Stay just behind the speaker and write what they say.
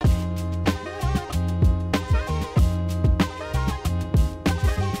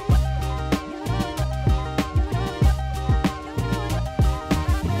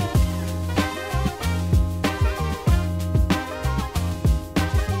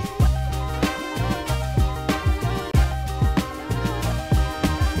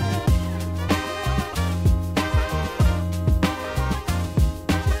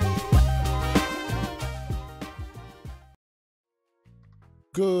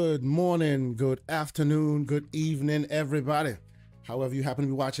Good morning, good afternoon, good evening, everybody. However you happen to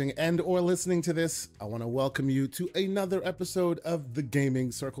be watching and or listening to this, I want to welcome you to another episode of the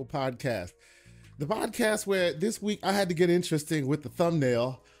Gaming Circle Podcast. The podcast where this week I had to get interesting with the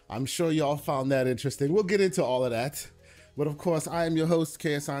thumbnail. I'm sure y'all found that interesting. We'll get into all of that. But of course, I am your host,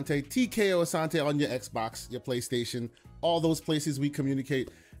 K Asante, TKO Asante on your Xbox, your PlayStation, all those places we communicate.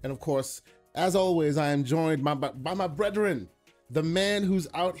 And of course, as always, I am joined by my brethren, the man who's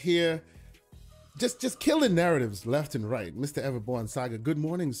out here just killing narratives left and right, Mr. Everborn Saga. Good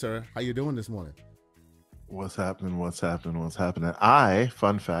morning, sir. How you doing this morning? What's happening? I,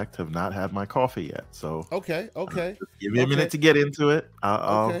 fun fact, have not had my coffee yet. So okay. Give me a minute to get into it.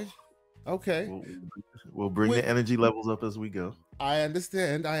 Okay. We'll bring the energy levels up as we go. I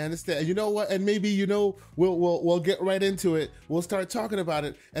understand. You know what? And maybe we'll get right into it. We'll start talking about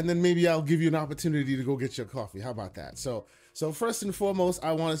it, and then maybe I'll give you an opportunity to go get your coffee. How about that? So first and foremost,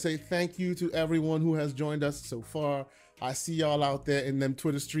 I want to say thank you to everyone who has joined us so far. I see y'all out there in them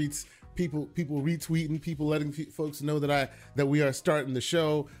Twitter streets. People retweeting, people letting folks know that we are starting the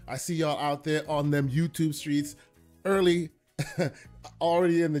show. I see y'all out there on them YouTube streets early,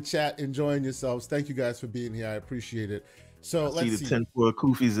 already in the chat, enjoying yourselves. Thank you guys for being here. I appreciate it. So let's see. The 10 for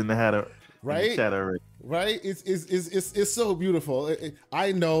Kufis in the hat, right? In the chat already. Right? It's so beautiful.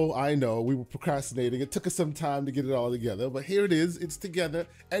 I know. We were procrastinating. It took us some time to get it all together, but here it is. It's together,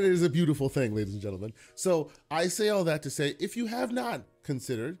 and it is a beautiful thing, ladies and gentlemen. So I say all that to say, if you have not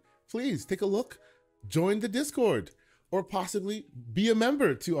considered, please take a look, join the Discord, or possibly be a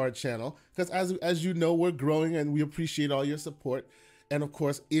member to our channel, because as you know, we're growing and we appreciate all your support. And of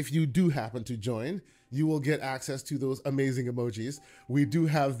course, if you do happen to join, you will get access to those amazing emojis. We do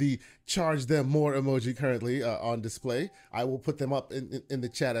have the charge them more emoji currently on display. I will put them up in the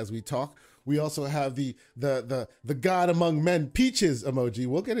chat as we talk. We also have the God among men peaches emoji.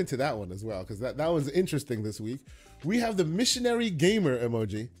 We'll get into that one as well, because that was interesting this week. We have the missionary gamer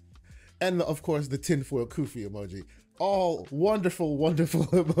emoji, and of course the tinfoil kufi emoji. All wonderful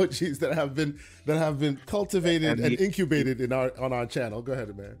emojis that have been cultivated and incubated on our channel. Go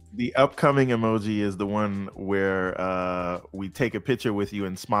ahead, man. The upcoming emoji is the one where we take a picture with you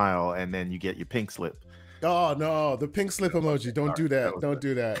and smile, and then you get your pink slip. Oh no, the pink slip emoji! Don't do that. Don't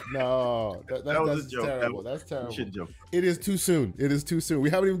do that. No, that's terrible. That's terrible. Joke. It is too soon. We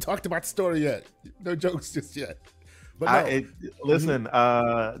haven't even talked about the story yet. No jokes just yet. But no. Listen,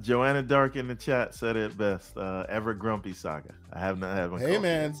 Joanna Dark in the chat said it best. Ever grumpy Saga. I have not had my coffee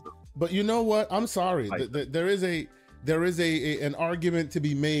man. Yet, so. But you know what? I'm sorry. There is an argument to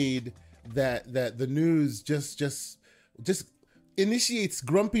be made that the news just initiates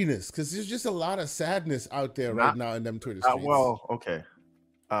grumpiness, because there's just a lot of sadness out there right now in them Twitter streets. Well, okay.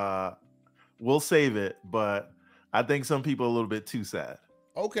 We'll save it, but I think some people are a little bit too sad.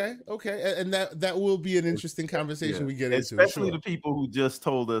 Okay, and that will be an interesting conversation we get into, especially the people who just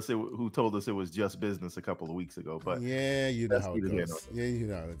told us it was just business a couple of weeks ago. But yeah, you know how it goes. Yeah, you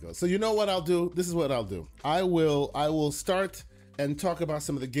know how it goes. So you know what I'll do? This is what I'll do. I will start and talk about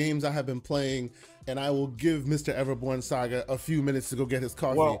some of the games I have been playing, and I will give Mr. Everborn Saga a few minutes to go get his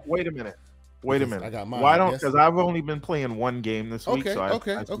coffee. Well, wait a minute. I got mine. Why don't? Because I've only been playing one game this week.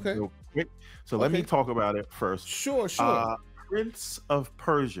 Okay. So let me talk about it first. Sure. Prince of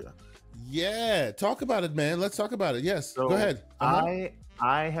Persia. Yeah, talk about it, man. Let's talk about it. Yes, so go ahead. I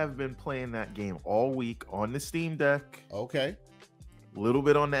have been playing that game all week on the Steam Deck. Okay. A little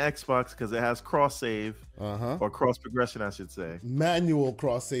bit on the Xbox because it has cross save or cross progression, I should say. Manual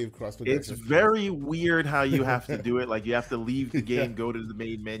cross save, cross progression. It's very weird how you have to do it. Like you have to leave the game, go to the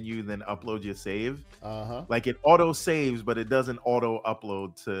main menu, then upload your save. Like it auto saves, but it doesn't auto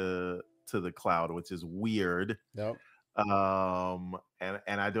upload to the cloud, which is weird. Yep.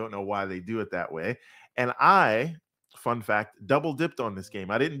 And I don't know why they do it that way. And I, fun fact, double dipped on this game.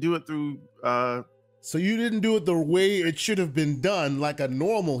 I didn't do it through so you didn't do it the way it should have been done, like a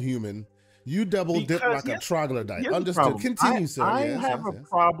normal human. You double dipped like a troglodyte. Understood. Continue, sir. I have a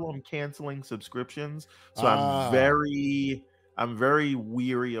problem canceling subscriptions, so I'm very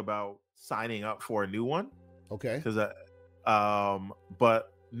weary about signing up for a new one. Okay. Because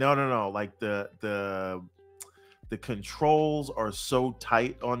but no, like the controls are so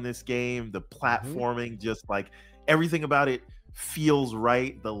tight on this game. The platforming, just like everything about it, feels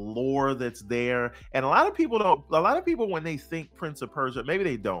right, the lore that's there. And a lot of people when they think Prince of Persia, maybe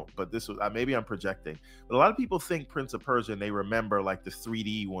they don't, but this was maybe I'm projecting, but a lot of people think Prince of Persia and they remember like the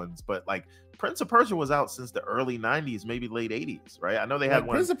 3D ones, but like Prince of Persia was out since the early 90s, maybe late 80s, right? I know they had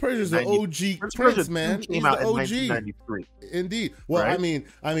one. Prince of Persia is the OG Prince, man. Came out in 1993. Indeed. Well, right? I mean,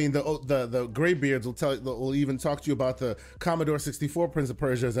 the graybeards will even talk to you about the Commodore 64 Prince of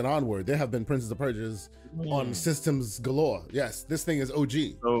Persias and onward. There have been Princes of Persias on systems galore. Yes, this thing is OG.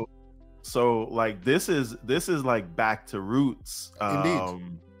 So like this is like back to roots.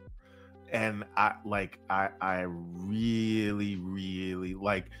 Indeed. And I really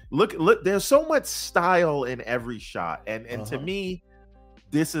like look there's so much style in every shot, and to me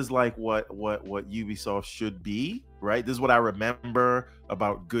this is like what Ubisoft should be, right? This is what I remember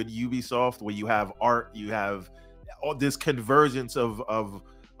about good Ubisoft, where you have art, you have all this convergence of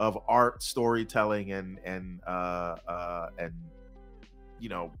art, storytelling, and you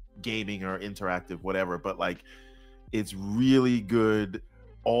know, gaming or interactive, whatever, but like it's really good.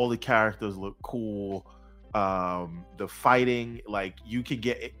 All the characters look cool. The fighting, like you can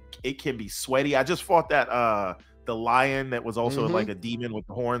get it can be sweaty. I just fought that the lion that was also like a demon with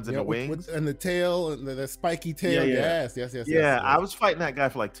the horns and the wings and the tail and the spiky tail. Yes. I was fighting that guy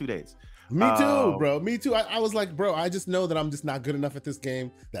for like 2 days. Me too, bro. Me too. I was like, bro, I just know that I'm just not good enough at this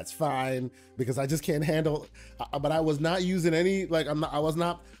game. That's fine, because I just can't handle. But I was not using any, like, I was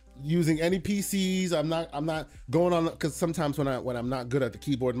not using any PCs. I'm not going on, because sometimes when I'm not good at the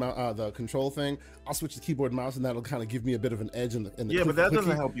keyboard the control thing, I'll switch to keyboard mouse, and that'll kind of give me a bit of an edge in the but that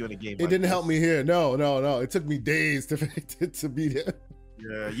doesn't help you in a game. It didn't help me here. No. It took me days to beat it.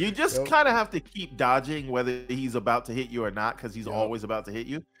 Yeah, you just kind of have to keep dodging whether he's about to hit you or not, because he's always about to hit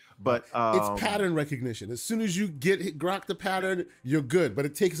you. But it's pattern recognition. As soon as you grok the pattern, you're good. But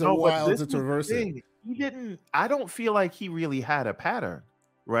it takes a while to traverse it. I don't feel like he really had a pattern,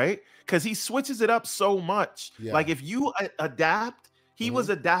 right? Because he switches it up so much. Like if you adapt, he was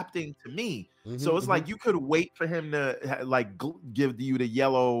adapting to me. So it's like you could wait for him to like give you the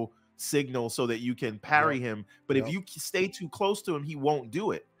yellow signal so that you can parry him. But if you stay too close to him, he won't do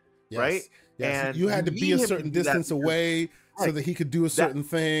it. Right? Yes. And you had to be a certain distance away so that he could do a certain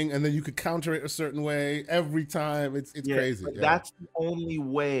thing, and then you could counter it a certain way every time. It's crazy. That's the only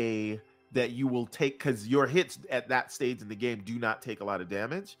way that you will take, because your hits at that stage in the game do not take a lot of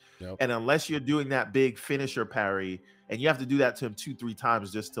damage. And unless you're doing that big finisher parry, and you have to do that to him 2-3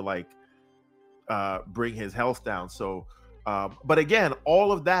 times just to like bring his health down. So but again,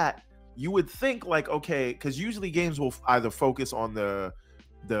 all of that, you would think like, okay, because usually games will either focus on the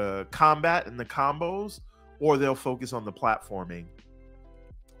combat and the combos, or they'll focus on the platforming,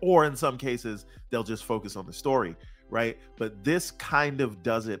 or in some cases they'll just focus on the story, right? But this kind of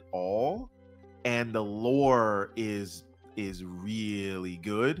does it all, and the lore is really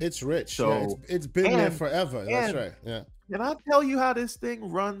good. It's rich. So it's been there forever. That's right. Yeah. Can I tell you how this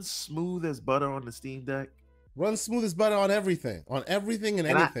thing runs smooth as butter on the Steam Deck? Runs smooth as butter on everything and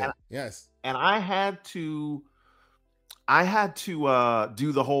anything. Yes. And I had to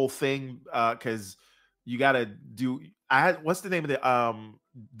do the whole thing because you got to do. What's the name of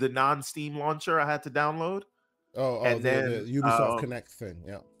the non-Steam launcher I had to download? And then the Ubisoft Connect thing.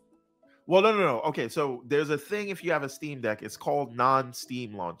 Yeah. Well, no. Okay, so there's a thing if you have a Steam Deck. It's called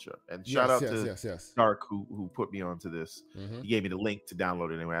non-Steam launcher. And shout out to Dark who put me onto this. He gave me the link to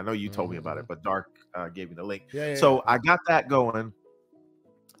download it anyway. I know you told me about it, but Dark gave me the link. So I got that going,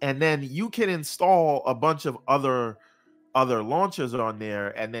 and then you can install a bunch of other launchers on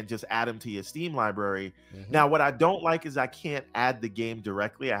there and then just add them to your Steam library. Now, what I don't like is I can't add the game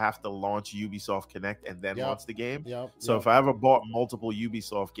directly. I have to launch Ubisoft Connect and then launch the game. So if I ever bought multiple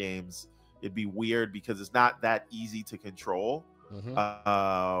Ubisoft games, it'd be weird because it's not that easy to control.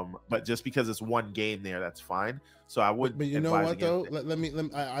 But just because it's one game there, that's fine. So I would. But you know what though?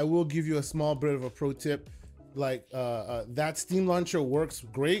 I will give you a small bit of a pro tip. Like that Steam launcher works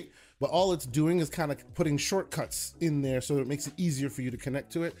great, but all it's doing is kind of putting shortcuts in there so it makes it easier for you to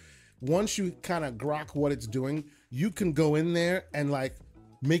connect to it. Once you kind of grok what it's doing, you can go in there and like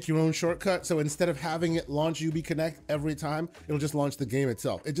make your own shortcut. So instead of having it launch UB Connect every time, it'll just launch the game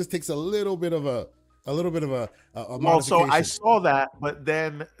itself. It just takes a little bit of a modification. So I saw that, but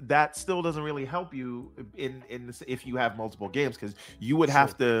then that still doesn't really help you if you have multiple games, because you would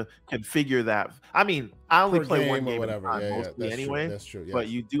have to configure that. I mean, I only play one game at a time mostly anyway. That's true. Yes. But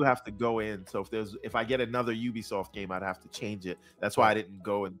you do have to go in. So if I get another Ubisoft game, I'd have to change it. That's why I didn't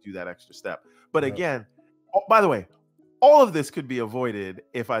go and do that extra step. But again, by the way, all of this could be avoided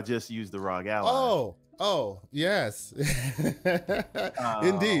if I just use the ROG Ally. Oh, yes.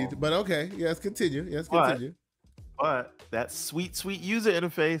 Indeed. But okay. Yes, continue. but that sweet user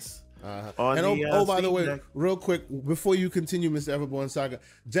interface. And by the way, real quick before you continue, Mr. Everborn Saga,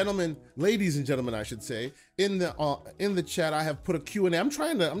 gentlemen, ladies and gentlemen, I should say, in the chat, I have put a Q&A. I'm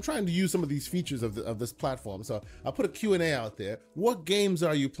trying to use some of these features of this platform, so I put a Q&A out there. What games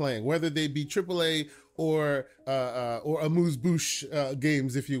are you playing, whether they be AAA or amuse-bouche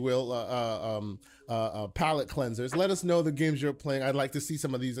games, if you will, palate cleansers? Let us know the games you're playing. I'd like to see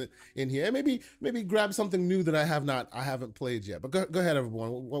some of these in here, and maybe grab something new that I haven't played yet. But go ahead, everyone.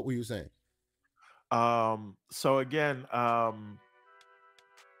 What were you saying? So again,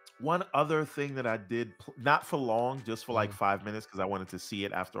 one other thing that I did, not for long, just for like 5 minutes, because I wanted to see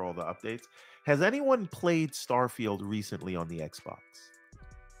it after all the updates. Has anyone played Starfield recently on the Xbox?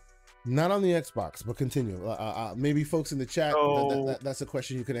 Not on the Xbox, but continue. Maybe folks in the chat, that's a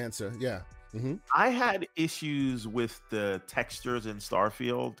question you could answer. Yeah. I had issues with the textures in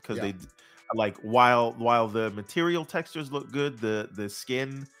Starfield because they, like, while the material textures look good, the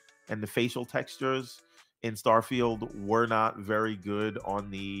skin and the facial textures in Starfield were not very good on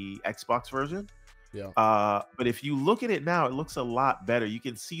the Xbox version. Yeah. But if you look at it now, it looks a lot better. You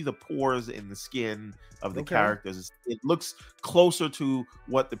can see the pores in the skin of the characters. It looks closer to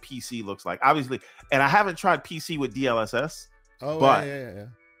what the PC looks like, obviously. And I haven't tried PC with DLSS. But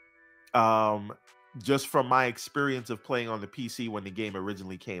just from my experience of playing on the PC when the game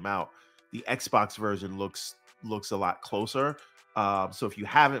originally came out, the Xbox version looks a lot closer. So if you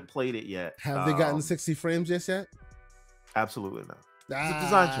haven't played it yet, have they gotten 60 frames just yet? Absolutely not. It's a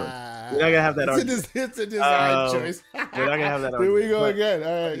design choice. We're not gonna have that argument. It's a design choice. We're not gonna have that argument. Here we go again.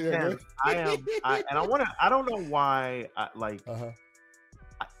 All right, yeah. I don't know why.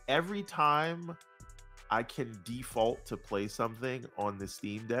 Every time I can default to play something on the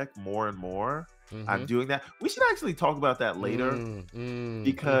Steam Deck more and more, I'm doing that. We should actually talk about that later,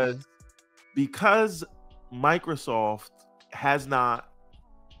 because Microsoft has not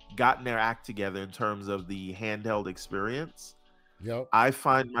gotten their act together in terms of the handheld experience. I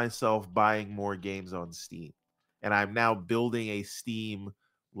find myself buying more games on Steam, and I'm now building a Steam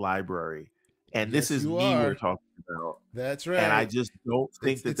library. And this is me we're talking about. That's right. And I just don't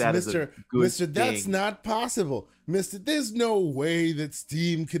think that is a good thing. That's not possible. There's no way that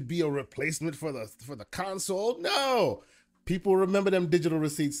Steam could be a replacement for the console. No. People remember them digital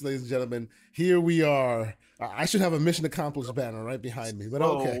receipts, ladies and gentlemen. Here we are. I should have a mission accomplished banner right behind me, but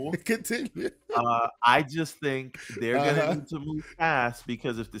okay, continue. I just think they're going to need to move fast,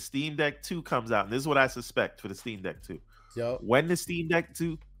 because if the Steam Deck 2 comes out, and this is what I suspect for the Steam Deck 2, when the Steam Deck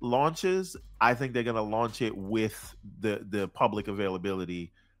 2 launches, I think they're going to launch it with the public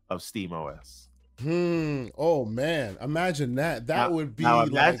availability of Steam OS. Oh, man. Imagine that. That would be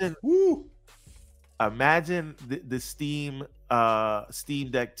imagine, like, woo. Imagine the Steam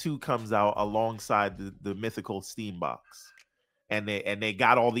Deck 2 comes out alongside the mythical Steam box, and they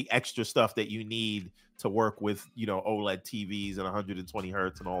got all the extra stuff that you need to work with, OLED TVs and 120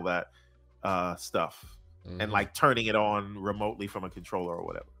 hertz and all that stuff, and like turning it on remotely from a controller or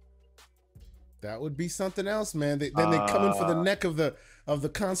whatever. That would be something else, man. Then they come in for the neck of the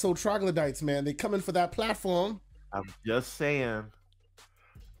console troglodytes, man. They come in for that platform. I'm just saying,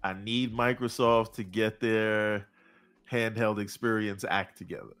 I need Microsoft to get their handheld experience act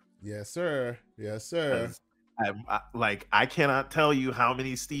together. Yes, sir. Yes, sir. I cannot tell you how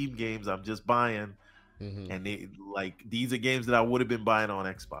many Steam games I'm just buying, and these are games that I would have been buying on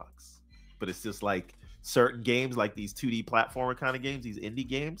Xbox, but it's just like certain games, like these 2D platformer kind of games, these indie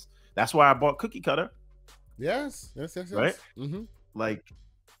games. That's why I bought Cookie Cutter. Yes. Right. Like,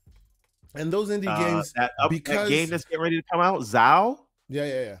 and those indie games, that game that's getting ready to come out, Zao.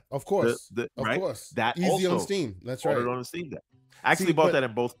 Yeah. Of course. Of course. That easy on Steam. That's right. On the Steam Deck. I actually bought that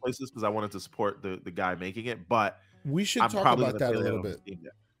in both places because I wanted to support the guy making it. But we should talk about that a little bit.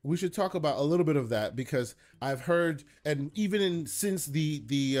 We should talk about a little bit of that, because I've heard, and even since the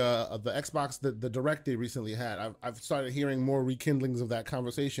Xbox the Direct they recently had, I've started hearing more rekindlings of that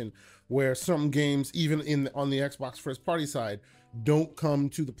conversation, where some games, even on the Xbox first party side, don't come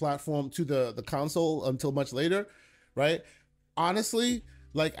to the platform, to the console until much later, right? Honestly,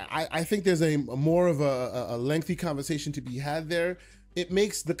 like I think there's a more of a lengthy conversation to be had there. It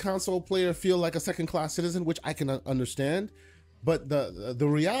makes the console player feel like a second-class citizen, which I can understand. But the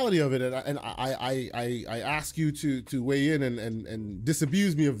reality of it, and I ask you to weigh in and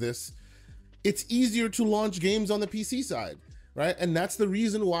disabuse me of this, it's easier to launch games on the PC side, right? And that's the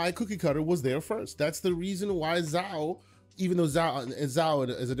reason why Cookie Cutter was there first. That's the reason why Zao, even though Zao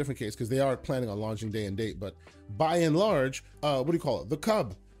is a different case because they are planning on launching day and date, but by and large, what do you call it? The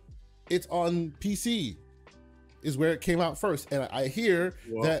Cub, it's on PC. is where it came out first, and I hear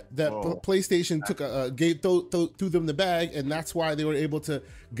that PlayStation took threw them the bag, and that's why they were able to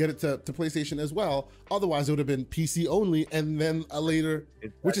get it to PlayStation as well. Otherwise, it would have been PC only, and then later,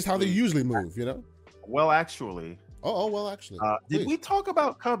 which is how they usually move, you know. Well, actually. Well, actually. Did we talk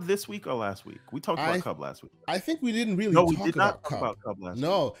about Cub this week or last week? We talked about Cub last week. I think we didn't really talk about Cub last week.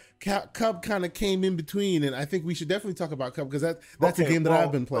 No, Cub kind of came in between, and I think we should definitely talk about Cub because that's a game that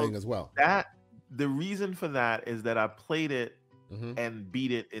I've been playing as well. The reason for that is that I played it and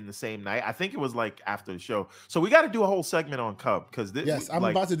beat it in the same night. I think it was like after the show. So we got to do a whole segment on Cub because yes, I'm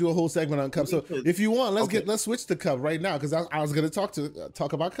about to do a whole segment on Cub. So if you want, let's switch to Cub right now because I was going to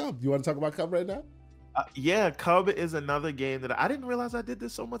talk about Cub. You want to talk about Cub right now? Yeah, Cub is another game that I didn't realize I did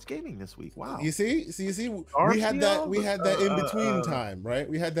this so much gaming this week. Wow. You see, we had that in between time, right?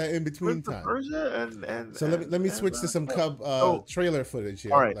 We had that in between time. So let me switch to some Cub trailer footage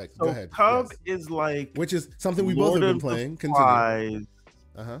here. All right, go ahead. Cub is like, which is something we both have been playing. Continue.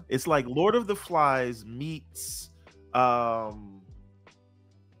 It's like Lord of the Flies meets like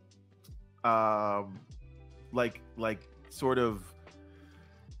sort of,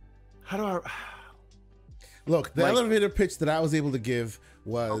 how do I look, the elevator pitch that I was able to give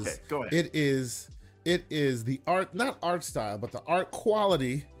was go ahead. It is the art, not art style, but the art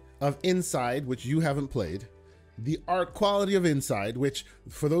quality of Inside, which you haven't played. The art quality of Inside, which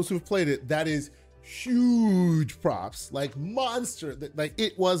for those who've played it, that is huge props, like monster, like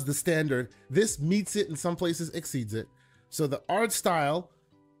it was the standard. This meets it, in some places exceeds it. So the art style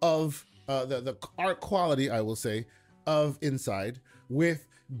of the art quality, I will say, of Inside with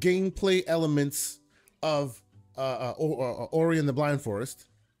gameplay elements of Ori and the Blind Forest,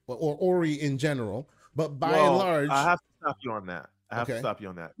 or Ori in general, but by and large, I have to stop you on that.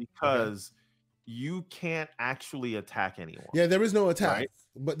 Because you can't actually attack anyone. Yeah, there is no attack, right?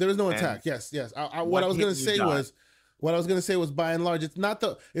 But there is no attack. Yes. What I was going to say was by and large, it's not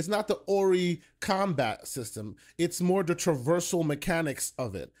the Ori combat system. It's more the traversal mechanics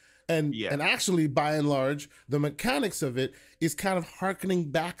of it. And actually, by and large, the mechanics of it is kind of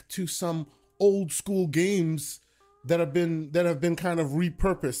harkening back to some old school games that have been kind of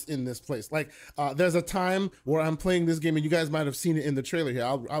repurposed in this place. Like there's a time where I'm playing this game, and you guys might have seen it in the trailer here.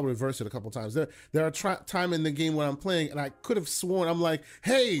 I'll reverse it a couple times. There are time in the game when I'm playing, and I could have sworn I'm like,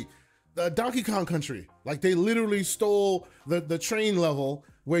 hey, the Donkey Kong Country. Like they literally stole the train level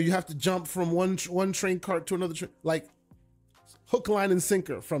where you have to jump from one train cart to another train, like hook, line, and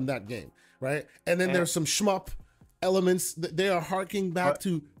sinker from that game, right? And then there's some shmup elements that they are harking back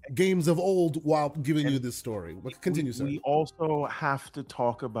to games of old while giving you this story. But continue, sir. We also have to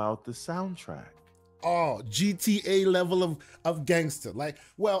talk about the soundtrack. Oh, GTA level of gangster. Like,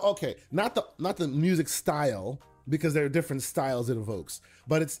 well, okay, not the music style, because there are different styles it evokes,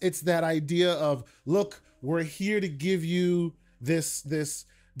 but it's that idea of, look, we're here to give you this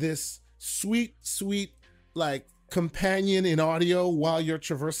sweet like companion in audio while you're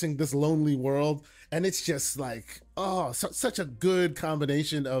traversing this lonely world. And it's just like, such a good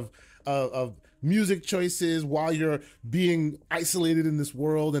combination of music choices while you're being isolated in this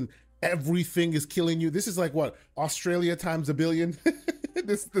world and everything is killing you. This is like what, Australia times a billion.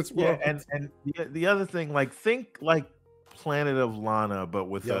 this world. Yeah, and the other thing, like, think like Planet of Lana, but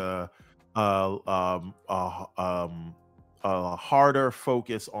with a harder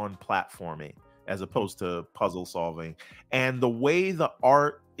focus on platforming as opposed to puzzle solving. And the way the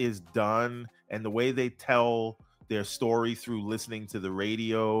art is done and the way they tell their story through listening to the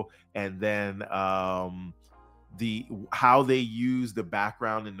radio, and then how they use the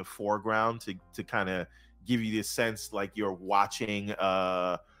background in the foreground to kind of give you this sense like you're watching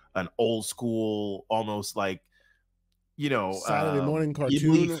an old school, almost like, you know, Saturday morning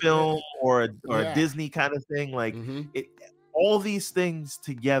cartoon film or a Disney kind of thing. Like all these things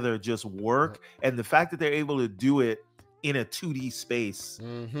together just work, and the fact that they're able to do it in a 2D space,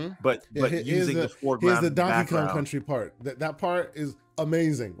 but using the foreground. Here's the Donkey Kong Country part. That part is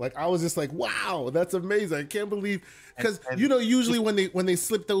amazing. Like I was just like, wow, that's amazing. I can't believe, because you know, usually when they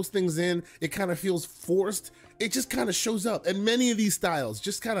slip those things in, it kind of feels forced. It just kind of shows up, and many of these styles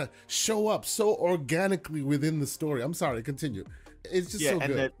just kind of show up so organically within the story. I'm sorry, continue. It's just so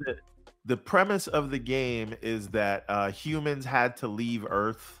good. The premise of the game is that humans had to leave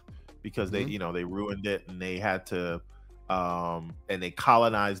Earth because they ruined it, and they had to and they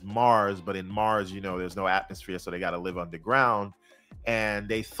colonized Mars, but in Mars, you know, there's no atmosphere, so they got to live underground. And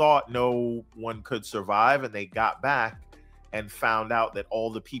they thought no one could survive, and they got back and found out that all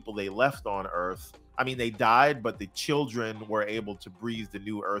the people they left on Earth, I mean, they died, but the children were able to breathe the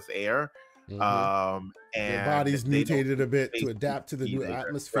new Earth air. And their bodies mutated a bit to adapt to the new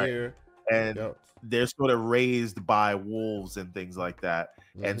atmosphere. Right. and they're sort of raised by wolves and things like that.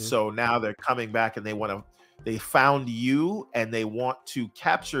 And so now they're coming back and they found you and they want to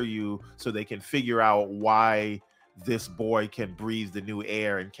capture you so they can figure out why this boy can breathe the new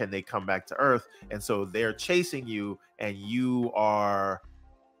air and can they come back to Earth. And so they're chasing you and you are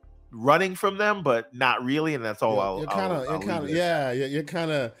running from them, but not really. And that's all. You're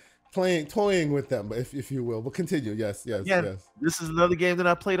kind of toying with them, if you will. But continue. Yes. This is another game that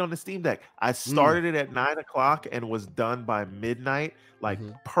I played on the Steam Deck. I started it at 9 o'clock and was done by midnight. Like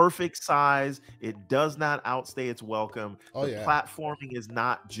perfect size. It does not outstay its welcome. Platforming is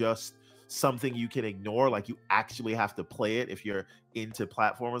not just something you can ignore. Like you actually have to play it if you're into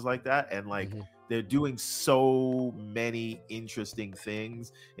platformers like that. And like they're doing so many interesting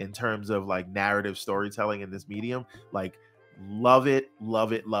things in terms of like narrative storytelling in this medium. Like love it.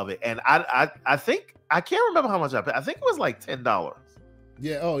 And I think I can't remember how much I paid. I think it was like $10.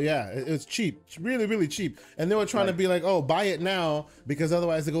 Yeah. Oh yeah. It's cheap. It's really, really cheap. And they were trying to be like, oh, buy it now because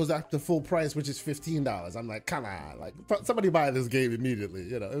otherwise it goes up to full price, which is $15. I'm like, come on, like somebody buy this game immediately.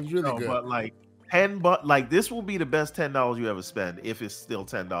 You know, it was really good. But like $10, like this will be the best $10 you ever spend if it's still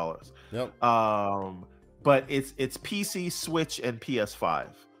 $10. Yep. But it's PC, Switch, and PS5.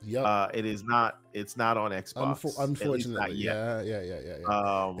 Yep. It's not on Xbox. Unfortunately. Yeah.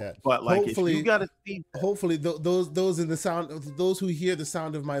 But like, hopefully, if you got to see, hopefully those in the sound, those who hear the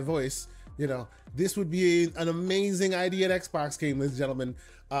sound of my voice, you know, this would be an amazing idea at Xbox game, ladies and gentlemen.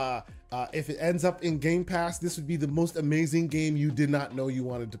 If it ends up in Game Pass, this would be the most amazing game you did not know you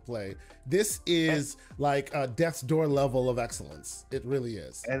wanted to play. This is like a Death's Door level of excellence. It really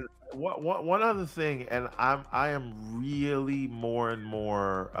is. And one other thing, and I am really more and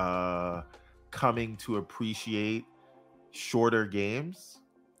more coming to appreciate shorter games.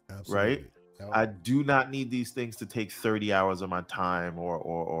 Absolutely. Right? Yep. I do not need these things to take 30 hours of my time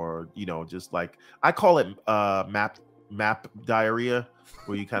or you know, just like I call it map diarrhea,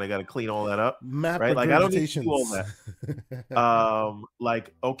 where you kind of got to clean all that up. Right? Like I don't need to do all that.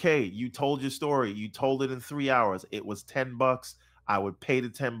 Like, okay, you told your story, you told it in 3 hours, it was $10. I would pay the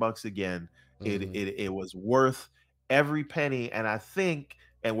 $10 again. It was worth every penny. And I think,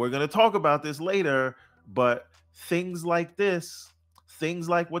 and we're going to talk about this later, but things like this, things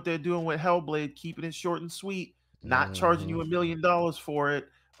like what they're doing with Hellblade, keeping it short and sweet, not charging you $1 million for it,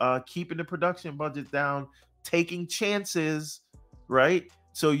 keeping the production budget down, taking chances, right?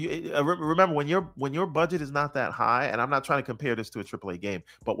 So you remember when your budget is not that high, and I'm not trying to compare this to a AAA game,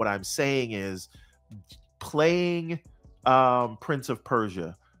 but what I'm saying is playing Prince of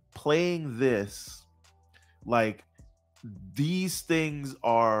Persia, playing this, like these things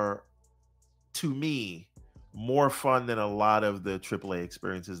are to me more fun than a lot of the AAA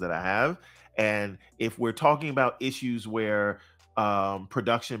experiences that I have. And if we're talking about issues where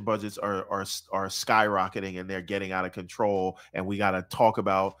production budgets are skyrocketing and they're getting out of control, and we got to talk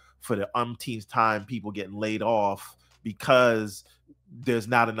about for the umpteenth time people getting laid off because there's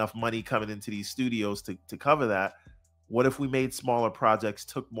not enough money coming into these studios to cover that. What if we made smaller projects,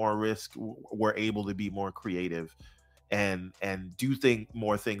 took more risk, were able to be more creative and do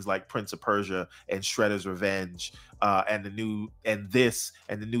more things like Prince of Persia and Shredder's Revenge and the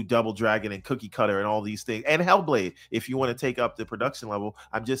new Double Dragon and Cookie Cutter and all these things, and Hellblade, if you want to take up the production level.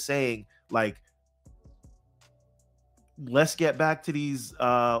 I'm just saying, like, let's get back to these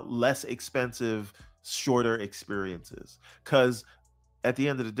less expensive, shorter experiences, because at the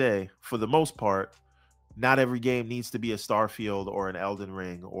end of the day, for the most part, not every game needs to be a Starfield or an Elden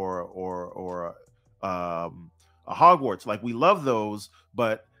Ring or a Hogwarts. Like, we love those,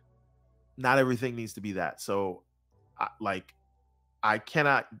 but not everything needs to be that. So I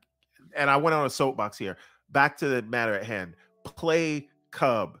cannot, and I went on a soapbox here. Back to the matter at hand. Play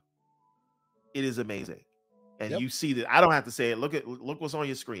Cub. It is amazing. And you see that. I don't have to say it. Look what's on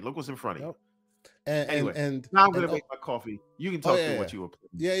your screen. Look what's in front of you. And now I'm gonna make my coffee. You can talk through what you were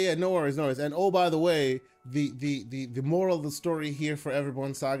playing. Yeah, no worries. And oh, by the way, the moral of the story here for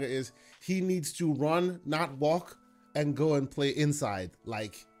Everborn Saga is he needs to run, not walk, and go and play Inside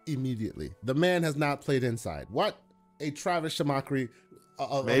like immediately. The man has not played Inside. What a Travis Shamakri.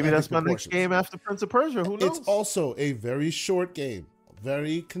 Maybe that's my next game after Prince of Persia. Who knows? It's also a very short game,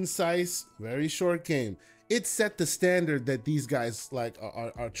 very concise, very short game. It set the standard that these guys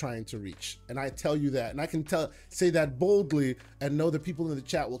are trying to reach, and I tell you that, and I can say that boldly, and know that people in the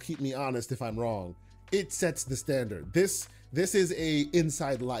chat will keep me honest if I'm wrong. It sets the standard. This is a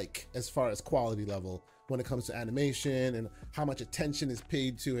Inside like as far as quality level when it comes to animation and how much attention is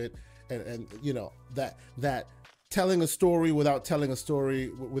paid to it, and you know that telling a story without telling a story,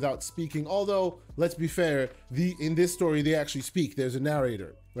 without speaking. Although, let's be fair, in this story they actually speak. There's a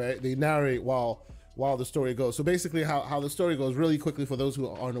narrator, right? They narrate while the story goes. So basically, how the story goes, really quickly for those who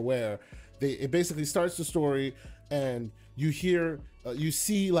aren't aware, it basically starts the story, and you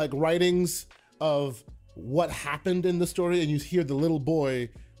see like writings of what happened in the story, and you hear the little boy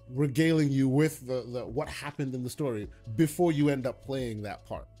regaling you with the what happened in the story before you end up playing that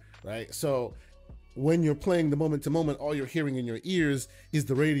part, right? So when you're playing the moment to moment, all you're hearing in your ears is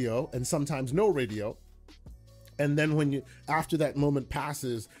the radio, and sometimes no radio. And then after that moment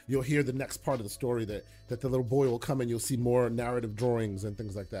passes, you'll hear the next part of the story that the little boy will come, and you'll see more narrative drawings and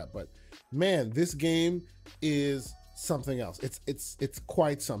things like that. But man, this game is something else. It's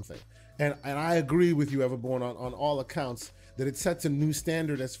quite something. And I agree with you, Everborn, on all accounts, that it sets a new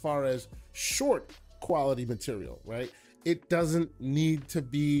standard as far as short quality material, right? It doesn't need to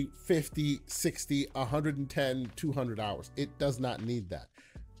be 50, 60, 110, 200 hours. It does not need that.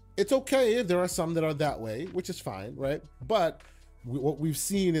 It's okay if there are some that are that way, which is fine, right? But what we've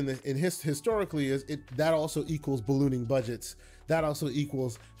seen historically is that also equals ballooning budgets. That also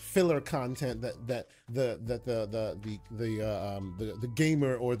equals filler content that the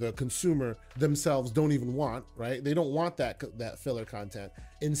gamer or the consumer themselves don't even want, right? They don't want that filler content.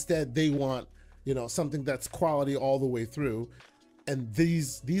 Instead, they want, something that's quality all the way through. And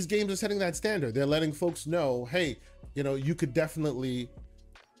these games are setting that standard. They're letting folks know, hey, you could definitely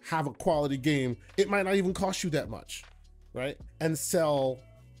have a quality game. It might not even cost you that much, right? And sell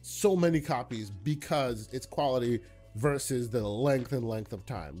so many copies because it's quality versus the length of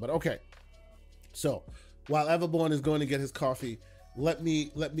time. But okay, so while Everborn is going to get his coffee, let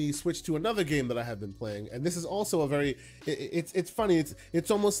me switch to another game that I have been playing. And this is also it's funny. It's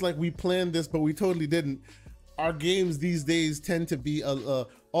almost like we planned this, but we totally didn't. Our games these days tend to be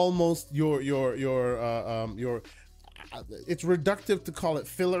almost your it's reductive to call it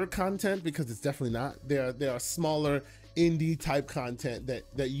filler content, because it's definitely not. There are smaller indie type content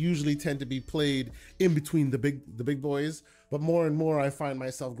that usually tend to be played in between the big boys, but more and more I find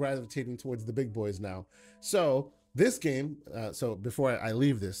myself gravitating towards the big boys now. So this game, so before I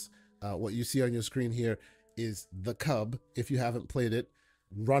leave this, what you see on your screen here is The Cub. If you haven't played it,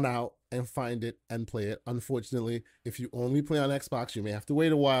 run out and find it and play it. Unfortunately, if you only play on Xbox, you may have to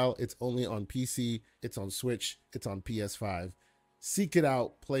wait a while. It's only on PC, it's on Switch, it's on PS5. Seek it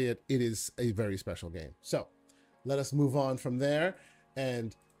out, play it. It is a very special game. So let us move on from there,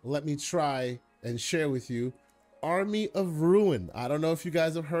 and let me try and share with you Army of Ruin. I don't know if you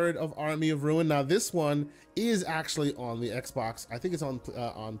guys have heard of Army of Ruin. Now, this one is actually on the Xbox. I think it's on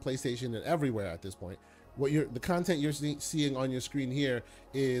PlayStation and everywhere at this point. The content you're seeing on your screen here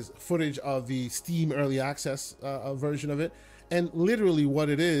is footage of the Steam Early Access version of it. And literally what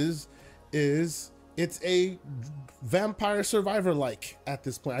it is it's a Vampire Survivor-like at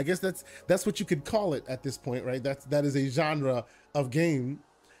this point. I guess that's what you could call it at this point, right? That is a genre of game.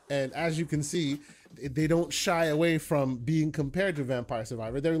 And as you can see, they don't shy away from being compared to Vampire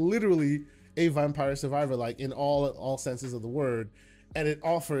Survivor. They're literally a Vampire Survivor-like in all senses of the word. And it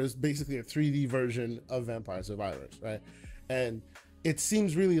offers basically a 3D version of Vampire Survivors, right? And it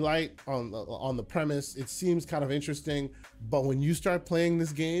seems really light on the premise. It seems kind of interesting, but when you start playing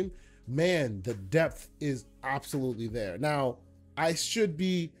this game, man, the depth is absolutely there. Now, I should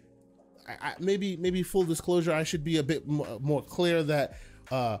be, maybe full disclosure, I should be a bit more clear that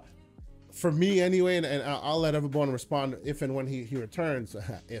for me anyway, and I'll let everyone respond if and when he returns,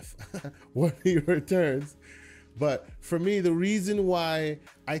 when he returns. But for me, the reason why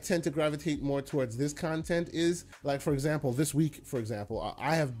I tend to gravitate more towards this content is, like, for example, this week,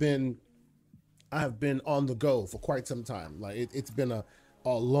 I have been on the go for quite some time. Like it's been a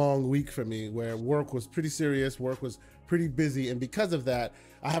long week for me where work was pretty serious, work was pretty busy, and because of that,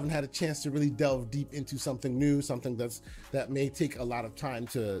 I haven't had a chance to really delve deep into something new, something that may take a lot of time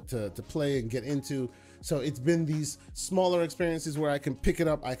to play and get into. So it's been these smaller experiences where I can pick it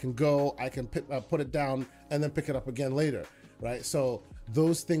up, I can go, I can put it down, and then pick it up again later, right? So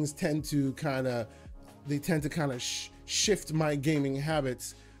those things tend to kind of shift my gaming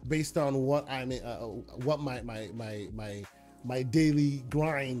habits based on what my daily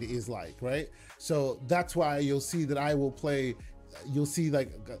grind is like, right? So that's why you'll see that I'll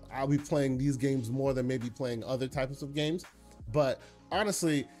be playing these games more than maybe playing other types of games. But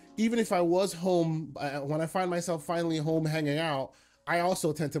honestly, even if I was home, when I find myself finally home hanging out, I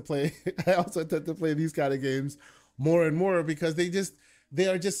also tend to play these kind of games more and more, because they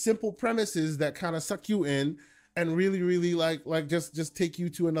are just simple premises that kind of suck you in and really like just take you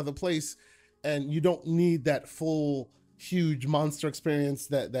to another place, and you don't need that full huge monster experience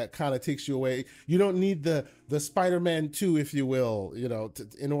that kind of takes you away. You don't need the Spider-Man 2, if you will,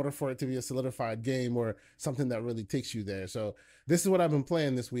 in order for it to be a solidified game or something that really takes you there. So this is what I've been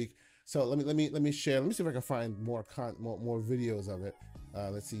playing this week. So let me share. Let me see if I can find more videos of it.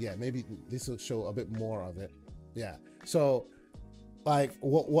 Let's see. Yeah, maybe this will show a bit more of it. Yeah. So like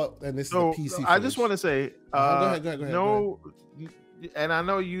what and this is the PC. I just want to say, go ahead. No, and I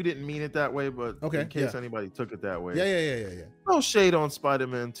know you didn't mean it that way, but in case anybody took it that way. Yeah. No shade on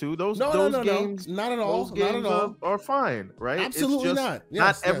Spider-Man 2. Those games, not at all. Those games are fine, right? Absolutely it's just not.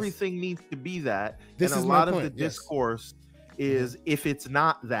 Not everything needs to be that. This and is a lot my of point. the discourse is if it's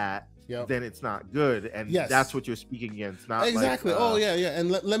not that, then it's not good, and that's what you're speaking against. Not exactly. Like, And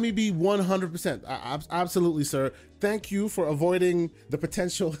let me be 100%. Absolutely, sir. Thank you for avoiding the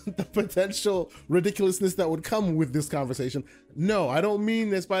potential ridiculousness that would come with this conversation. No, I don't mean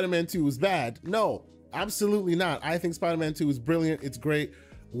that Spider-Man 2 is bad. No, absolutely not. I think Spider-Man 2 is brilliant. It's great.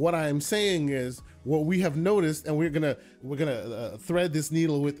 What I'm saying is what we have noticed, and we're gonna thread this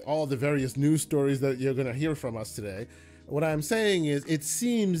needle with all the various news stories that you're gonna hear from us today. What I'm saying is it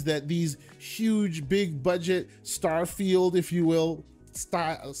seems that these huge, big budget Starfield, if you will,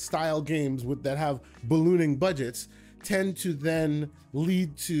 style games that have ballooning budgets tend to then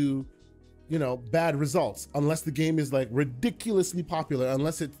lead to, bad results unless the game is like ridiculously popular,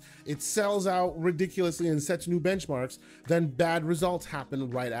 unless it sells out ridiculously and sets new benchmarks, then bad results happen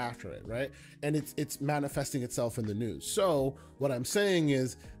right after it, right? And it's manifesting itself in the news. So what I'm saying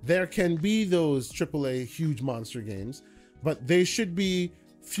is there can be those AAA huge monster games, but they should be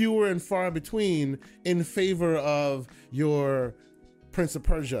fewer and far between in favor of your Prince of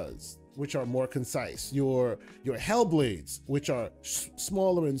Persias, which are more concise, your Hellblades, which are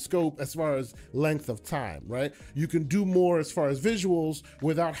smaller in scope as far as length of time, right? You can do more as far as visuals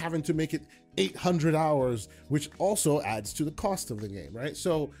without having to make it 800 hours, which also adds to the cost of the game, right?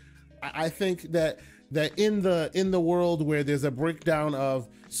 So I think that in the world where there's a breakdown of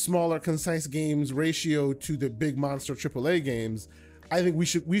smaller, concise games ratio to the big monster AAA games, I think we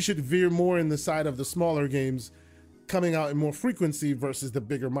should veer more in the side of the smaller games coming out in more frequency versus the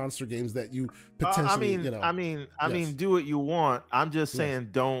bigger monster games that you potentially. I mean, do what you want. I'm just saying,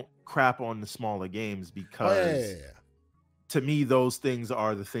 don't crap on the smaller games because. To me, those things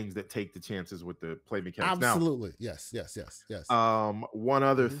are the things that take the chances with the play mechanics. Absolutely, now, yes. One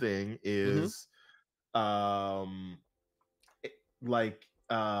other thing is, I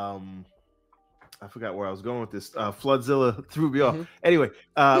forgot where I was going with this. Floodzilla threw me off. Anyway,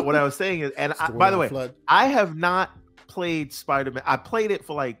 what I was saying is, and by the way, Flood. I have not played Spider-Man. I played it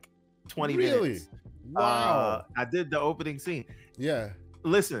for like 20 minutes. Wow. I did the opening scene. Yeah.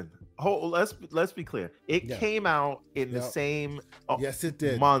 Listen. Let's be clear. It came out in the same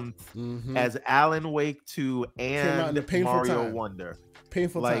month as Alan Wake 2 and Mario Wonder.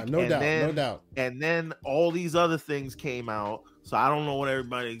 Painful time, no doubt. And then all these other things came out. So I don't know what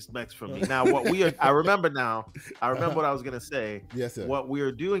everybody expects from me. Now, I remember what I was gonna say. Yes, sir. What we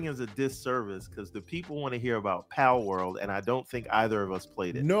are doing is a disservice because the people want to hear about Pal World, and I don't think either of us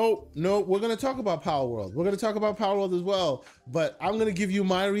played it. No, we're gonna talk about Pal World. We're gonna talk about Pal World as well. But I'm gonna give you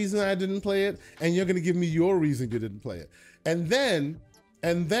my reason I didn't play it, and you're gonna give me your reason you didn't play it. And then,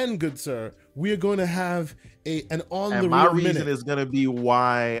 good sir, we are going to have an on the real minute. My reason is going to be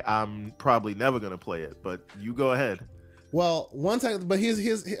why I'm probably never going to play it. But you go ahead. Well,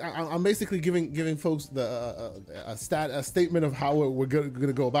 I'm basically giving folks a statement of how we're going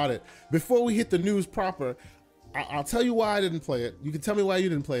to go about it. Before we hit the news proper, I'll tell you why I didn't play it. You can tell me why you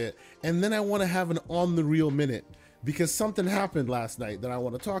didn't play it, and then I want to have an on the real minute because something happened last night that I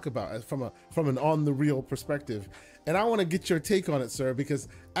want to talk about from an on the real perspective. And I want to get your take on it, sir, because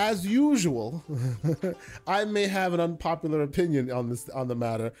as usual, I may have an unpopular opinion on the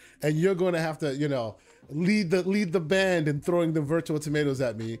matter, and you're going to have to, lead the band in throwing the virtual tomatoes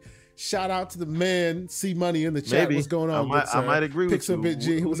at me. Shout out to the man, C Money in the chat. Maybe. What's going on? I might agree with you. Pixel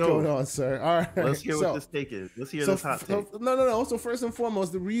G, what's going on, sir? All right. Let's hear what this take is. Let's hear this hot take. No. So first and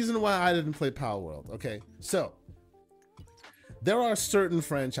foremost, the reason why I didn't play Pal World. Okay, so there are certain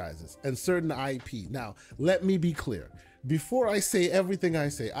franchises and certain IP. Now, let me be clear. Before I say everything I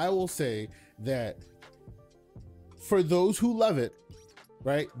say, I will say that for those who love it,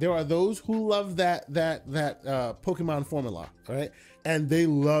 right? There are those who love that Pokemon formula, right? And they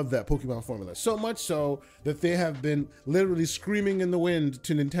love that Pokemon formula, so much so that they have been literally screaming in the wind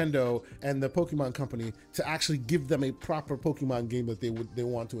to Nintendo and the Pokemon company to actually give them a proper Pokemon game that they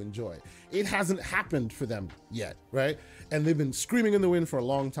want to enjoy. It hasn't happened for them yet, right? And they've been screaming in the wind for a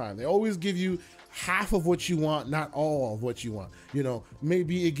long time. They always give you half of what you want, not all of what you want. You know,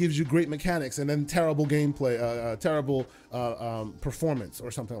 maybe it gives you great mechanics and then terrible gameplay, terrible performance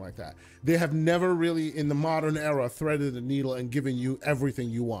or something like that. They have never really, in the modern era, threaded the needle and given you everything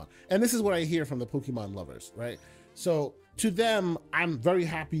you want. And this is what I hear from the Pokemon lovers, right? So to them, I'm very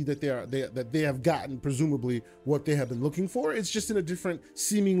happy that they have gotten presumably what they have been looking for. It's just in a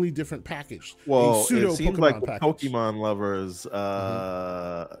seemingly different package. Well, it seems like the Pokemon lovers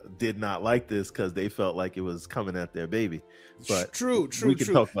did not like this because they felt like it was coming at their baby. But true. We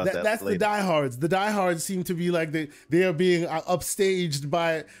can talk about that. That's later. The diehards. The diehards seem to be like they are being upstaged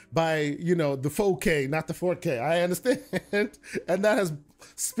by the 4K, not the 4K. I understand, and that has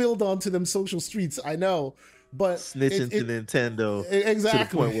spilled onto them social streets. I know. But snitching to Nintendo exactly to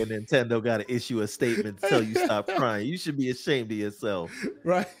the point where Nintendo got to issue a statement to tell you stop crying. You should be ashamed of yourself,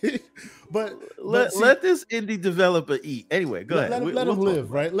 right? But let this indie developer eat. Anyway, go ahead. Let him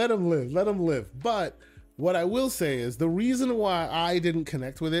live, right? Let him live. But what I will say is the reason why I didn't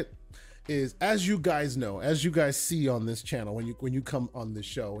connect with it is, as you guys know, as you guys see on this channel, when you come on this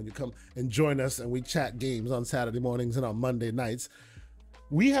show, when you come and join us and we chat games on Saturday mornings and on Monday nights,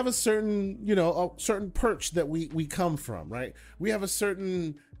 we have a certain perch that we come from, right? We have a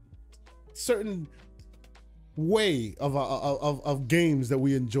certain way of games that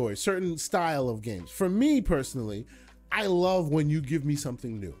we enjoy, certain style of games. For me personally, I love when you give me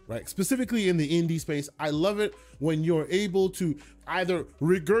something new, right? Specifically in the indie space, I love it when you're able to either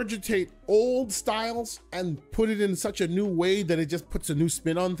regurgitate old styles and put it in such a new way that it just puts a new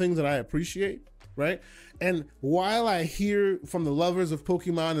spin on things that I appreciate, right? And while I hear from the lovers of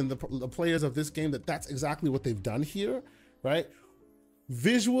Pokemon and the players of this game that that's exactly what they've done here, right?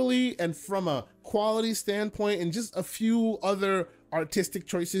 Visually and from a quality standpoint and just a few other artistic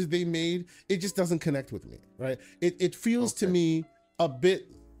choices they made, it just doesn't connect with me, right? It feels to me a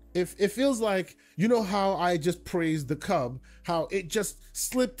bit, it feels like, you know how I just praised the Cub, how it just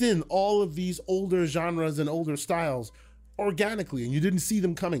slipped in all of these older genres and older styles organically, and you didn't see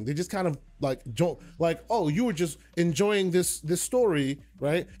them coming. They just kind of like, oh, you were just enjoying this story,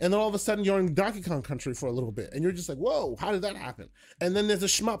 right? And then all of a sudden you're in Donkey Kong Country for a little bit, and you're just like, whoa, how did that happen? And then there's a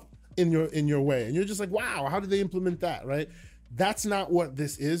shmup in your way, and you're just like, wow, how did they implement that, right? That's not what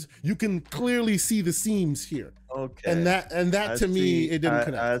this is. You can clearly see the seams here. Okay. And that to me, it didn't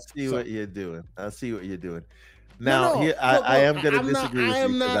connect. I see what you're doing. Now, here, I am going to disagree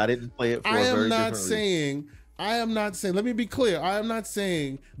with you because I didn't play it for a very different reason. I am not saying, let me be clear, I am not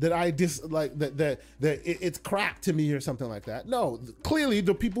saying that I dislike that it's crap to me or something like that. No, clearly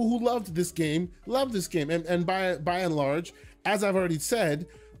the people who loved this game love this game. And by and large, as I've already said,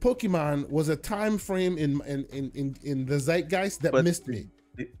 Pokemon was a time frame in the zeitgeist that missed me.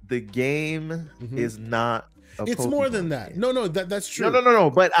 The game is not it's Pokemon more than that. game. No, that's true.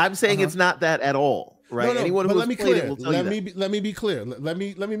 No. But I'm saying it's not that at all. Right. No, anyone but who let me played clear. it will tell let you me let me be clear. Let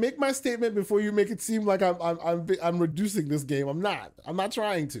me make my statement before you make it seem like I'm reducing this game. I'm not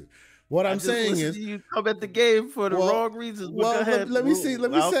trying to. What I'm saying is, you come at the game for the wrong reasons. Well, go ahead. Let me say.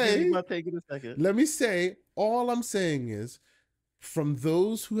 I'll take it a second. Let me say. All I'm saying is, from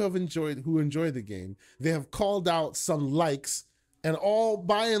those who enjoy the game, they have called out some likes. And all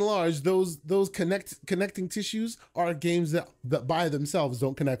by and large, those connecting tissues are games that by themselves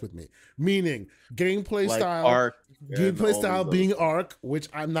don't connect with me. Meaning gameplay like style, Ark being Ark, which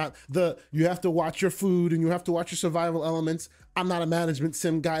I'm not. You have to watch your food and you have to watch your survival elements. I'm not a management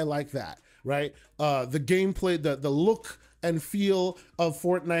sim guy like that, right? The gameplay, the look and feel of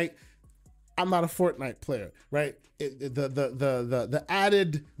Fortnite. I'm not a Fortnite player, right? The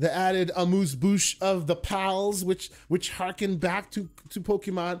added amuse-bouche of the pals, which harken back to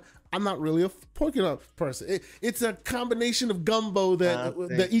Pokemon. I'm not really a Pokemon person. It's a combination of gumbo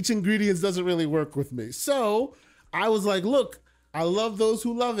that each ingredient doesn't really work with me. So I was like, look, I love those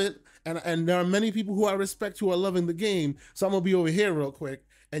who love it, and there are many people who I respect who are loving the game. So I'm gonna be over here real quick,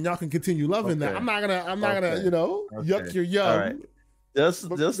 and y'all can continue loving that. I'm not gonna yuck your yum. All right. Just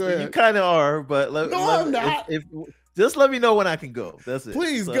you kind of are, but I'm not. If just let me know when I can go. That's it.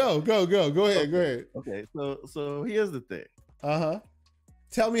 Please go. Go ahead. Okay. So here's the thing.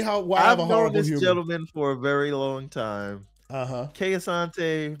 Tell me why I've I have a horrible known this human. gentleman for a very long time. Kay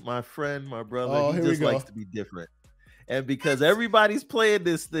Asante, my friend, my brother, he just likes to be different. And because everybody's playing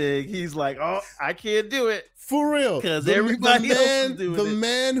this thing, he's like, "Oh, I can't do it." For real. Because everybody else is doing it. The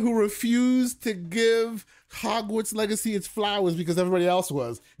man who refused to give Hogwarts Legacy, it's flowers because everybody else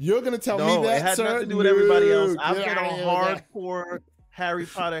was. You're gonna tell me that, it had sir? nothing to do with everybody else. I've Get been out a of here with hardcore Harry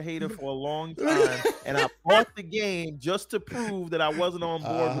Potter hater for a long time, and I bought the game just to prove that I wasn't on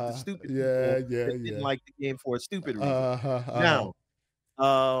board with the stupid people that didn't like the game for a stupid reason. Now,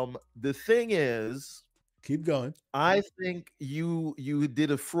 the thing is, keep going. I think you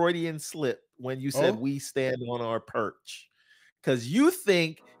did a Freudian slip when you said we stand on our perch. Because you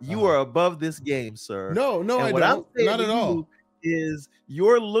think you are above this game, sir. No, and I don't. Not at all. Is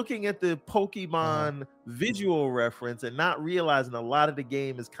you're looking at the Pokemon visual reference and not realizing a lot of the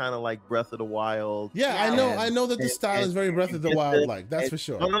game is kind of like Breath of the Wild. Yeah, I know that the style is very Breath of the Wild like. That's for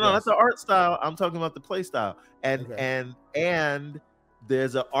sure. No, that's the art style. I'm talking about the play style. And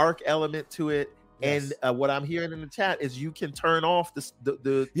there's an arc element to it. Yes. And what I'm hearing in the chat is you can turn off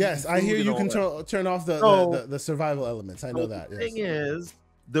the yes, I hear you can turn off the survival elements. I know that. The thing is,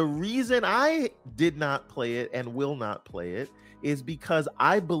 the reason I did not play it and will not play it is because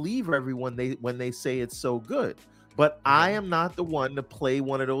I believe everyone when they say it's so good. But I am not the one to play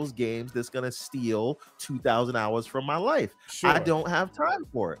one of those games that's going to steal 2,000 hours from my life. Sure. I don't have time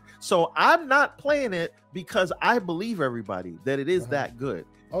for it. So I'm not playing it because I believe everybody that it is that good.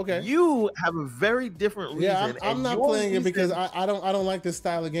 Okay. You have a very different reason. Yeah, I'm not playing it because I don't like this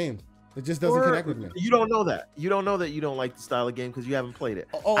style of game. It just doesn't connect with me. You don't know that. You don't know that you don't like the style of game because you haven't played it.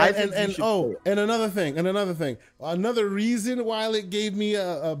 And another thing. Another reason why it gave me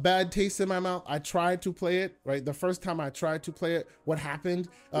a bad taste in my mouth. I tried to play it, right? The first time I tried to play it, what happened?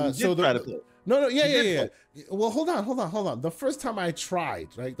 Try to play it. No, yeah. Well, hold on. The first time I tried,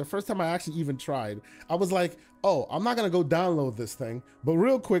 right? The first time I actually even tried, I was like, oh, I'm not gonna go download this thing, but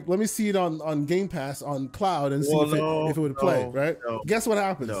real quick, let me see it on Game Pass on cloud and see if it would play, right? Guess what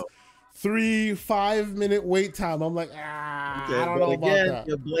happens? 3-5 minute wait time. I'm like, I don't know about that.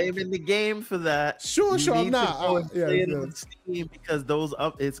 You're blaming the game for that. Sure, I'm not. On Steam because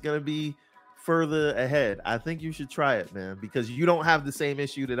it's gonna be further ahead. I think you should try it, man, because you don't have the same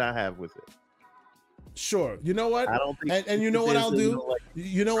issue that I have with it. Sure. You know what? I don't think and you know what I'll do?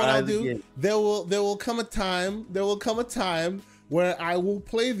 You know what I'll do? There will come a time where I will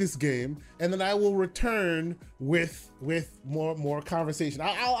play this game and then I will return with more conversation.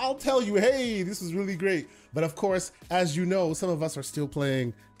 I'll tell you, hey, this is really great. But of course, as you know, some of us are still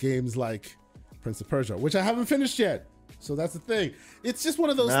playing games like Prince of Persia, which I haven't finished yet. So that's the thing. It's just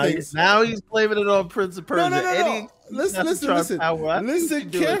one of those things. Now he's blaming it on Prince of Persia. No. Listen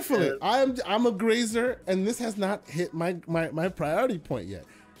carefully. I'm a grazer, and this has not hit my priority point yet.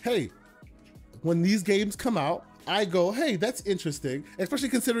 Hey, when these games come out, I go, hey, that's interesting, especially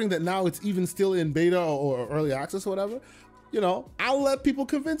considering that now it's even still in beta or early access or whatever. You know, I'll let people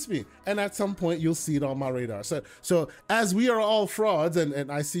convince me. And at some point, you'll see it on my radar. So as we are all frauds, and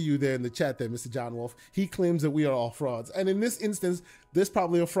I see you there in the chat there, Mr. John Wolf, he claims that we are all frauds. And in this instance, there's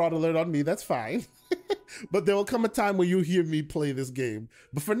probably a fraud alert on me. That's fine. But there will come a time where you hear me play this game.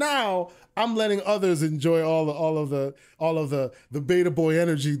 But for now, I'm letting others enjoy all of the beta boy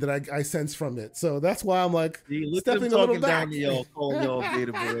energy that I sense from it. So that's why I'm like stepping a little back. Calling y'all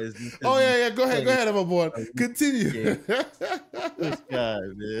beta boys. Oh yeah. Go ahead, I'm aboard. Continue. This guy,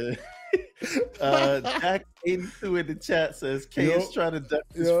 man. Jack 82 in the chat says K is trying to duck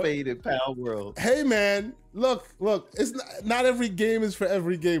his fade in Pal World. Hey man, look, it's not every game is for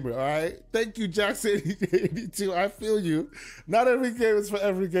every gamer, all right? Thank you, Jack 82. I feel you. Not every game is for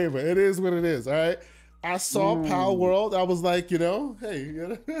every gamer. It is what it is, all right? I saw Pal World. I was like, hey,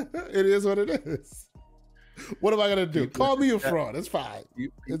 it is what it is. What am I gonna do? Call me a fraud. It's fine.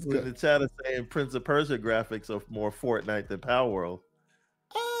 It's good. In the chat is saying Prince of Persia graphics are more Fortnite than Pal World.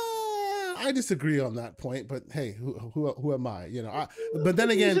 I disagree on that point, but hey, who am I? But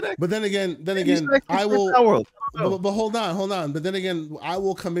then again, I will. But hold on. But then again, I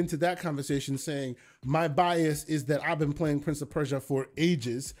will come into that conversation saying my bias is that I've been playing Prince of Persia for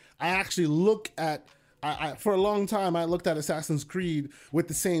ages. I actually look at. For a long time, I looked at Assassin's Creed with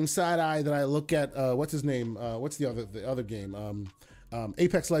the same side eye that I look at what's his name? What's the other game?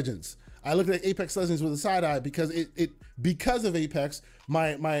 Apex Legends. I looked at Apex Legends with a side eye because because of Apex,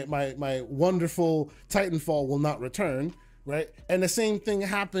 my wonderful Titanfall will not return, right? And the same thing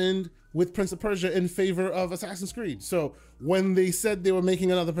happened with Prince of Persia in favor of Assassin's Creed. So when they said they were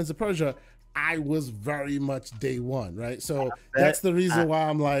making another Prince of Persia, I was very much day one, right? So that's the reason why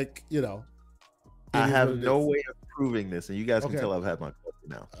I'm like, I have no way of proving this, and you guys can tell I've had my coffee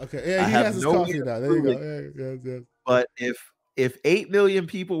now. Okay, yeah, he has his coffee now. There you go. Yes. But if 8 million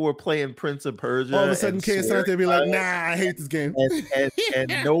people were playing Prince of Persia, all of a sudden KSI be like, nah, I hate this game, and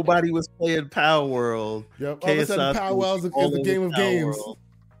nobody was playing Pal World. Yep. All of a sudden, Pal World is the game of games.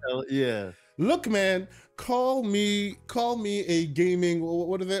 Yeah. Look, man, call me a gaming.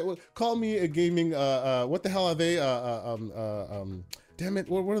 What are they? Call me a gaming. What the hell are they? Damn it,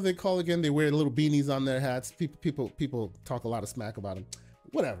 what are they called again? They wear little beanies on their hats. People talk a lot of smack about them.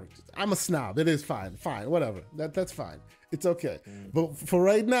 Whatever. I'm a snob. It is fine. Whatever. That's fine. It's okay. But for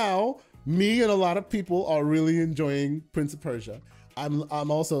right now, me and a lot of people are really enjoying Prince of Persia. I'm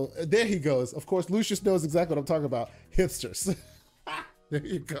also, there he goes. Of course, Lucius knows exactly what I'm talking about. Hipsters. There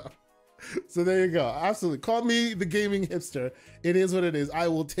you go. So there you go. Absolutely. Call me the gaming hipster. It is what it is. I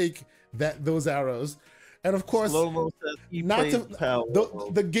will take those arrows. And of course, the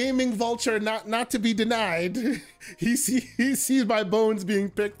gaming vulture, not to be denied. He sees my bones being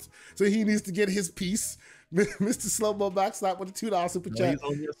picked, so he needs to get his piece. Mr. Slow-Mo Backslap with a $2 super chat. He's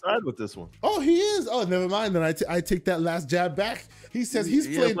on your side with this one. Oh, he is. Oh, never mind. Then I take that last jab back. He says he's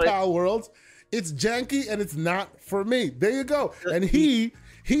played Power Worlds. It's janky and it's not for me. There you go. And he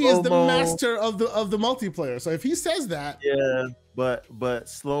is the master of the multiplayer. So if he says that, yeah. But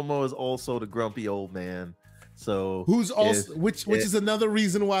Slow-Mo is also the grumpy old man. So which is another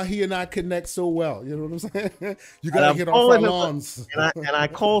reason why he and I connect so well. You know what I'm saying? You gotta get off our lawns. And I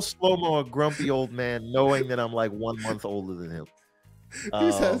call Slow-Mo a grumpy old man, knowing that I'm like 1 month older than him.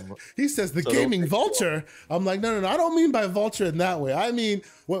 He says the gaming vulture. I'm like, no, I don't mean by vulture in that way. I mean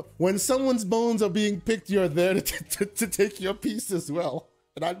when someone's bones are being picked, you're there to take your piece as well.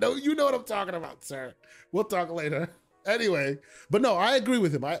 And I know you know what I'm talking about, sir. We'll talk later. Anyway, but no, I agree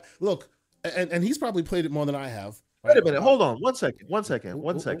with him. Look, and he's probably played it more than I have. Wait a minute, hold on, one second.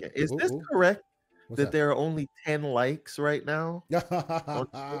 Is this correct that there are only 10 likes right now?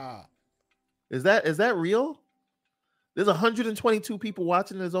 Is that real? There's 122 people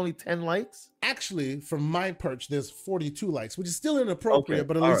watching. There's only 10 likes. Actually, from my perch, there's 42 likes, which is still inappropriate,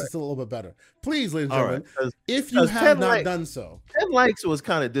 but at least it's still a little bit better. Please, ladies and gentlemen, if you have not done so, 10 likes was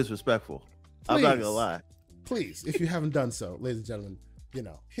kind of disrespectful. Please, I'm not gonna lie. Please, if you haven't done so, ladies and gentlemen,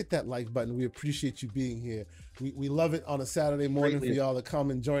 hit that like button. We appreciate you being here. We love it on a Saturday morning for y'all to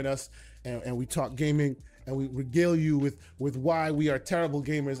come and join us, and we talk gaming, and we regale you with why we are terrible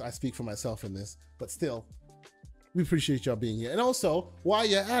gamers. I speak for myself in this, but still, we appreciate y'all being here. And also, while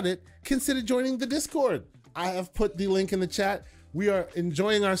you're at it, consider joining the Discord. I have put the link in the chat. We are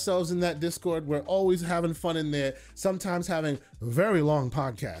enjoying ourselves in that Discord. We're always having fun in there, sometimes having very long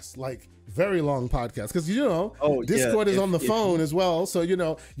podcasts, because Discord is on the phone as well. So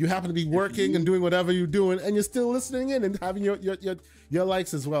you happen to be working and doing whatever you're doing, and you're still listening in and having your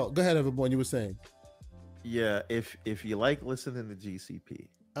likes as well. Go ahead, everyone. You were saying. Yeah, if you like listening to GCP,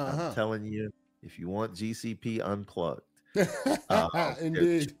 I'm telling you, if you want GCP unplugged,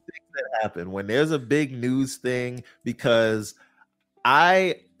 indeed, things that happen when there's a big news thing. Because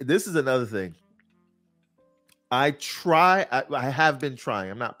this is another thing. I have been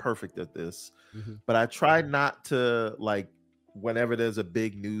trying. I'm not perfect at this, but I try not to, like, whenever there's a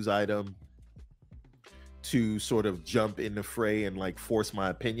big news item, to sort of jump in the fray and like force my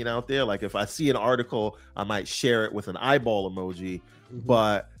opinion out there. Like if I see an article, I might share it with an eyeball emoji,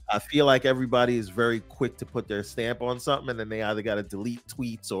 but I feel like everybody is very quick to put their stamp on something, and then they either got to delete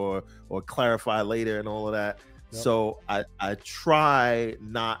tweets or clarify later and all of that. Yep. So I try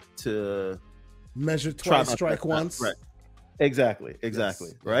not to measure twice, strike once. Right. Exactly.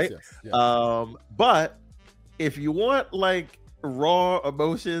 Yes. Right. Yes. But if you want like raw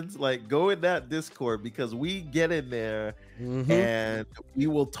emotions, like go in that Discord, because we get in there and we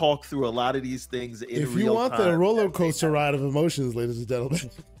will talk through a lot of these things in real time. If you want the roller coaster ride of emotions, ladies and gentlemen,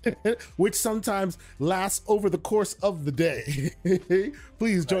 which sometimes lasts over the course of the day,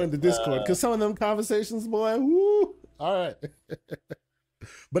 please join the Discord, because some of them conversations, boy, woo, all right.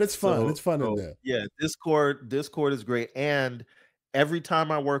 But it's fun. It's fun in there. Yeah, Discord is great. And every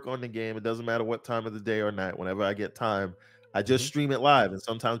time I work on the game, it doesn't matter what time of the day or night, whenever I get time, I just stream it live. And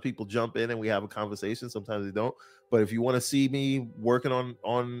sometimes people jump in and we have a conversation. Sometimes they don't. But if you want to see me working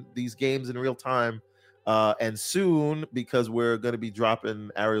on these games in real time, and soon, because we're going to be dropping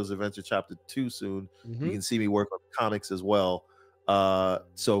Ariel's Adventure Chapter 2 soon, you can see me work on comics as well.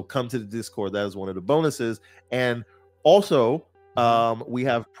 So come to the Discord. That is one of the bonuses. And also, we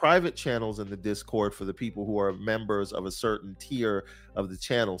have private channels in the Discord for the people who are members of a certain tier of the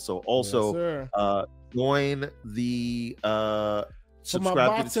channel. So also join the subscribe my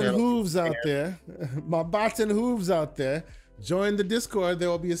bots and hooves out there. My bots and hooves out there. Join the Discord. There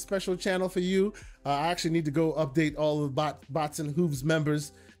will be a special channel for you. I actually need to go update all of the bots and hooves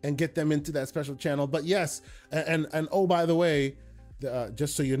members and get them into that special channel. But yes, and oh, by the way,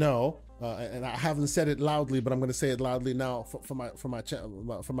 just so you know, and I haven't said it loudly, but I'm going to say it loudly now for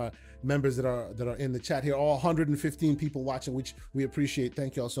my members that are in the chat here. All 115 people watching, which we appreciate.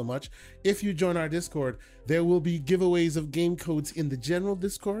 Thank you all so much. If you join our Discord, there will be giveaways of game codes in the general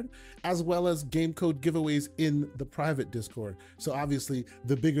Discord, as well as game code giveaways in the private Discord. So obviously,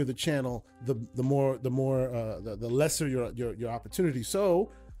 the bigger the channel, the lesser your opportunity.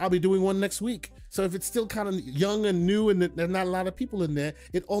 So I'll be doing one next week. So if it's still kind of young and new and there's not a lot of people in there,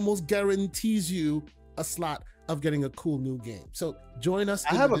 it almost guarantees you a slot of getting a cool new game. So join us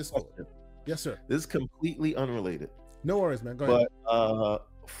in the Discord. Question. Yes, sir. This is completely unrelated. No worries, man. Go ahead. But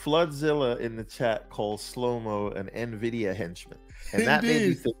Floodzilla in the chat calls Slow-Mo an NVIDIA henchman. And that made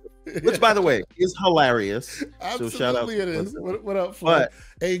me think, which, by the way, is hilarious. Absolutely, so shout out it is. What up, Flood?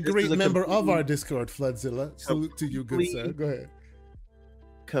 A great member of our Discord, Floodzilla. Salute to you, good sir. Go ahead.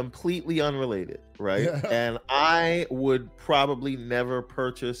 Completely unrelated, right? Yeah. And I would probably never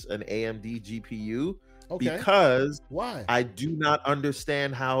purchase an AMD GPU because why? I do not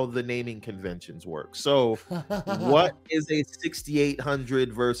understand how the naming conventions work. So what is a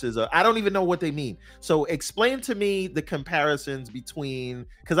 6800 versus a, I don't even know what they mean. So explain to me the comparisons between,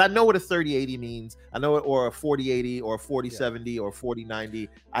 because I know what a 3080 means. I know it, or a 4080 or a 4070 or 4090.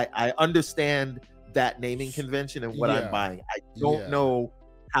 I understand that naming convention and what I'm buying. I don't know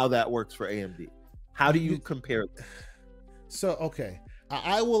how that works for AMD. How do you compare them? So okay,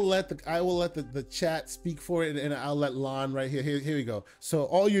 I will let the chat speak for it, and I'll let Lon right here. Here we go. So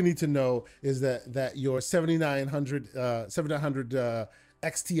all you need to know is that your 7900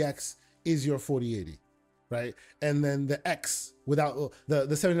 XTX is your 4080, right? And then the X without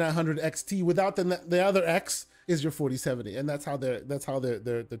the 7900 XT without the other X is your 4070, and that's how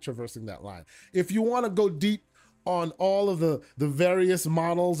they're traversing that line. If you want to go deep on all of the various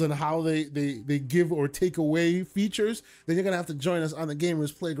models and how they give or take away features, then you're gonna have to join us on the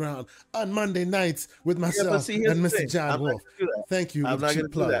Gamers Playground on Monday nights with myself and Mr. John Wolf. Thank you. I'm not gonna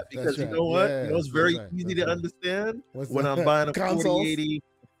do that because you know what? You know it's very easy to understand when I'm buying a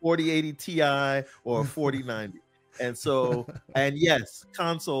 4080 Ti or a 4090. And so, and yes,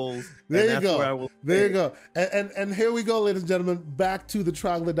 consoles. There you go. There you go. And here we go, ladies and gentlemen, back to the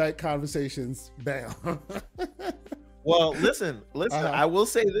troglodyte conversations. Bam. Well, listen. I will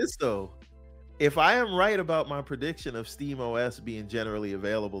say this though: if I am right about my prediction of Steam OS being generally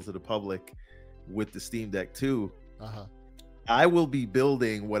available to the public with the Steam Deck 2, I will be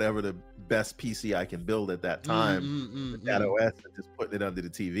building whatever the best PC I can build at that time with that OS and just putting it under the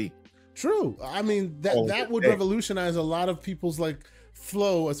TV. True. I mean, that would revolutionize a lot of people's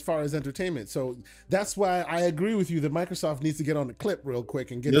flow as far as entertainment. So that's why I agree with you that Microsoft needs to get on the clip real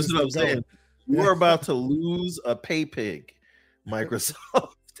quick and get this what I'm saying. We're about to lose a pay pig,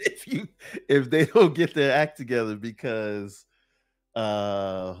 Microsoft, if they don't get their act together, because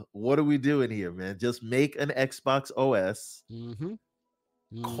what are we doing here, man? Just make an Xbox OS,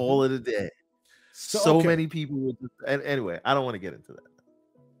 call it a day. So many people would and anyway, I don't want to get into that.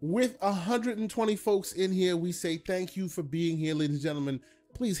 With 120 folks in here, we say thank you for being here, ladies and gentlemen.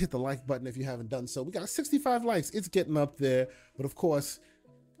 Please hit the like button if you haven't done so. We got 65 likes. It's getting up there. But of course,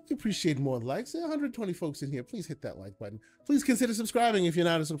 we appreciate more likes. 120 folks in here. Please hit that like button. Please consider subscribing if you're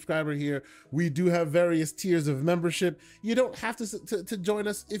not a subscriber here. We do have various tiers of membership. You don't have to join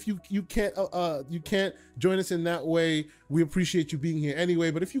us if you can't join us in that way. We appreciate you being here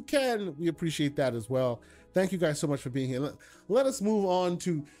anyway. But if you can, we appreciate that as well. Thank you guys so much for being here. Let us move on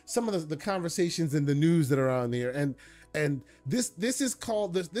to some of the conversations and the news that are on there. And this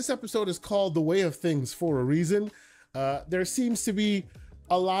episode is called The Way of Things for a reason. There seems to be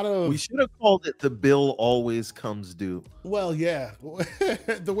a lot of... We should have called it The Bill Always Comes Due. Well, yeah.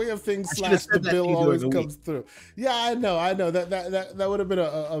 The Way of Things / The Bill Always Comes Through. Yeah, I know. That would have been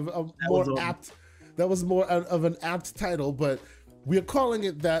a more apt... That was more of an apt title, but we're calling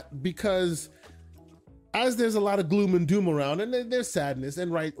it that because... as there's a lot of gloom and doom around, and there's sadness,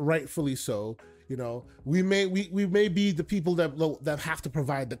 and rightfully so, you know, we may be the people that have to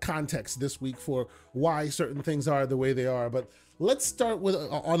provide the context this week for why certain things are the way they are. But let's start with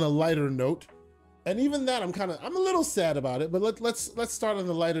on a lighter note, and even that I'm a little sad about it. But let's start on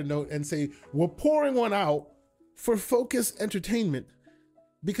the lighter note and say we're pouring one out for Focus Entertainment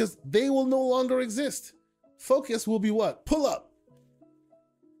because they will no longer exist. Focus will be what? Pull Up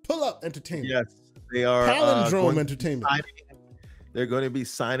Entertainment. Yes. They are Palindrome Entertainment. They're going to be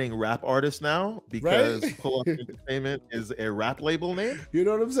signing rap artists now because Pull Up Entertainment is a rap label name. You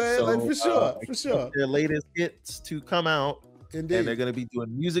know what I'm saying? So, for sure. Their latest hits to come out. Indeed. And they're going to be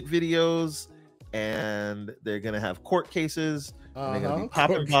doing music videos, and they're going to have court cases, and they're going to be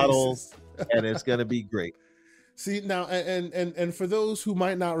popping bottles, and it's going to be great. See now, and for those who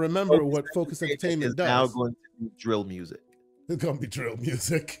might not remember what Focus Entertainment does, now going to do drill music. It's gonna be drill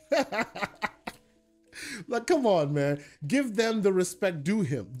music. Like, come on, man. Give them the respect due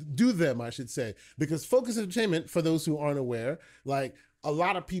them, I should say. Because Focus Entertainment, for those who aren't aware, like a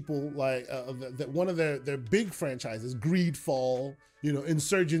lot of people, like that one of their big franchises, Greedfall, you know,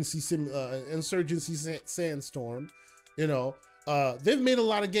 Insurgency Sandstorm, you know, they've made a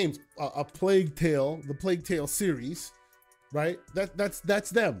lot of games. A Plague Tale, the Plague Tale series, right? That's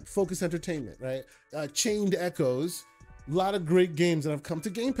them. Focus Entertainment, right? Chained Echoes, a lot of great games that have come to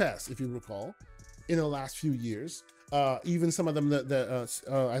Game Pass, if you recall, in the last few years. Even some of them that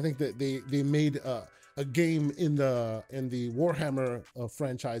I think that they made a game in the Warhammer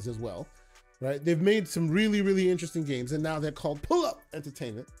franchise as well, right? They've made some really interesting games, and now they're called Pull Up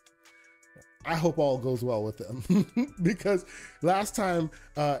Entertainment. I hope all goes well with them because last time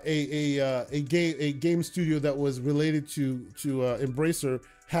a game studio that was related to Embracer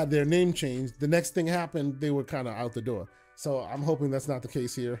had their name changed, the next thing happened, they were kind of out the door. So I'm hoping that's not the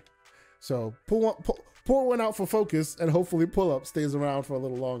case here. So pour one out for Focus, and hopefully Pull Up stays around for a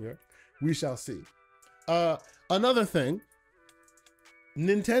little longer. We shall see. Another thing,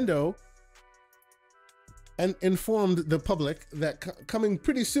 Nintendo informed the public that coming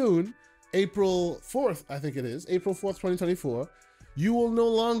pretty soon, April 4th, I think it is, April 4th, 2024, you will no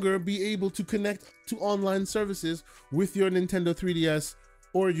longer be able to connect to online services with your Nintendo 3DS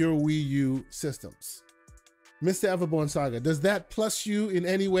or your Wii U systems. Mr. Everborn Saga, does that plus you in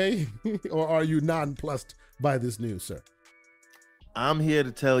any way, or are you nonplussed by this news, sir? I'm here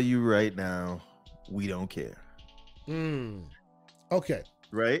to tell you right now, we don't care. Okay.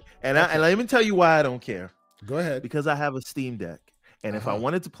 Right? And let me tell you why I don't care. Go ahead. Because I have a Steam Deck. And if I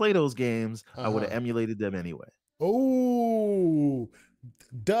wanted to play those games, I would have emulated them anyway. Oh,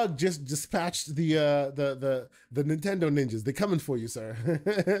 Doug just dispatched the Nintendo ninjas. They're coming for you, sir.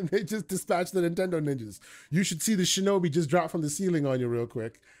 They just dispatched the Nintendo ninjas. You should see the Shinobi just drop from the ceiling on you real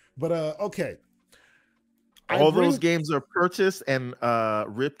quick. But okay. All those games are purchased and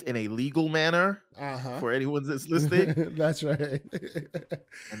ripped in a legal manner for anyone that's listening. That's right.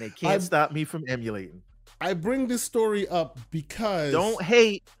 And they can't stop me from emulating. I bring this story up because... Don't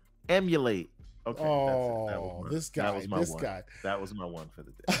hate, emulate. Okay. Oh, this guy. That was my one for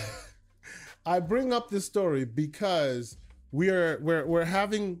the day. I bring up this story because we're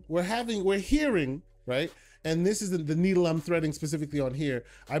hearing, right? And this is the needle I'm threading specifically on here.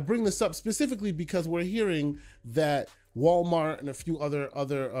 I bring this up specifically because we're hearing that Walmart and a few other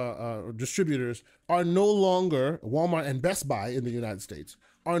distributors are no longer, Walmart and Best Buy in the United States,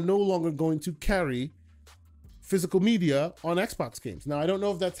 are no longer going to carry physical media on Xbox games. Now, I don't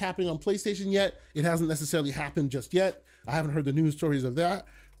know if that's happening on PlayStation yet. It hasn't necessarily happened just yet. I haven't heard the news stories of that,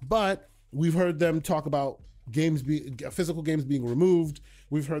 but we've heard them talk about physical games being removed.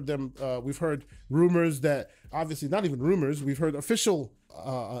 We've heard rumors that, obviously not even rumors, we've heard official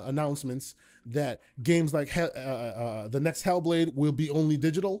announcements that games like the next Hellblade will be only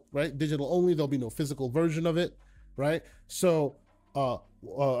digital, right? Digital only, there'll be no physical version of it, right? So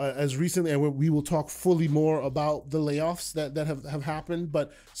as recently, and we will talk fully more about the layoffs that have happened,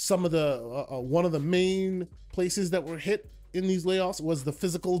 but some of the one of the main places that were hit in these layoffs was the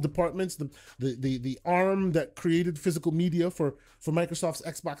physical departments, the arm that created physical media for Microsoft's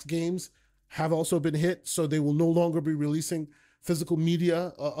Xbox games have also been hit, so they will no longer be releasing physical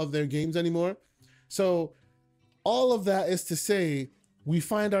media of their games anymore. So all of that is to say, we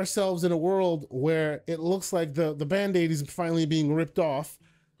find ourselves in a world where it looks like the Band-Aid is finally being ripped off.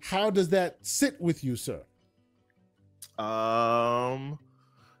 How does that sit with you, sir?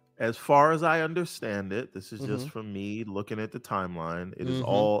 As far as I understand it, this is just from me looking at the timeline. It is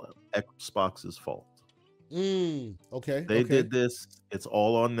all Xbox's fault. Okay. They did this. It's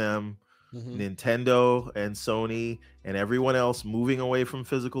all on them. Nintendo and Sony and everyone else moving away from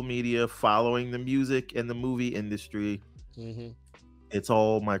physical media, following the music and the movie industry. It's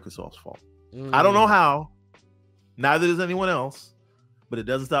all Microsoft's fault. I don't know how. Neither does anyone else, but it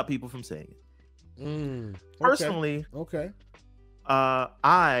doesn't stop people from saying it. Personally,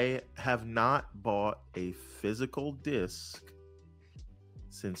 I have not bought a physical disc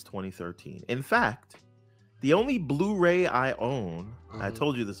since 2013. In fact, the only Blu-ray I own, I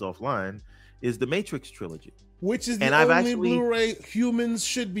told you this offline, is the Matrix trilogy. Which is the only Blu-ray humans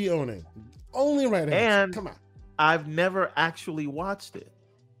should be owning. Only right now. And come on. I've never actually watched it.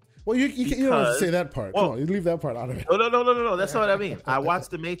 Well, you don't have to say that part. Come on, you leave that part out of it. No. That's not what I mean. I watch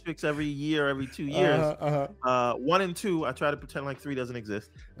The Matrix every year, every 2 years. 1 and 2, I try to pretend like 3 doesn't exist.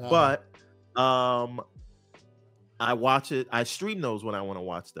 But I watch it. I stream those when I want to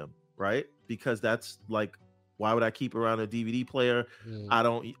watch them, right? Because that's like Why would I keep around a DVD player?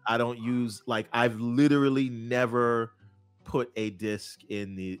 Mm. I don't use, like, I've literally never put a disc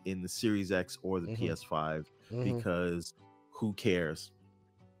in the Series X or the PS5 because who cares?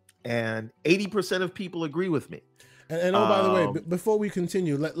 And 80% of people agree with me. And oh, by the way, before we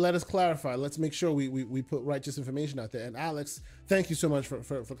continue, let us clarify. Let's make sure we put righteous information out there. And Alex, thank you so much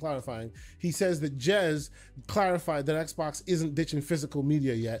for clarifying. He says that Jez clarified that Xbox isn't ditching physical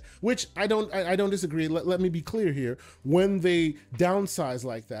media yet, which I don't disagree. Let me be clear here. When they downsize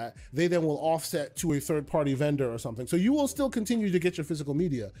like that, they then will offset to a third-party vendor or something. So you will still continue to get your physical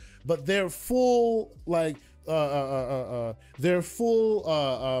media, but their full, like, their full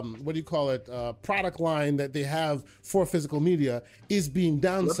what do you call it, product line that they have for physical media is being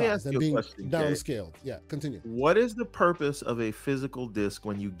downsized and being downscaled. Yeah, continue. What is the purpose of a physical disc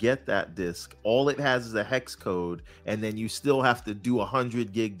when you get that disc? All it has is a hex code, and then you still have to do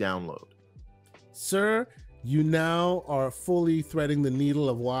 100 gig download. Sir, you now are fully threading the needle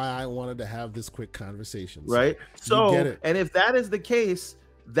of why I wanted to have this quick conversation. Right? So, and if that is the case,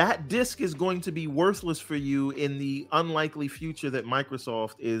 that disc is going to be worthless for you in the unlikely future that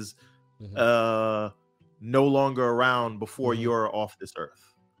Microsoft is no longer around before you're off this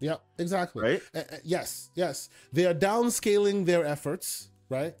earth. Yeah, exactly. Right? Yes. They are downscaling their efforts,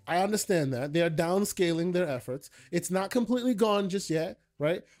 right? I understand that. They are downscaling their efforts. It's not completely gone just yet,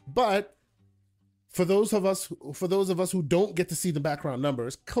 right? But for those of us who don't get to see the background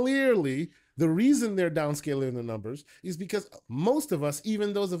numbers, clearly the reason they're downscaling the numbers is because most of us,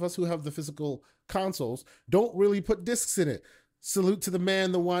 even those of us who have the physical consoles, don't really put discs in it. Salute to the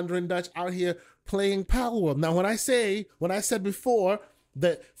man, the Wandering Dutch, out here playing Palworld. Now, when I said before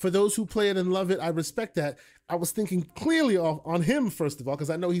that for those who play it and love it, I respect that, I was thinking clearly on him, first of all, because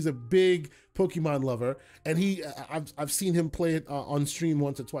I know he's a big Pokemon lover, and I've seen him play it on stream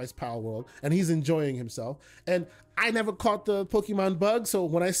once or twice, Palworld, and he's enjoying himself. And I never caught the Pokemon bug, so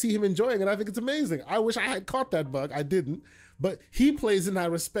when I see him enjoying it, I think it's amazing. I wish I had caught that bug. I didn't. But he plays it, and I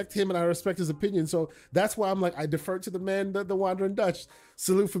respect him, and I respect his opinion. So that's why I'm like, I defer to the man, the Wandering Dutch.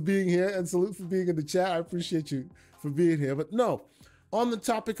 Salute for being here, and salute for being in the chat. I appreciate you for being here. But no, on the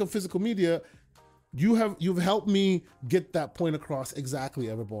topic of physical media, you've helped me get that point across exactly,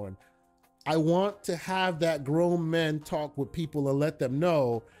 Everborn. I want to have that grown man talk with people and let them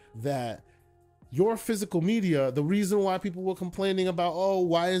know that your physical media, the reason why people were complaining about, oh,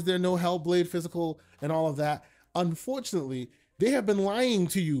 why is there no Hellblade physical and all of that, unfortunately, they have been lying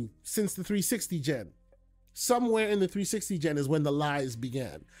to you since the 360 gen. Somewhere in the 360 gen is when the lies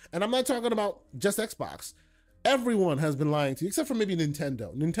began. And I'm not talking about just Xbox. Everyone has been lying to you, except for maybe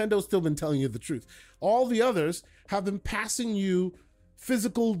Nintendo. Nintendo's still been telling you the truth. All the others have been passing you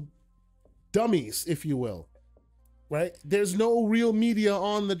physical dummies, if you will, right? There's no real media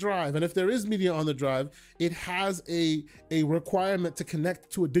on the drive. And if there is media on the drive, it has a requirement to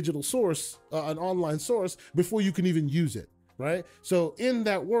connect to a digital source, an online source, before you can even use it, right? So in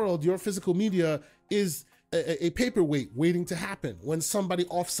that world, your physical media is a paperweight waiting to happen when somebody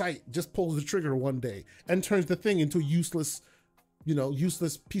off-site just pulls the trigger one day and turns the thing into a useless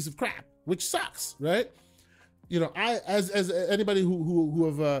piece of crap, which sucks, right? You know, I, as anybody who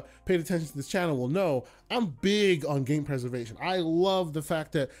have paid attention to this channel will know, I'm big on game preservation. I love the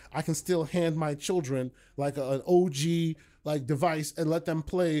fact that I can still hand my children like an OG like device and let them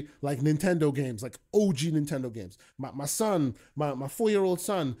play like Nintendo games, like OG Nintendo games. My son, my 4-year-old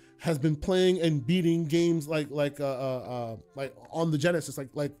son has been playing and beating games like on the Genesis,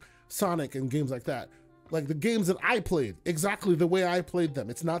 like Sonic and games like that. Like the games that I played, exactly the way I played them.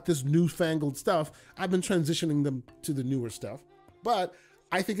 It's not this newfangled stuff. I've been transitioning them to the newer stuff. But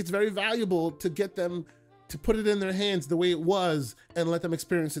I think it's very valuable to get them to put it in their hands the way it was and let them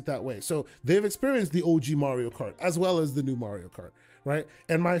experience it that way. So they've experienced the OG Mario Kart as well as the new Mario Kart, right?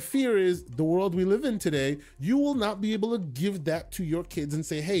 And my fear is the world we live in today, you will not be able to give that to your kids and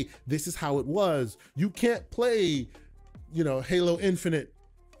say, hey, this is how it was. You can't play, you know, Halo Infinite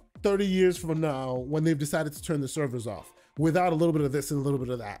 30 years from now when they've decided to turn the servers off without a little bit of this and a little bit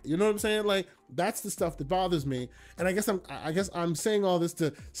of that. You know what I'm saying? Like, that's the stuff that bothers me. And I guess I'm saying all this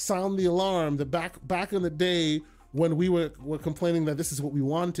to sound the alarm that back in the day when we were complaining that this is what we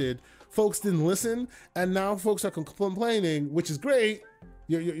wanted, folks didn't listen, and now folks are complaining, which is great.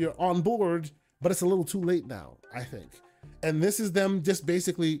 You're on board, but it's a little too late now, I think. And this is them just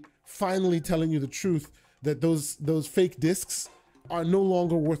basically finally telling you the truth that those fake discs are no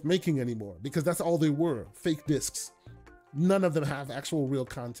longer worth making anymore, because that's all they were, fake discs. None of them have actual real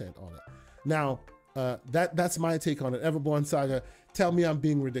content on it. Now, that's my take on it. Everborn Saga, tell me I'm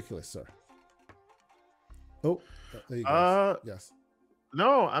being ridiculous, sir. Oh, there you go. Yes.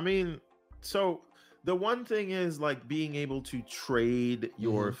 No, I mean, so The one thing is like being able to trade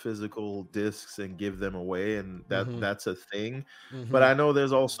your physical discs and give them away, and that's a thing. But I know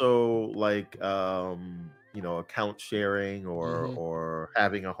there's also like account sharing or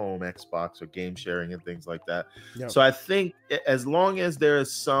having a home Xbox or game sharing and things like that. Yep. So I think as long as there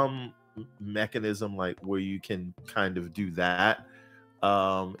is some mechanism like where you can kind of do that,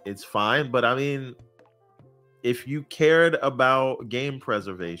 it's fine. But I mean, if you cared about game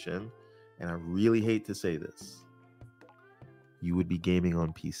preservation, and I really hate to say this, you would be gaming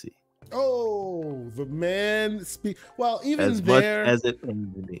on PC. Oh, the man speak. Well, even as there, much as it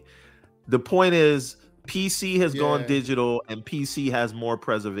pains me. The point is, PC has gone digital, and PC has more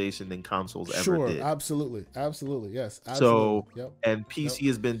preservation than consoles ever did. Absolutely, yes. Absolutely. So, and PC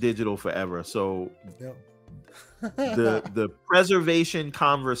has been digital forever. So, the preservation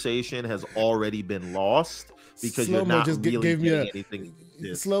conversation has already been lost. Because Slow-mo you're not just really gave me anything.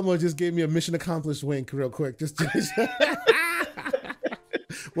 Slow-mo just gave me a mission accomplished wink real quick. Just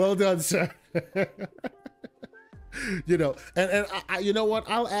well done, sir. And I, you know what?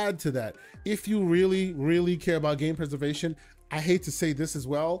 I'll add to that. If you really, really care about game preservation, I hate to say this as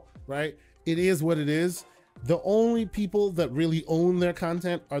well, right? It is what it is. The only people that really own their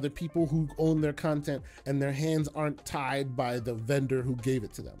content are the people who own their content and their hands aren't tied by the vendor who gave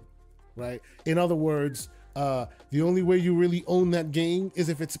it to them, right? In other words, the only way you really own that game is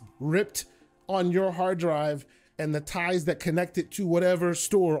if it's ripped on your hard drive and the ties that connect it to whatever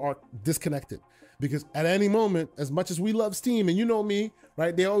store are disconnected. Because at any moment, as much as we love Steam, and you know me,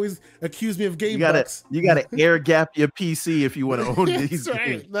 right? They always accuse me of game bucks. You gotta air gap your PC if you want to own these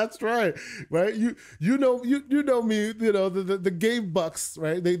games. That's right. You know me, the game bucks,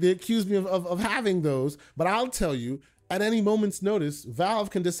 right? They accuse me of having those, but I'll tell you, at any moment's notice, Valve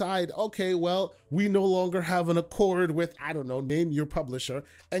can decide, okay, well, we no longer have an accord with, I don't know, name your publisher,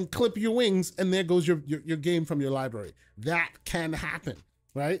 and clip your wings, and there goes your game from your library. That can happen,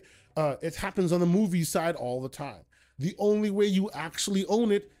 right? It happens on the movie side all the time. The only way you actually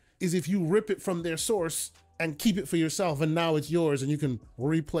own it is if you rip it from their source and keep it for yourself, and now it's yours, and you can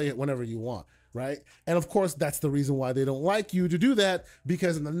replay it whenever you want. Right? And of course, that's the reason why they don't like you to do that,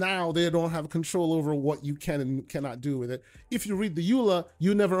 because now they don't have control over what you can and cannot do with it. If you read the EULA,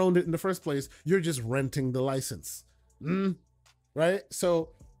 you never owned it in the first place. You're just renting the license. Right? So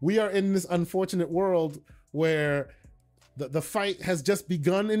we are in this unfortunate world where the fight has just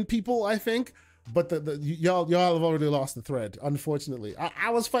begun in people, I think, but y'all have already lost the thread, unfortunately. I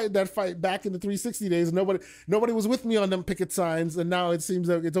was fighting that fight back in the 360 days, and nobody was with me on them picket signs, and now it seems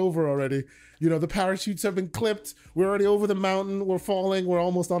like it's over already. The parachutes have been clipped. We're already over the mountain. We're falling. We're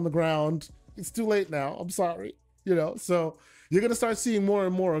almost on the ground. It's too late now. I'm sorry. So you're gonna start seeing more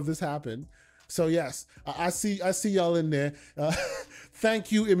and more of this happen. So yes, I see y'all in there.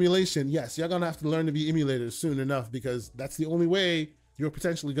 Thank you, emulation. Yes, y'all gonna have to learn to be emulators soon enough, because that's the only way you're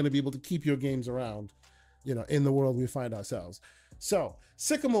potentially going to be able to keep your games around, in the world we find ourselves. So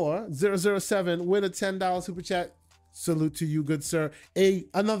Sycamore 007 with a $10 super chat. Salute to you, good sir.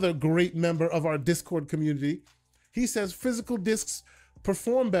 Another great member of our Discord community. He says physical discs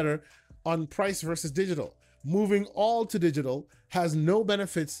perform better on price versus digital. Moving all to digital has no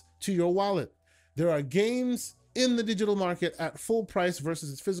benefits to your wallet. There are games in the digital market at full price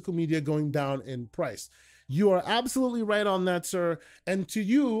versus physical media going down in price. You are absolutely right on that, sir. And to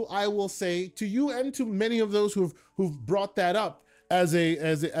you, I will say, to you and to many of those who've brought that up as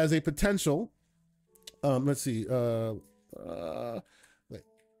a potential. Let's see.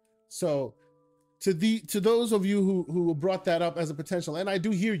 So to those of you who brought that up as a potential, and I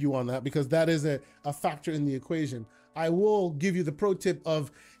do hear you on that, because that is a factor in the equation. I will give you the pro tip of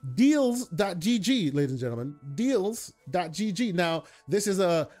deals.gg, ladies and gentlemen, deals.gg. Now, this is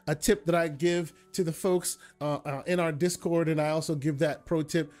a tip that I give to the folks in our Discord, and I also give that pro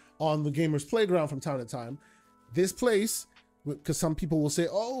tip on the Gamers Playground from time to time. This place, because some people will say,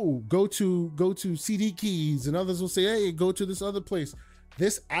 oh, go to CD Keys, and others will say, hey, go to this other place.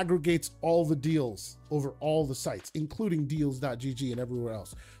 This aggregates all the deals over all the sites, including deals.gg and everywhere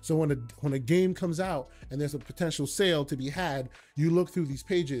else. So when a game comes out and there's a potential sale to be had, you look through these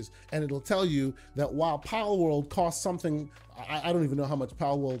pages and it'll tell you that while Palworld costs something, I don't even know how much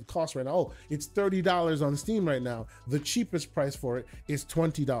Palworld costs right now. Oh, it's $30 on Steam right now. The cheapest price for it is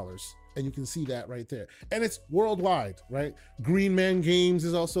 $20. And you can see that right there. And it's worldwide, right? Green Man Games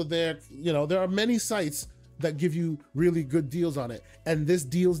is also there. There are many sites that give you really good deals on it. And this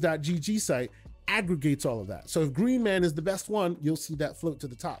deals.gg site aggregates all of that. So if Green Man is the best one, you'll see that float to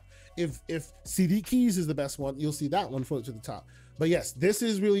the top. If CD Keys is the best one, you'll see that one float to the top. But yes, this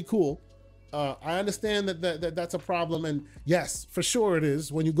is really cool. I understand that that's a problem. And yes, for sure it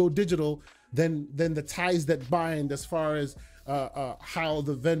is. When you go digital, then the ties that bind as far as how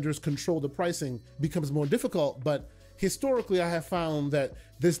the vendors control the pricing becomes more difficult. But historically, I have found that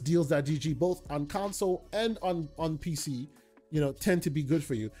this Deals.gg, both on console and on PC, tend to be good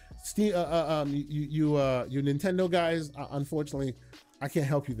for you. Steam, you Nintendo guys, unfortunately, I can't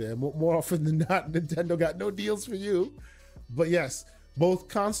help you there. More often than not, Nintendo got no deals for you. But yes, both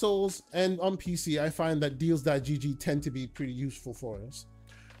consoles and on PC, I find that Deals.gg tend to be pretty useful for us.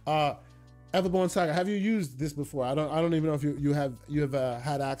 Everborn Saga, have you used this before? I don't even know if you have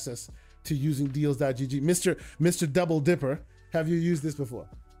had access to using Deals.gg. Mr. Double Dipper, have you used this before?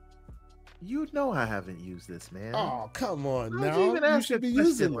 You know I haven't used this, man. Oh, come on now. You should be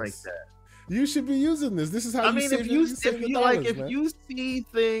using like that. You should be using this. This is how if you see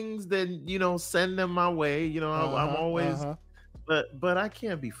things, then send them my way. I'm always but I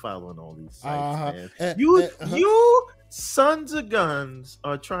can't be following all these sites, man. You sons of guns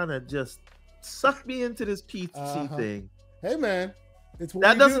are trying to just suck me into this PC thing. Hey man,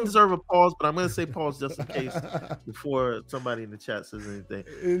 that doesn't deserve a pause, but I'm going to say pause just in case before somebody in the chat says anything.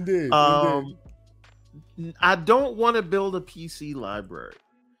 Indeed. I don't want to build a PC library,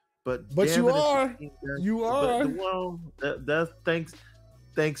 but you are. You are. Well, that's thanks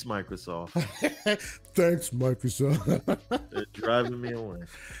Microsoft. Thanks Microsoft. They're driving me away.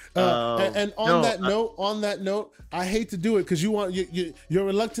 And on that note, I hate to do it because you're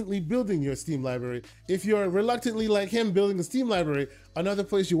reluctantly building your Steam library. If you're reluctantly like him building a Steam library, another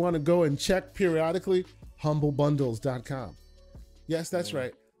place you want to go and check periodically, humblebundles.com. Yes, that's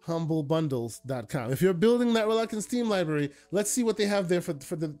right. humblebundles.com. If you're building that reluctant Steam library, let's see what they have there for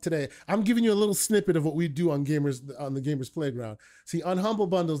today. I'm giving you a little snippet of what we do on the Gamers Playground. See, on Humble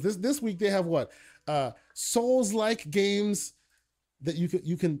Bundles, this week they have what? Souls-like games that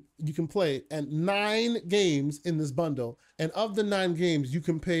you can play, and 9 games in this bundle. And of the 9 games, you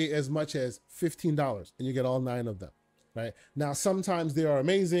can pay as much as $15 and you get all 9 of them. Right now, sometimes they are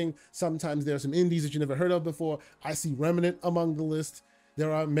amazing. Sometimes there are some indies that you never heard of before. I see Remnant among the list.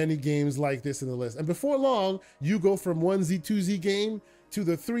 There are many games like this in the list. And before long, you go from 1Z, 2Z game to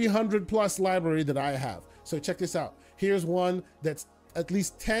the 300 plus library that I have. So check this out. Here's one that's at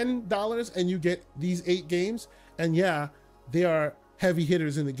least $10 and you get these 8 games. And yeah, they are heavy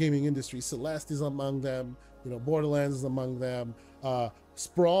hitters in the gaming industry. Celeste is among them. Borderlands is among them.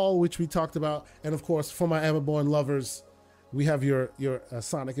 Sprawl, which we talked about. And of course, for my Everborn lovers, we have your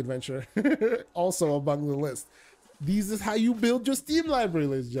Sonic Adventure also among the list. This is how you build your Steam library,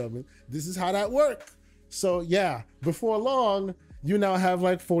 ladies and gentlemen. This is how that works. So yeah, before long, you now have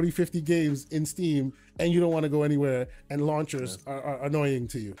like 40, 50 games in Steam and you don't want to go anywhere and launchers are annoying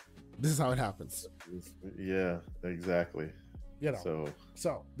to you. This is how it happens. Yeah, exactly. So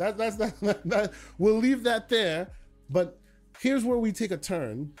that we'll leave that there. But here's where we take a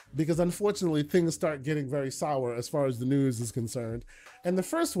turn, because unfortunately things start getting very sour as far as the news is concerned. And the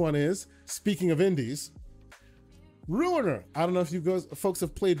first one is, speaking of indies, Ruiner. I don't know if you folks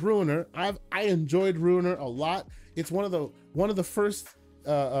have played Ruiner. I enjoyed Ruiner a lot. It's one of the first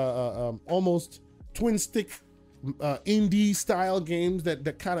almost twin stick indie style games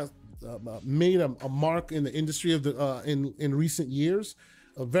that kind of made a mark in the industry of the in recent years.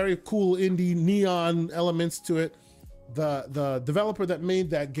 A very cool indie neon elements to it. The developer that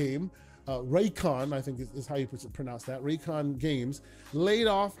made that game, Raycon, I think is how you pronounce that, Raycon Games, laid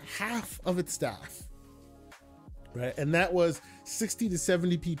off half of its staff. Right, and that was 60 to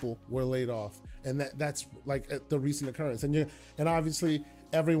 70 people were laid off, and that's like the recent occurrence. And obviously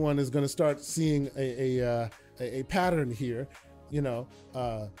everyone is going to start seeing a pattern here.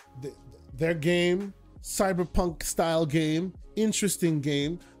 Their game, cyberpunk style game, interesting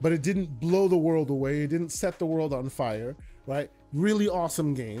game, but it didn't blow the world away. It didn't set the world on fire. Right, really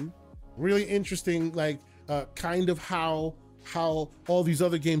awesome game, really interesting. Like kind of how all these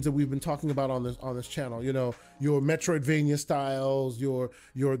other games that we've been talking about on this channel, your Metroidvania styles, your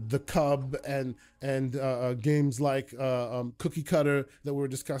The Cub and games like Cookie Cutter that we're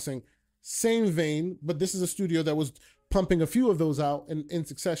discussing, same vein, but this is a studio that was pumping a few of those out in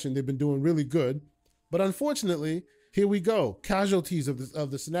succession. They've been doing really good, but unfortunately, here we go, casualties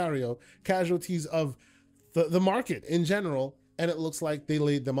of the scenario, casualties of the market in general, and it looks like they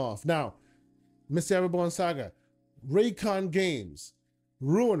laid them off. Now, Mr. Everborn Saga, Raycon Games,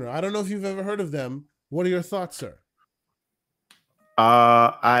 Ruiner. I don't know if you've ever heard of them. What are your thoughts, sir?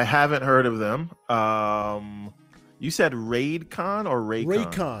 I haven't heard of them. You said Raidcon or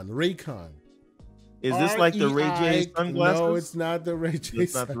Raycon? Raycon. Is this like the Ray J sunglasses? No, it's not the Ray J.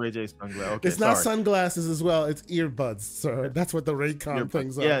 It's not the Ray J sunglasses. Okay, it's not sunglasses as well. It's earbuds, sir. That's what the Raycon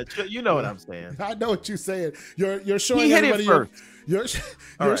things are. Yeah, you know what I'm saying. I know what you're saying. You're showing everybody. You're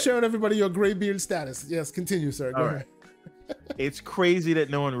showing everybody your gray beard status. Yes, continue, sir. Go ahead. It's crazy that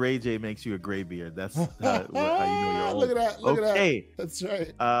knowing Ray J makes you a gray beard. That's how you know you're old. Look at that. Look at that. That's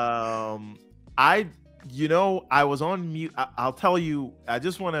right. I was on mute. I'll tell you. I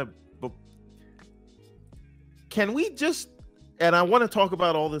just want to. Can we just? And I want to talk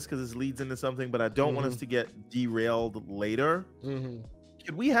about all this because this leads into something, but I don't want us to get derailed later.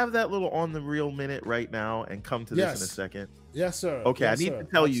 Could we have that little on the real minute right now and come to this in a second? Yes, sir. Okay, yes, I need to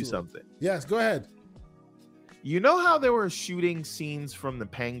tell you something. Yes, go ahead. You know how there were shooting scenes from the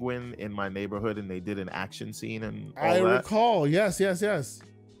Penguin in my neighborhood, and they did an action scene and all that? I recall. Yes.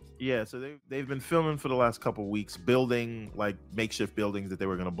 Yeah, so they've been filming for the last couple of weeks, building like makeshift buildings that they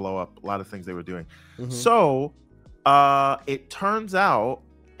were going to blow up. A lot of things they were doing. So it turns out,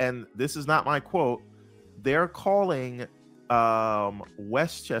 and this is not my quote, they're calling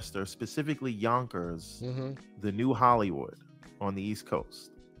Westchester, specifically Yonkers, the new Hollywood on the East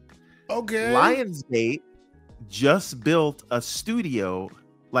Coast. Okay. Lionsgate just built a studio,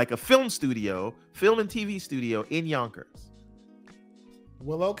 like a film and TV studio in Yonkers.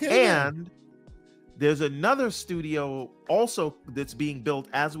 Well, okay. And there's another studio also that's being built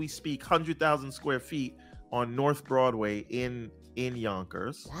as we speak, 100,000 square feet on North Broadway in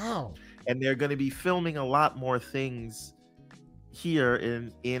Yonkers. Wow. And they're going to be filming a lot more things here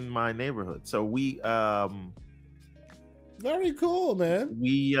in my neighborhood. So we very cool, man.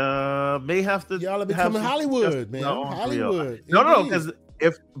 We may have to. Y'all are becoming Hollywood, man. Hollywood. No, because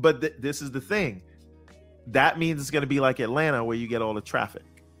this is the thing. That means it's going to be like Atlanta, where you get all the traffic.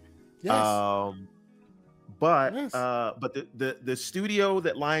 Yes. But the studio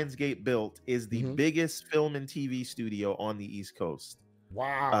that Lionsgate built is the biggest film and TV studio on the East Coast.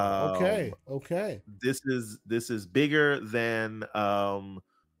 Wow. Okay. This is bigger than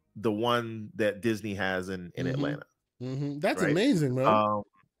the one that Disney has in Atlanta. That's amazing, man.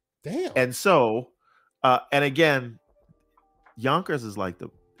 Damn. And so, and again, Yonkers is like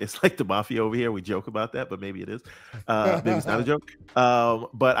it's like the mafia over here. We joke about that, but maybe it is. Maybe it's not a joke.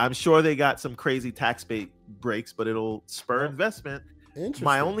 But I'm sure they got some crazy tax breaks, but it'll spur investment.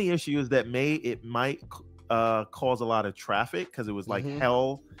 My only issue is that it might cause a lot of traffic because it was like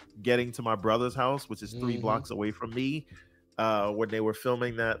hell getting to my brother's house, which is 3 blocks away from me, when they were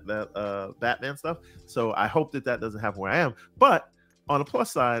filming that Batman stuff. So I hope that doesn't happen where I am. But on the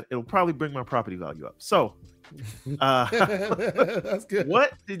plus side, it'll probably bring my property value up. So that's good.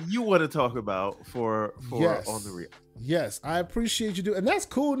 What did you want to talk about for On the Real? Yes, I appreciate you doing, and that's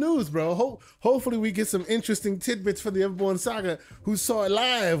cool news, bro. Hopefully we get some interesting tidbits for the Everborn Saga who saw it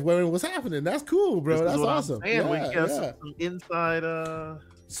live when it was happening. That's cool, bro. That's awesome. We got some inside.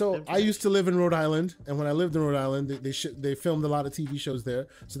 So I used to live in Rhode Island, and when I lived in Rhode Island, they filmed a lot of TV shows there,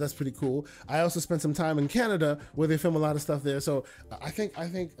 so that's pretty cool. I also spent some time in Canada where they film a lot of stuff there. So I think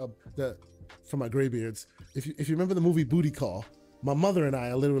for my graybeards, if you remember the movie Booty Call, my mother and I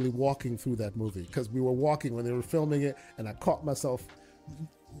are literally walking through that movie because we were walking when they were filming it, and I caught myself.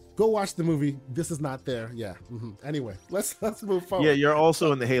 Go watch the movie. This is not there. Yeah. Anyway, let's move forward. Yeah, you're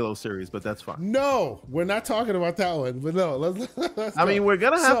also in the Halo series, but that's fine. No, we're not talking about that one. But no, let's I mean, we're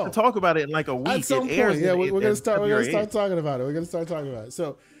gonna have to talk about it in like a week. At some point, yeah, we're gonna start talking about it.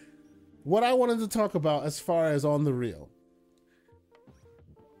 So, what I wanted to talk about as far as On the Real,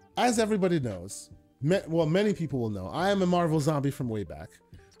 as everybody knows, many people will know, I am a Marvel zombie from way back.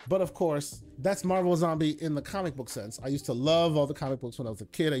 But of course, that's Marvel Zombie in the comic book sense. I used to love all the comic books when I was a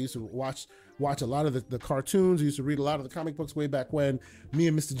kid. I used to watch a lot of the cartoons. I used to read a lot of the comic books way back when. Me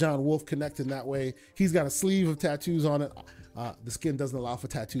and Mr. John Wolf connected that way. He's got a sleeve of tattoos on it. The skin doesn't allow for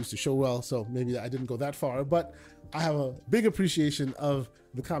tattoos to show well, so maybe I didn't go that far. But I have a big appreciation of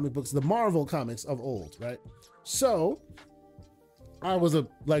the comic books, the Marvel comics of old, right? So I was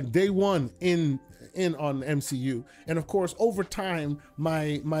day one in on MCU, and of course over time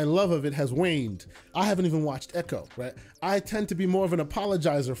my love of it has waned. I haven't even watched Echo, right? I tend to be more of an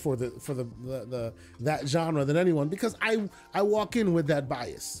apologizer for that genre than anyone because I walk in with that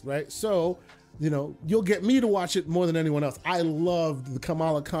bias, right? So you'll get me to watch it more than anyone else. I loved the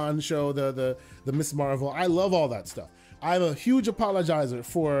Kamala Khan show, the Miss Marvel. I love all that stuff. I'm a huge apologizer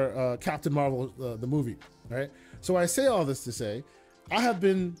for Captain Marvel, the movie, right? So I say all this to say I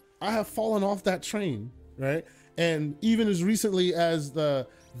have fallen off that train, right? And even as recently as the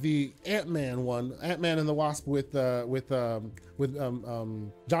Ant-Man one, Ant-Man and the Wasp with Jonathan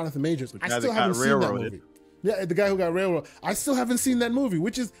Majors, I still haven't seen that movie. Yeah, the guy who got railroaded. I still haven't seen that movie,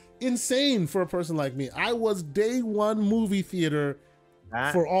 which is insane for a person like me. I was day one movie theater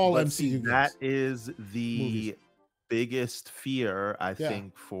for all MCU games. That is the movies. Biggest fear, I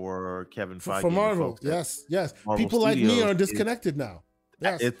think, for Kevin Feige. For Marvel, yes. Marvel people Studios like me are disconnected now.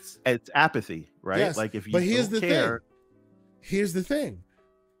 Yes. It's apathy, right? Yes. Like if you but here's the thing. Here's the thing.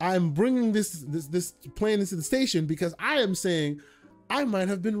 I'm bringing this playing into the station because I am saying I might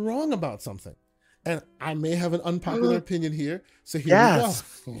have been wrong about something. And I may have an unpopular opinion here. So here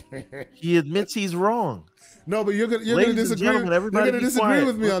we go. He admits he's wrong. No, but you're gonna disagree. You're gonna disagree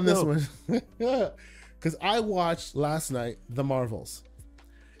with me on this one. Because I watched last night The Marvels.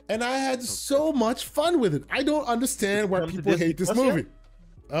 And I had so much fun with it. I don't understand why people hate this movie.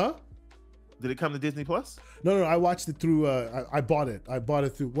 Huh? Did it come to Disney Plus? No. I watched it through. I bought it. I bought it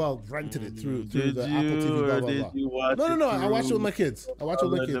through. Well, rented it through the Apple TV. Blah blah blah. No. I watched it with my kids.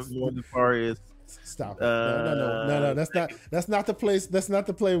 Stop it. No. That's not the place. That's not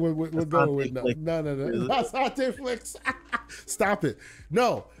the play we're going with. No. That's not Netflix. Stop it.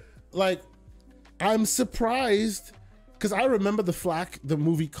 No, like I'm surprised. Because I remember the flack the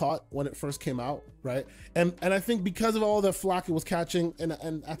movie caught when it first came out, right? And I think because of all the flack it was catching, and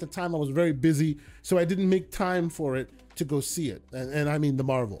at the time I was very busy, so I didn't make time for it to go see it. And I mean The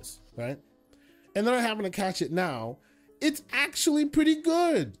Marvels, right? And then I happen to catch it now. It's actually pretty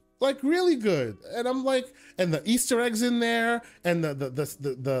good, like really good. And I'm like, and the Easter eggs in there, and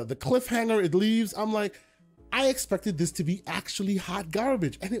the cliffhanger it leaves. I'm like, I expected this to be actually hot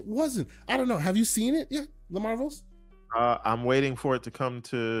garbage, and it wasn't. I don't know. Have you seen it yet, The Marvels? I'm waiting for it to come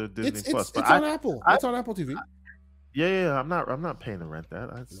to Disney Plus. It's on Apple. It's on Apple TV. Yeah. I'm not paying to rent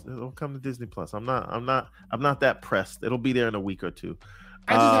that. It'll come to Disney Plus. I'm not that pressed. It'll be there in a week or two.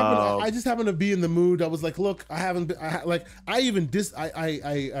 I just happen to be in the mood. I was like, look, I haven't been. I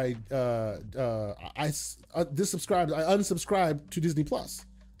unsubscribed. I unsubscribed to Disney Plus.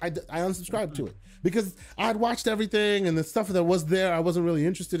 I unsubscribed to it because I had watched everything, and the stuff that was there I wasn't really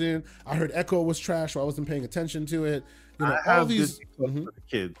interested in. I heard Echo was trash, so I wasn't paying attention to it. You know, all these for the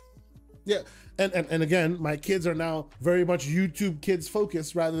kids. Yeah, and again, my kids are now very much YouTube Kids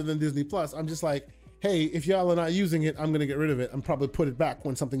focused rather than Disney Plus. I'm just like, hey, if y'all are not using it, I'm gonna get rid of it and probably put it back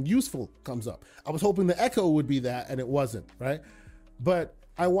when something useful comes up. I was hoping the Echo would be that, and it wasn't, right? But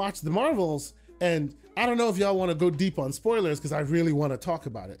I watched The Marvels, and I don't know if y'all want to go deep on spoilers because I really want to talk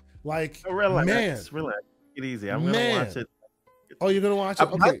about it. Like, relax. Take it easy. I'm gonna watch it. Oh, you're gonna watch it?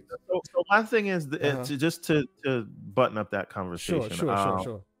 Okay. So my thing is to button up that conversation.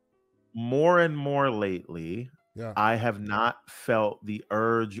 Sure. More and more lately, I have not felt the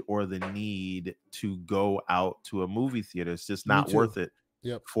urge or the need to go out to a movie theater. It's just not worth it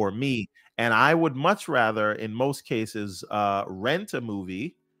for me. And I would much rather, in most cases, rent a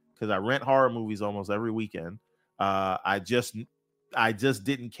movie, because I rent horror movies almost every weekend. I just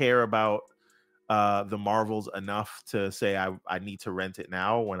didn't care about the Marvels enough to say I need to rent it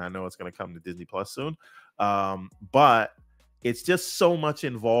now when I know it's going to come to Disney Plus soon. But it's just so much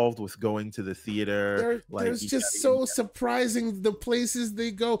involved with going to the theater. There's just so surprising the places they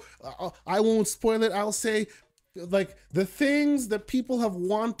go. I won't spoil it. I'll say, like, the things that people have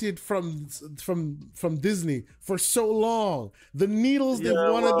wanted from Disney for so long, the needles they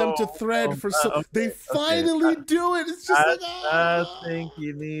wanted them to thread for so they finally do it. It's just I think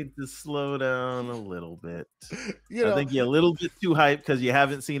you need to slow down a little bit. I think you're a little bit too hyped because you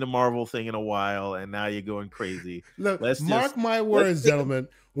haven't seen a Marvel thing in a while, and now you're going crazy. Look, mark my words, gentlemen.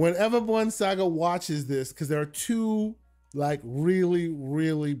 Whenever One Saga watches this, because there are two like really,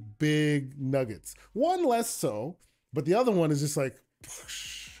 really big nuggets. One less so, but the other one is just like,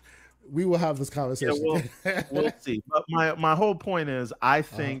 we will have this conversation. We'll see. But my whole point is, I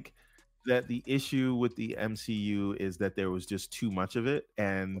think that the issue with the MCU is that there was just too much of it.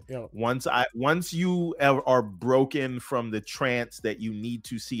 And once you are broken from the trance that you need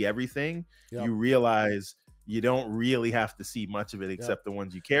to see everything, you realize you don't really have to see much of it except the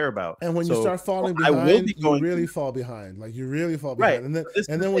ones you care about. And when you start falling behind, you really fall behind. Like, you really fall behind. Right.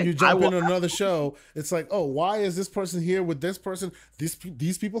 And then when you jump into another show, it's like, oh, why is this person here with this person?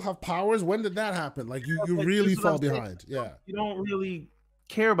 These people have powers? When did that happen? Like, you really fall behind. Yeah. You don't really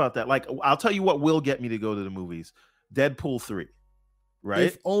care about that. Like, I'll tell you what will get me to go to the movies. Deadpool 3. Right?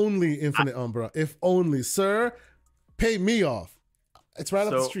 If only Infinite Umbra. If only, sir. Pay me off. It's right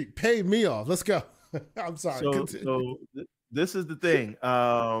up the street. Pay me off. Let's go. I'm sorry. So this is the thing.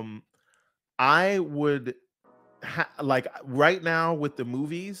 I would like right now with the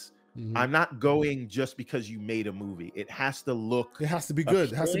movies, I'm not going just because you made a movie. It has to look. It has to be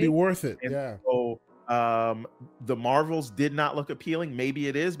good. It has to be worth it. And so the Marvels did not look appealing. Maybe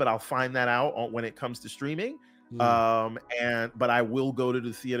it is, but I'll find that out when it comes to streaming. But I will go to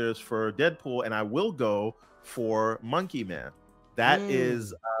the theaters for Deadpool, and I will go for Monkey Man. That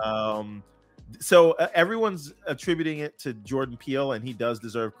is so everyone's attributing it to Jordan Peele, and he does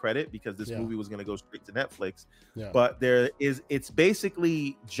deserve credit because this movie was going to go straight to Netflix. But it's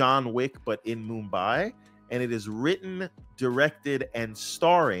basically John Wick but in Mumbai, and it is written, directed, and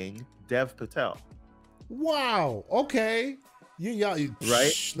starring Dev Patel. Wow. Okay.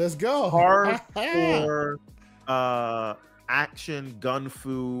 Right? Let's go. Hardcore action, gun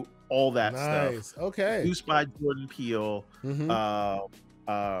fu, all that stuff. Okay. Produced by Jordan Peele.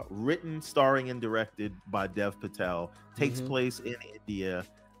 Written, starring, and directed by Dev Patel. Takes place in India.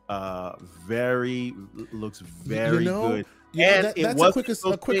 Looks very good. And that's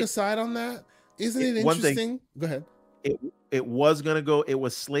a quick aside on that. Isn't it interesting? Go ahead. It was gonna go. It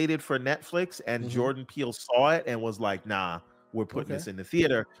was slated for Netflix, and Jordan Peele saw it and was like, "Nah, we're putting this in the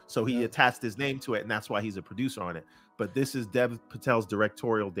theater." So he attached his name to it, and that's why he's a producer on it. But this is Dev Patel's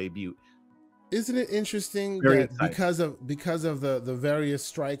directorial debut. Isn't it interesting that because of the various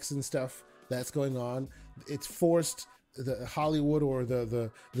strikes and stuff that's going on, it's forced the Hollywood or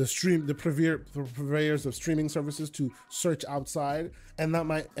the purveyors of streaming services to search outside, and that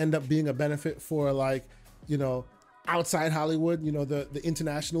might end up being a benefit for, like, outside Hollywood, the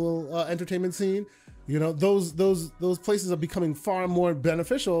international entertainment scene. Those places are becoming far more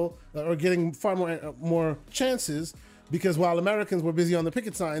beneficial, or getting far more chances, because while Americans were busy on the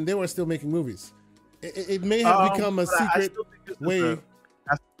picket sign, they were still making movies. It may have become a secret way.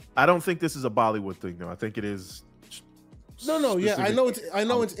 I don't think this is a Bollywood thing, though. I think it is. No, yeah, I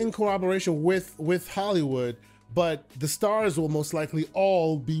know it's in corroboration with Hollywood, but the stars will most likely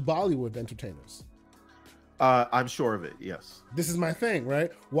all be Bollywood entertainers. I'm sure of it, yes. This is my thing,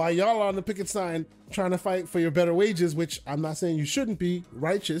 right? While y'all are on the picket sign trying to fight for your better wages, which I'm not saying you shouldn't be,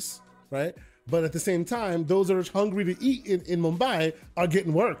 righteous, right? But at the same time, those that are hungry to eat in Mumbai are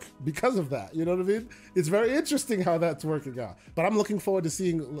getting work because of that. You know what I mean? It's very interesting how that's working out. But I'm looking forward to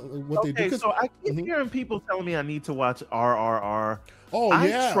seeing what they do. Okay, so I keep hearing people telling me I need to watch RRR. Oh,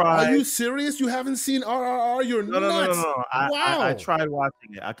 yeah. Are you serious? You haven't seen RRR? You're nuts. No. Wow. I tried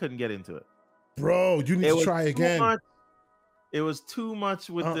watching it. I couldn't get into it. Bro, you need to try again. It was too much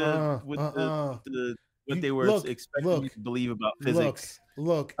with what they were expecting you to believe about physics.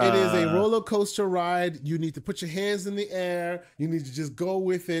 Look, it is a roller coaster ride. You need to put your hands in the air. You need to just go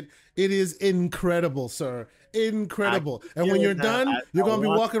with it. It is incredible, sir. Incredible. And when you're done, you're going to be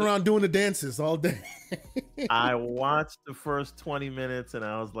walking around doing the dances all day. I watched the first 20 minutes and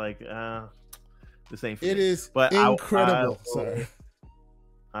I was like, this ain't for me. It is incredible, sir.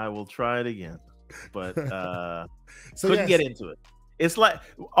 I will try it again, but so couldn't get into it. It's like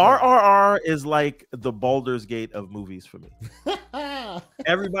RRR is like the Baldur's Gate of movies for me.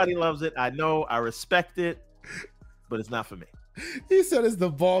 Everybody loves it. I know. I respect it, but it's not for me. He said it's the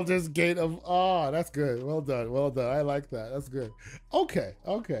Baldur's Gate of. Oh, that's good. Well done. I like that. That's good. Okay.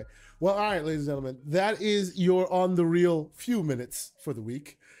 Well, all right, ladies and gentlemen, that is your On the Reel few minutes for the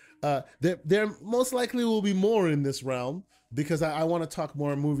week. There most likely will be more in this realm, because I want to talk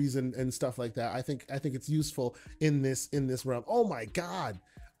more movies and stuff like that. I think it's useful in this realm. Oh my God.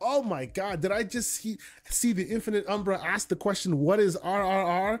 Did I just see the Infinite Umbra ask the question, what is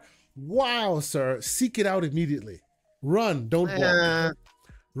RRR? Wow, sir. Seek it out immediately. Run, don't walk.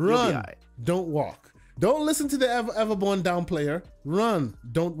 Run, don't walk. Don't listen to the Everborn downplayer. Run,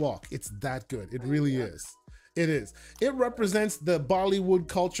 don't walk. It's that good. It really is. It is. It represents the Bollywood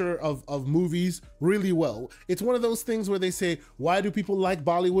culture of movies really well. It's one of those things where they say, why do people like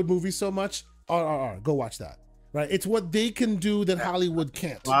Bollywood movies so much? RRR, go watch that. Right? It's what they can do that Hollywood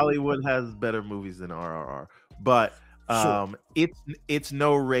can't. Bollywood has better movies than RRR, but it's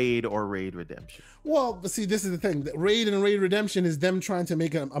no Raid or Raid Redemption. Well, but see, this is the thing. Raid and Raid Redemption is them trying to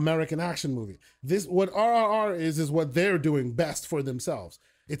make an American action movie. What RRR is what they're doing best for themselves.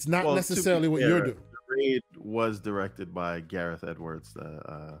 It's not necessarily what you're doing. Raid was directed by Gareth Edwards,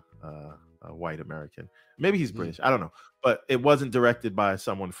 a white American. Maybe he's British. I don't know, but it wasn't directed by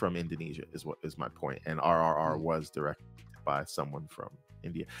someone from Indonesia. Is my point. And RRR was directed by someone from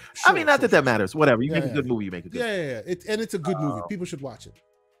India. Sure, I mean, not that matters. Whatever. You make a good movie. You make a good. Yeah. And it's a good movie. People should watch it.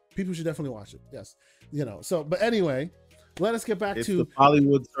 People should definitely watch it. Yes. So, but anyway, let us get back to the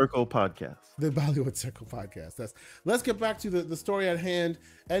Bollywood Circle podcast. The Bollywood Circle podcast. Let's get back to the story at hand.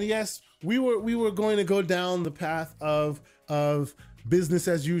 And yes, we were going to go down the path of business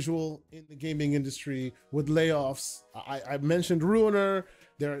as usual in the gaming industry with layoffs. I mentioned Ruiner.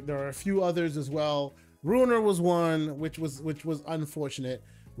 There are a few others as well. Ruiner was one, which was unfortunate.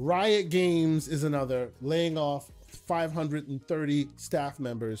 Riot Games is another, laying off 530 staff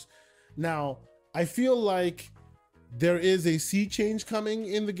members. Now, I feel like there is a sea change coming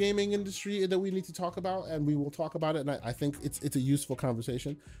in the gaming industry that we need to talk about, and we will talk about it. And I think it's a useful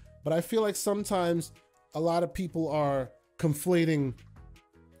conversation. But I feel like sometimes a lot of people are conflating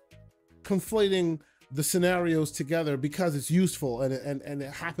the scenarios together because it's useful and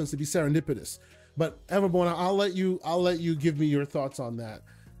it happens to be serendipitous. But Everborn, I'll let you give me your thoughts on that.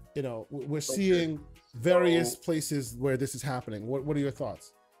 You know, we're seeing various places where this is happening. What are your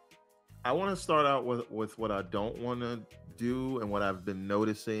thoughts? I want to start out with what I don't want to do and what I've been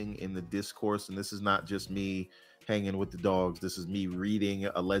noticing in the discourse. And this is not just me hanging with the dogs. This is me reading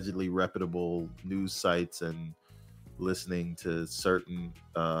allegedly reputable news sites and listening to certain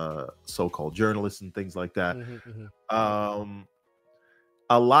so-called journalists and things like that.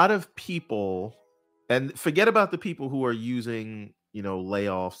 A lot of people, and forget about the people who are using, you know,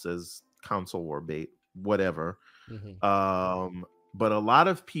 layoffs as console war bait, whatever. But a lot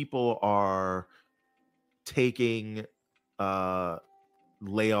of people are taking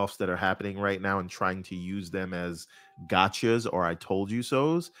layoffs that are happening right now and trying to use them as gotchas or I told you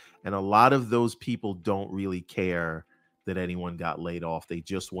so's. And a lot of those people don't really care that anyone got laid off. They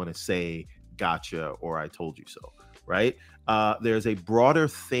just want to say gotcha or I told you so, right? There's a broader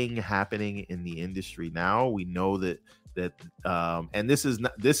thing happening in the industry now. We know that and this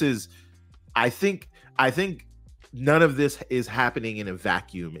is I think none of this is happening in a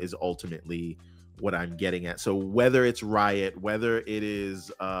vacuum is ultimately what I'm getting at. So whether it's Riot, whether it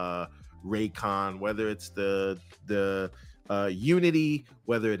is Raycon, whether it's the Unity,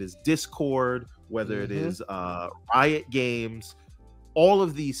 whether it is Discord, whether it is Riot Games, all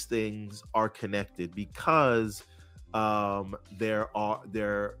of these things are connected because there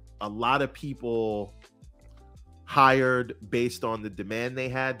are a lot of people hired based on the demand they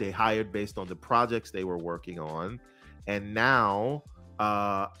had. They hired based on the projects they were working on. And now,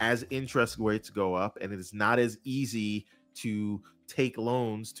 as interest rates go up and it is not as easy to take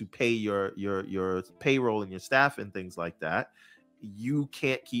loans to pay your payroll and your staff and things like that, you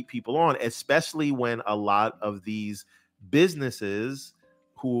can't keep people on, especially when a lot of these businesses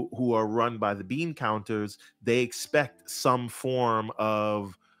who are run by the bean counters, they expect some form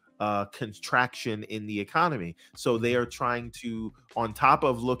of contraction in the economy. So they are trying to, on top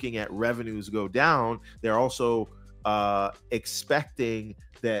of looking at revenues go down, they're also expecting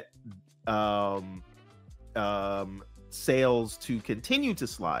that sales to continue to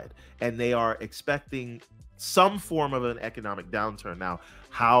slide, and they are expecting some form of an economic downturn. Now,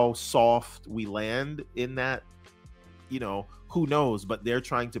 how soft we land in that, you know, who knows, but they're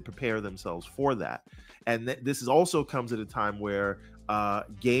trying to prepare themselves for that. And this is also comes at a time where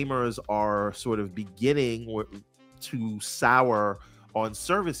gamers are sort of beginning to sour on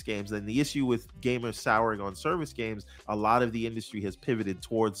service games. And the issue with gamers souring on service games, a lot of the industry has pivoted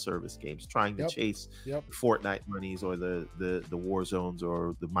towards service games, trying to chase Fortnite monies or the war zones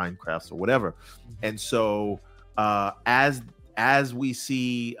or the Minecrafts or whatever. And so as we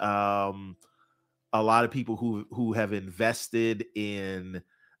see a lot of people who have invested in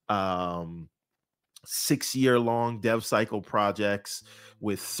 6-year-long dev cycle projects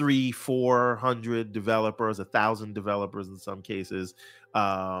with 300-400 developers, 1,000 developers in some cases,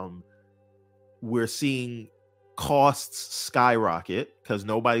 we're seeing costs skyrocket because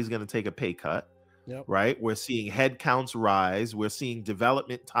nobody's going to take a pay cut, right? We're seeing headcounts rise. We're seeing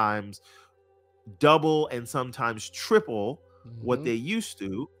development times double and sometimes triple what they used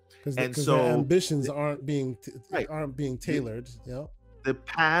to, and so their ambitions aren't being tailored. The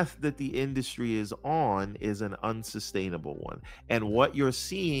path that the industry is on is an unsustainable one, and what you're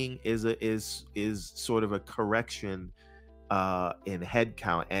seeing is sort of a correction in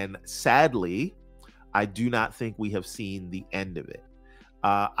headcount. And sadly, I do not think we have seen the end of it.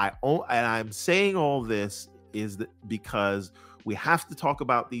 And I'm saying all this is that because we have to talk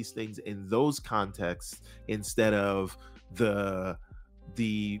about these things in those contexts instead of the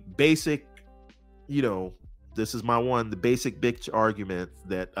basic, you know. This is the basic bitch argument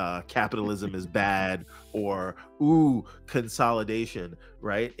that capitalism is bad or consolidation,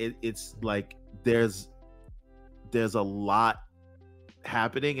 right? It's like there's a lot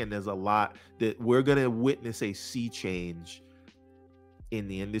happening, and there's a lot that we're gonna witness a sea change in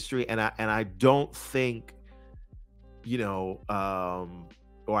the industry, and I don't think, you know,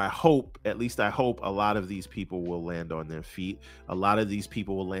 or I hope a lot of these people will land on their feet. A lot of these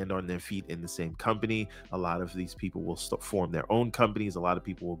people will land on their feet in the same company. A lot of these people will form their own companies. A lot of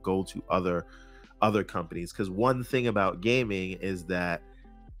people will go to other companies, because one thing about gaming is that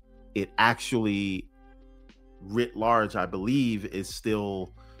it actually, writ large, I believe, is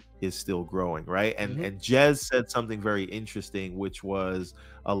still growing, right? And Jez said something very interesting, which was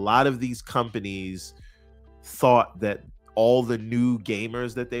a lot of these companies thought that all the new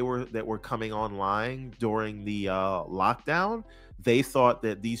gamers that were coming online during the lockdown, they thought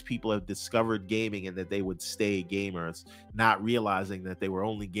that these people have discovered gaming and that they would stay gamers, not realizing that they were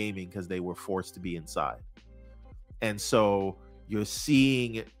only gaming because they were forced to be inside. And so you're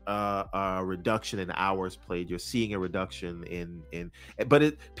seeing a reduction in hours played. You're seeing a reduction in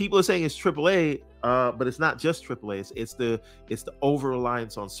but people are saying it's AAA, but it's not just AAA. It's the over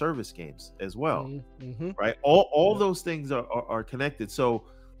reliance on service games as well, right? All those things are connected. So,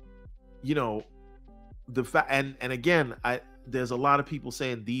 you know, the fact, and again, there's a lot of people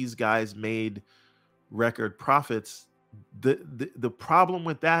saying these guys made record profits. The problem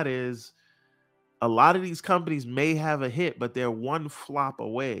with that is, a lot of these companies may have a hit, but they're one flop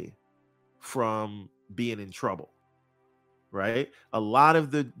away from being in trouble, right? A lot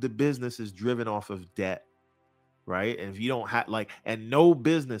of the business is driven off of debt, right? And if you don't have and no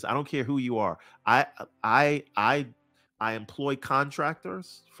business, I don't care who you are. I employ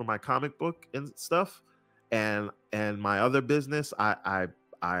contractors for my comic book and stuff, and my other business, I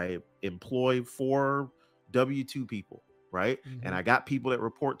employ 4 W-2 people, right? And I got people that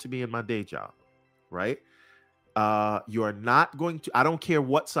report to me in my day job. Right? You're not going to, I don't care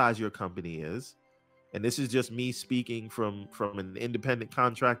what size your company is. And this is just me speaking from an independent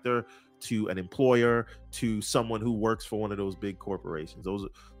contractor to an employer to someone who works for one of those big corporations.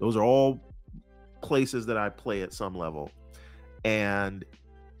 Those are all places that I play at some level. And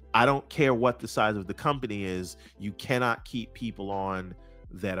I don't care what the size of the company is, you cannot keep people on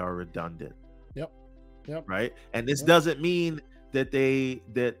that are redundant. Yep. Right? And this doesn't mean that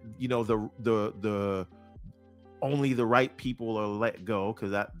you know, the only the right people are let go,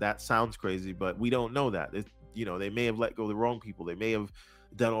 because that sounds crazy, but we don't know that. You know, they may have let go the wrong people, they may have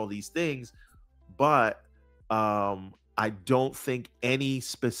done all these things, but I don't think any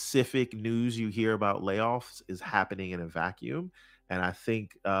specific news you hear about layoffs is happening in a vacuum. And I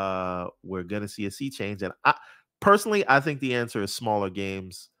think we're gonna see a sea change. And personally, I think the answer is smaller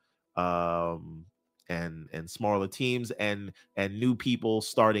games, and smaller teams and new people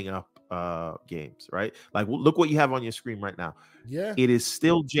starting up games, right? Like, look what you have on your screen right now. Yeah, it is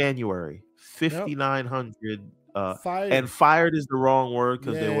still January. 5,900 and fired is the wrong word,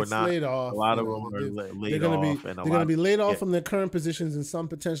 because they were not laid off. A lot of them are laid off. They're going to be laid off from their current positions, and some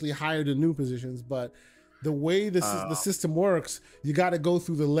potentially hired in new positions. But the way the system works, you got to go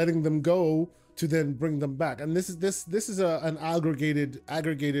through the letting them go to then bring them back. And this is an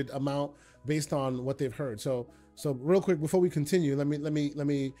aggregated amount based on what they've heard. So real quick before we continue, let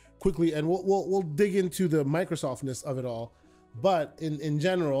me quickly, and we'll dig into the Microsoftness of it all. But in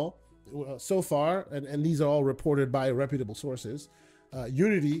general, so far, and these are all reported by reputable sources,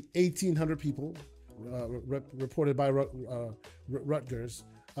 Unity 1,800 people, reported by Rutgers.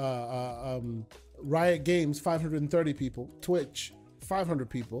 Riot Games 530 people. Twitch 500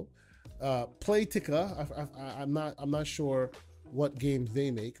 people. Playtika, I'm not sure what games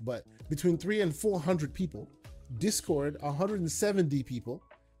they make, but between 300 and 400 people. Discord 170 people.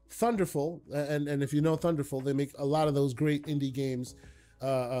 Thunderful, and if you know Thunderful, they make a lot of those great indie games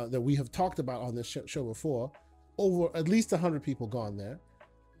that we have talked about on this show before. Over at least 100 people gone there,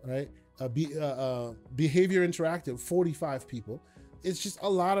 right? Behavior Interactive 45 people. It's just a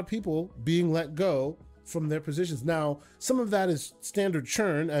lot of people being let go from their positions. Now, some of that is standard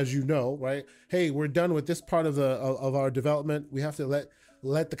churn, as you know, right? Hey, we're done with this part of our development. We have to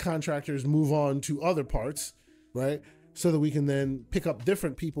let the contractors move on to other parts, right? So that we can then pick up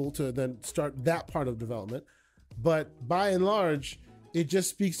different people to then start that part of development. But by and large, it just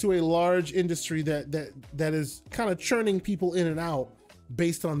speaks to a large industry that is kind of churning people in and out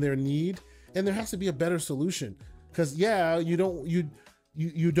based on their need. And there has to be a better solution, because you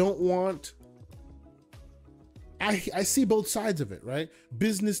don't want. I see both sides of it, right?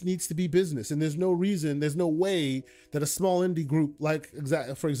 Business needs to be business, and there's no way that a small indie group like,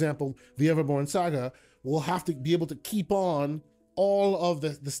 for example, the Everborn Saga will have to be able to keep on all of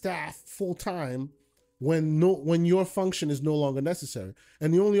the staff full time when your function is no longer necessary.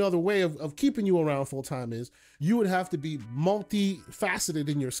 And the only other way of keeping you around full time is you would have to be multifaceted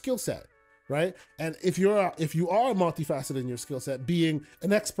in your skill set, right? And if you are multifaceted in your skill set, being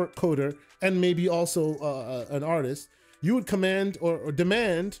an expert coder and maybe also an artist, you would command or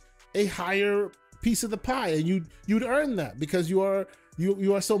demand a higher piece of the pie, and you'd earn that because you are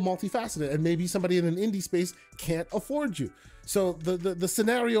so multifaceted, and maybe somebody in an indie space can't afford you. So the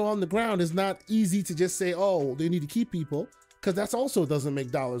scenario on the ground is not easy to just say, oh, they need to keep people, because that's also doesn't make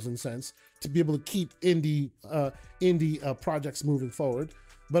dollars and cents to be able to keep indie projects moving forward.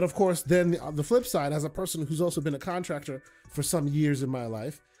 But of course, then the flip side, as a person who's also been a contractor for some years in my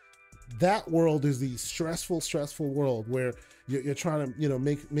life, that world is the stressful world where you're trying to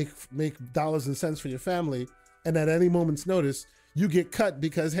make dollars and cents for your family, and at any moment's notice you get cut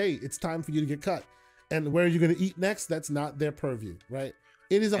because, hey, it's time for you to get cut, and where you're going to eat next, that's not their purview, right?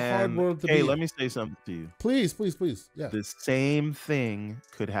 It is a hard world to be. Hey, let me say something to you. Please. Yeah. The same thing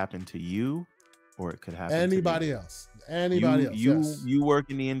could happen to you, or it could happen anybody to else. Anybody else. You work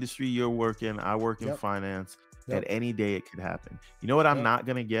in the industry you're working. I work in finance. At any day it could happen. You know what I'm not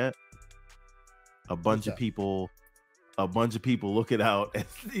gonna get? A bunch of people looking out.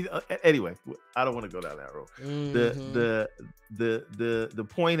 Anyway, I don't want to go down that road. The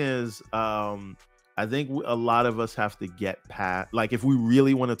point is, I think a lot of us have to get past, like, if we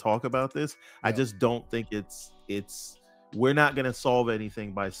really want to talk about this, I just don't think it's we're not going to solve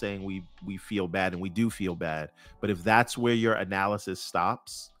anything by saying we feel bad, and we do feel bad. But if that's where your analysis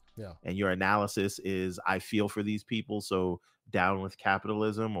stops, and your analysis is, I feel for these people, so down with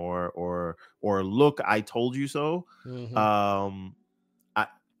capitalism, or look, I told you so.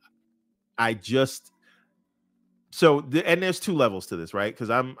 I just, and there's two levels to this, right? Because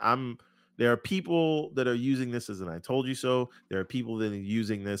there are people that are using this as an I told you so. There are people that are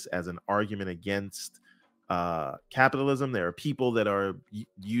using this as an argument against capitalism. There are people that are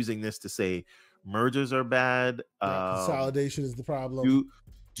using this to say mergers are bad. Consolidation is the problem.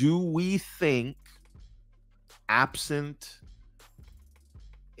 Do we think, absent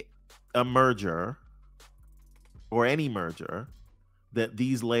a merger or any merger, that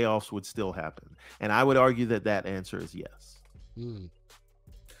these layoffs would still happen? And I would argue that answer is yes.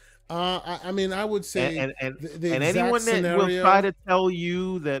 I mean, I would say, and anyone that will try to tell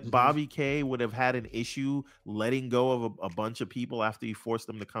you that Bobby K would have had an issue letting go of a bunch of people after he forced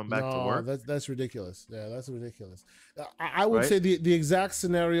them to come back to work, that's ridiculous. Yeah, that's ridiculous. I would say the exact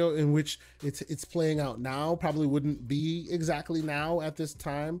scenario in which it's playing out now probably wouldn't be exactly now at this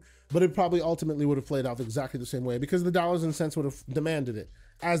time, but it probably ultimately would have played out exactly the same way, because the dollars and cents would have demanded it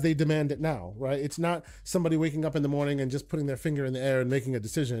as they demand it now, right? It's not somebody waking up in the morning and just putting their finger in the air and making a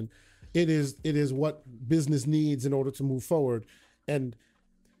decision. It is what business needs in order to move forward. And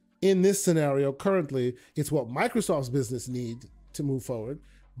in this scenario, currently, it's what Microsoft's business need to move forward.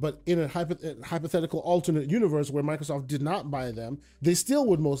 But in a hypothetical alternate universe where Microsoft did not buy them, they still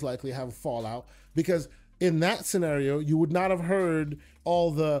would most likely have a fallout, because in that scenario, you would not have heard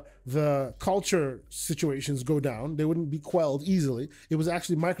all the culture situations go down. They wouldn't be quelled easily. It was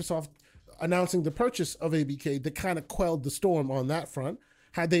actually Microsoft announcing the purchase of ABK that kind of quelled the storm on that front.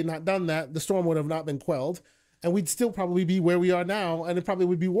 Had they not done that, the storm would have not been quelled, and we'd still probably be where we are now, and it probably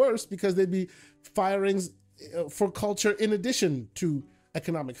would be worse because there'd be firings for culture in addition to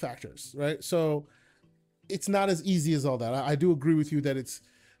economic factors, right? So it's not as easy as all that. I do agree with you that it's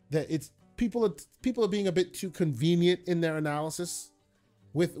people are being a bit too convenient in their analysis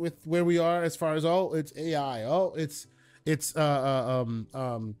with where we are, as far as, oh, it's AI, oh, it's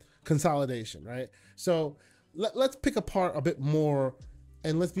consolidation, right? So let's pick apart a bit more,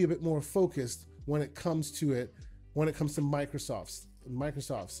 and let's be a bit more focused when it comes to Microsoft's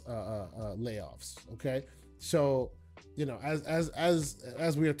layoffs. Okay, so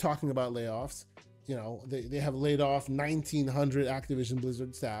as we are talking about layoffs, they have laid off 1,900 Activision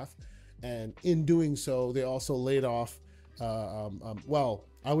Blizzard staff, and in doing so, they also laid off. Well,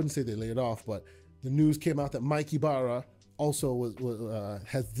 I wouldn't say they laid off, but the news came out that Mike Ibarra also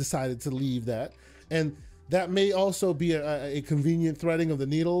has decided to leave that, and that may also be a convenient threading of the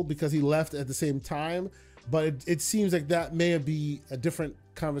needle because he left at the same time, but it seems like that may be a different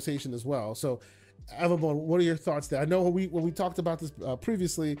conversation as well. So, Everborn, what are your thoughts there? I know when we talked about this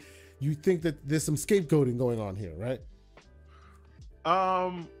previously, you think that there's some scapegoating going on here, right?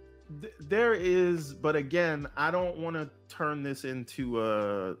 There is, but again, I don't want to turn this into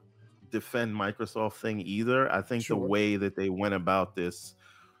a defend Microsoft thing either. I think the way that they went about this,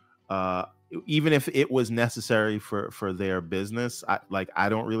 even if it was necessary for their business, I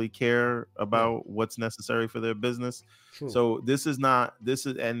don't really care about what's necessary for their business. True. So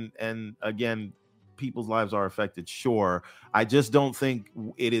and again, people's lives are affected. Sure. I just don't think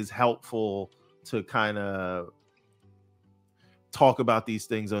it is helpful to kind of talk about these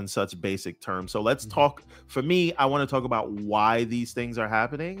things on such basic terms. So let's talk, for me, I want to talk about why these things are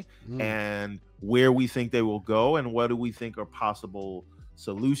happening and where we think they will go and what do we think are possible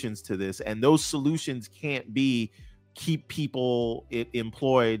solutions to this. And those solutions can't be keep people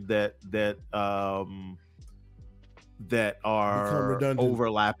employed that are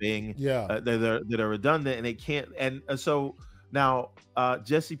overlapping, that are redundant, and it can't. And so now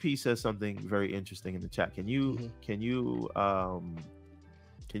Jesse P says something very interesting in the chat. Can you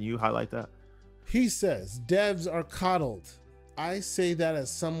highlight that? He says devs are coddled. I say that as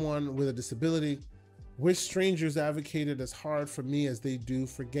someone with a disability. Wish strangers advocated as hard for me as they do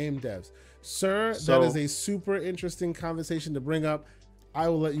for game devs. Sir, that is a super interesting conversation to bring up. I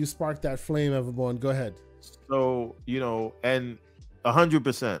will let you spark that flame, Everborn. Go ahead. So, and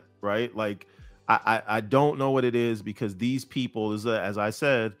 100%, right? Like, I don't know what it is, because these people, as I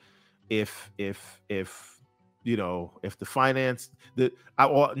said, if the finance,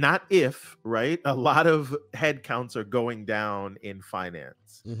 right? A lot of headcounts are going down in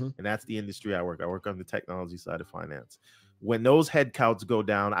finance, and that's the industry I work. I work on the technology side of finance. When those headcounts go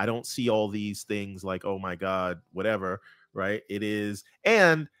down, I don't see all these things like, oh my God, whatever, right? It is.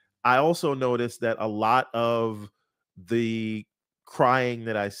 And I also noticed that a lot of the crying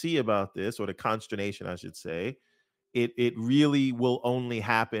that I see about this, or the consternation, I should say, it really will only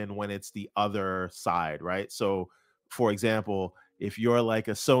happen when it's the other side, right? So, for example, if you're like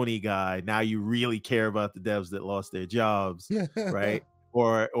a Sony guy, now you really care about the devs that lost their jobs, right?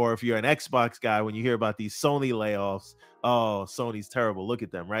 Or if you're an Xbox guy, when you hear about these Sony layoffs, oh, Sony's terrible, look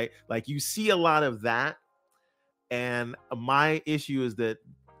at them, right? Like, you see a lot of that, and my issue is that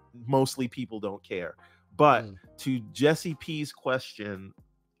mostly people don't care. But to Jesse P's question,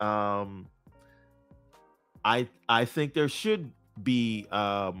 I think there should be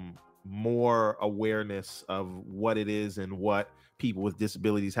more awareness of what it is and what people with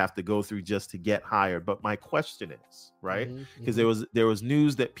disabilities have to go through just to get hired. But my question is, right? Because there was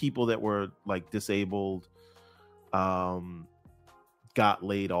news that people that were like disabled got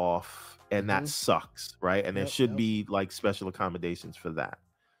laid off, and that sucks, right? And there should be like special accommodations for that.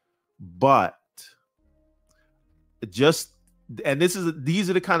 But these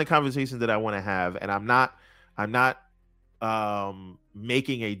are the kind of conversations that I want to have, and I'm not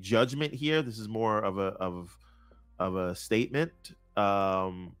making a judgment here. This is more of a statement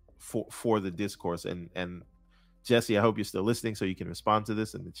for the discourse. And Jesse, I hope you're still listening so you can respond to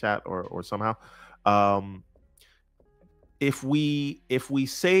this in the chat or somehow. If we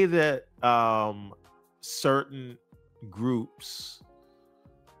say that certain groups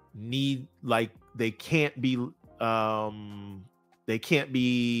need, like, they can't be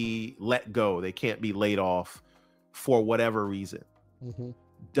let go, they can't be laid off for whatever reason,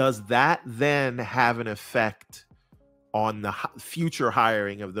 does that then have an effect on the future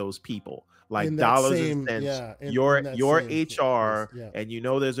hiring of those people? Like dollars and cents, your HR, and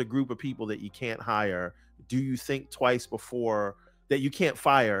there's a group of people that you can't hire. Do you think twice before that you can't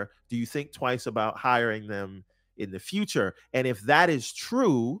fire? Do you think twice about hiring them in the future? And if that is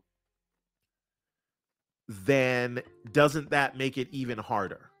true, then doesn't that make it even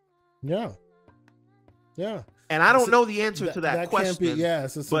harder? Yeah. And I don't know the answer to that question. Can't be,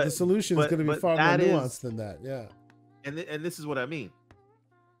 so the solution is going to be far more nuanced than that. Yeah. And this is what I mean.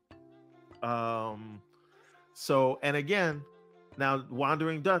 So, and again, now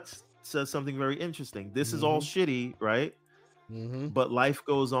Wandering Dutch says something very interesting. This is all shitty, right? But life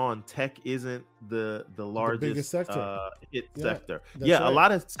goes on. Tech isn't the largest sector. Sector. That's right. A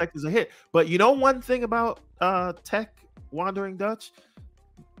lot of sectors are hit. But one thing about tech, Wandering Dutch,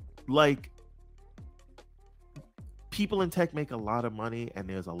 like, people in tech make a lot of money, and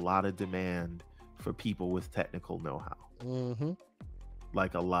there's a lot of demand for people with technical know-how.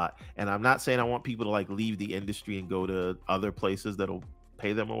 Like, a lot. And I'm not saying I want people to like leave the industry and go to other places that'll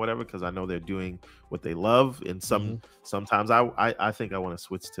pay them or whatever, because I know they're doing what they love. And sometimes I think I want to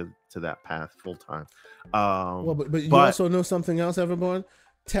switch to that path full time. But you also know something else, Everborn?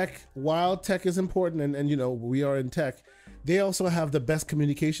 Tech, while tech is important, and we are in tech, they also have the best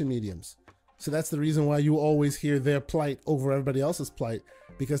communication mediums. So that's the reason why you always hear their plight over everybody else's plight,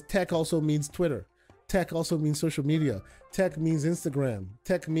 because tech also means Twitter. Tech also means social media. Tech means Instagram.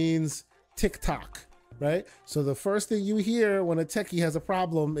 Tech means TikTok, right? So the first thing you hear when a techie has a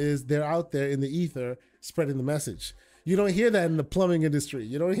problem is they're out there in the ether spreading the message. You don't hear that in the plumbing industry.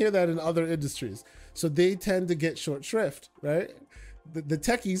 You don't hear that in other industries. So they tend to get short shrift, right? The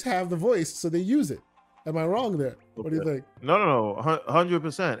techies have the voice, so they use it. Am I wrong there? What do you think? No,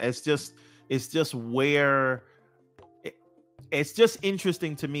 100%. It's just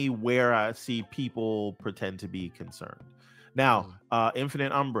interesting to me where I see people pretend to be concerned. Now,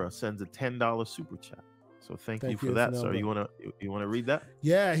 Infinite Umbra sends a $10 super chat. So thank you for that, sir. You wanna read that?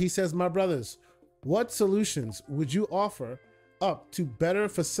 Yeah, he says, my brothers, what solutions would you offer up to better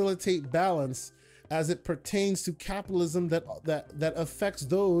facilitate balance as it pertains to capitalism that affects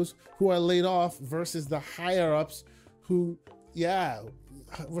those who are laid off versus the higher ups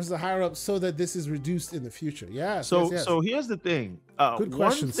so that this is reduced in the future? So here's the thing. Good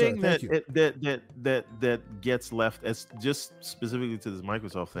question, one thing that gets left, as just specifically to this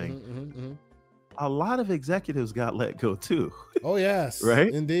Microsoft thing. a lot of executives got let go too. Oh yes,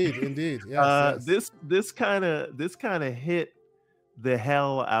 right? Indeed. Yes. This kind of hit the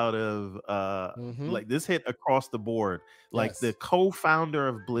hell out of like this hit across the board. Like the co-founder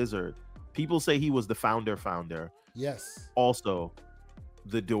of Blizzard, people say he was the founder. Yes. Also,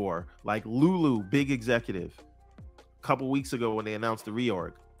 the door. Like Lulu, big executive. A couple weeks ago when they announced the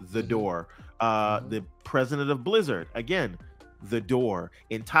reorg, the door. The president of Blizzard, again, the door.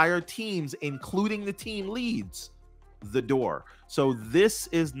 Entire teams, including the team leads, the door. So this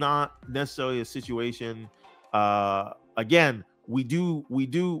is not necessarily a situation. Again,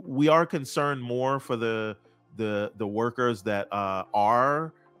 we are concerned more for the workers that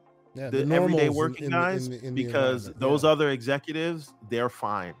are the everyday working guys, because those other executives, they're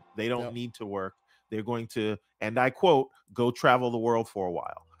fine. They don't need to work. They're going to, and I quote, go travel the world for a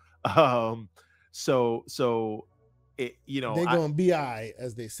while. So it, you know, they're going BI,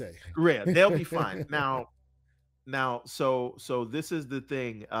 as they say. Yeah, they'll be fine. Now, so this is the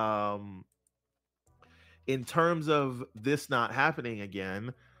thing. In terms of this not happening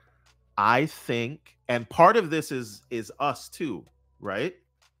again, I think, and part of this is us too, right?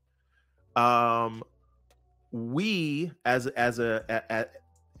 We as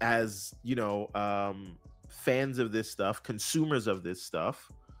you know, fans of this stuff, consumers of this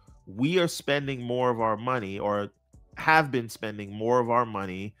stuff, we are spending more of our money, or have been spending more of our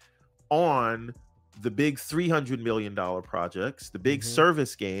money on the big $300 million projects, the big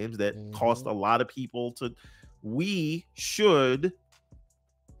service games that cost a lot of people to. We should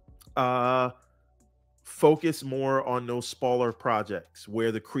focus more on those smaller projects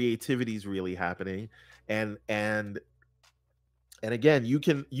where the creativity is really happening, and again, you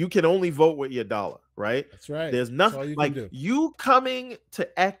can only vote with your dollar, right? That's right. There's nothing like you coming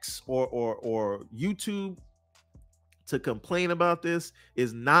to X or YouTube to complain about this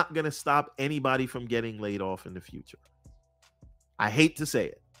is not going to stop anybody from getting laid off in the future. I hate to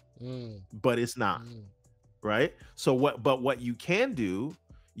say it, but it's not. Right? So what you can do,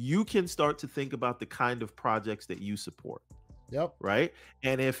 you can start to think about the kind of projects that you support. Yep. Right?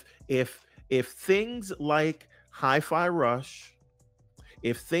 And if things like Hi-Fi Rush,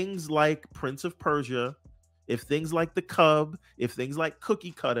 if things like Prince of Persia, if things like The Cub, if things like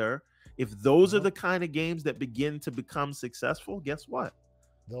Cookie Cutter, if those are the kind of games that begin to become successful, guess what?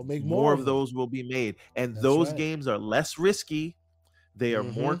 They'll make more of those will be made. And those games are less risky. They are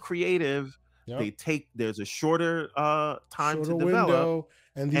more creative. There's a shorter time to develop. Window,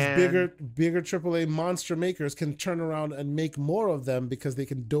 and these bigger AAA monster makers can turn around and make more of them because they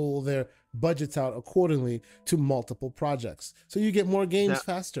can dole their budgets out accordingly to multiple projects. So you get more games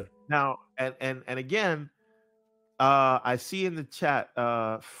faster. Now, and again, I see in the chat,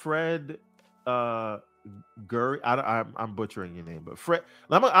 Fred Gurry. I'm butchering your name, but Fred.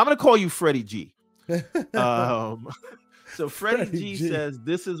 I'm gonna call you Freddie G. So Freddie G says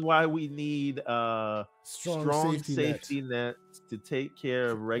this is why we need strong safety net to take care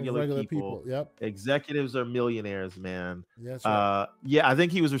of regular people. Yep. Executives are millionaires, man. That's right. Yeah, I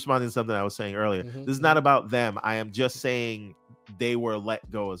think he was responding to something I was saying earlier. This is not about them. I am just saying they were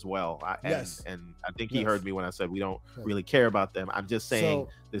let go as well. And I think he heard me when I said we don't really care about them. I'm just saying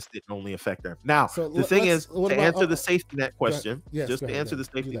this didn't only affect them. Now, the thing is, to answer the safety net question, just to answer the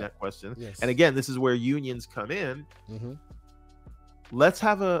safety net question, and again, this is where unions come in. Let's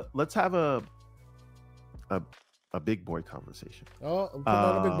have a big boy conversation. Oh, I'm putting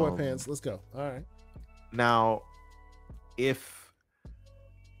on the big boy pants. Let's go. All right. Now,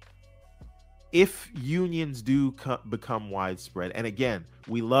 if unions do become widespread, and again,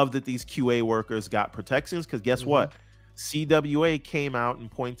 we love that these QA workers got protections, because guess what? CWA came out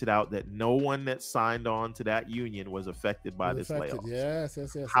and pointed out that no one that signed on to that union was affected by this layoff. Yes.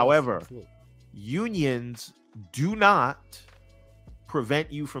 However, unions do not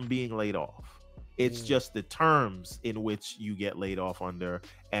prevent you from being laid off. It's just the terms in which you get laid off under,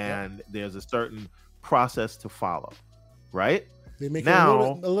 and there's a certain process to follow, right? They make it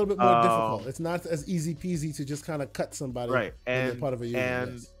a little bit more difficult. It's not as easy peasy to just kind of cut somebody, right? And part of a union.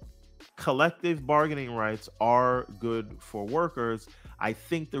 And collective bargaining rights are good for workers. I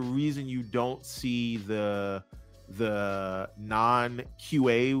think the reason you don't see the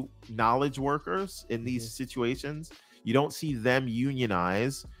non-QA knowledge workers in these situations, you don't see them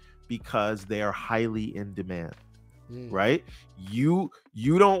unionize because they are highly in demand, right? You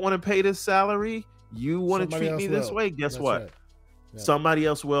don't want to pay this salary. You want to treat me this way. Guess what? Right. Yeah. Somebody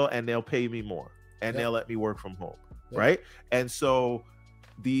else will, and they'll pay me more, and they'll let me work from home, right? And so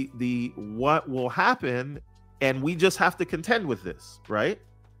the what will happen, and we just have to contend with this, right?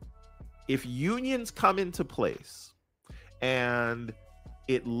 If unions come into place, and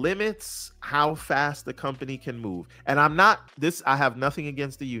it limits how fast the company can move. And I have nothing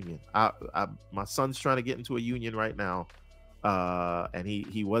against the union. My son's trying to get into a union right now. And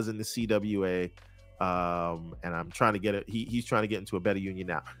he was in the CWA. And I'm trying to get it. He's trying to get into a better union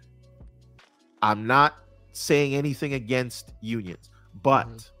now. I'm not saying anything against unions,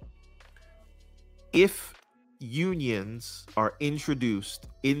 but if unions are introduced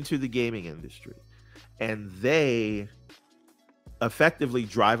into the gaming industry and they effectively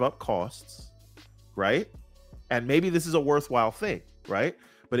drive up costs, right? And maybe this is a worthwhile thing, right?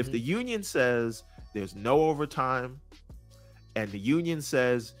 But if the union says there's no overtime, and the union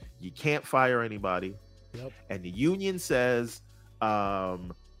says you can't fire anybody, and the union says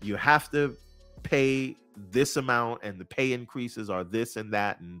you have to pay this amount, and the pay increases are this and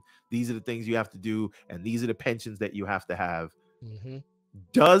that, and these are the things you have to do, and these are the pensions that you have to have,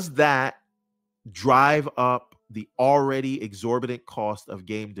 does that drive up the already exorbitant cost of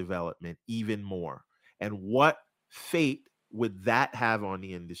game development even more? And what fate would that have on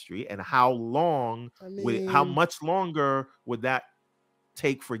the industry, and how much longer would that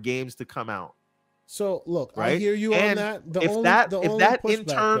take for games to come out? So look, right? I hear you on that. If that in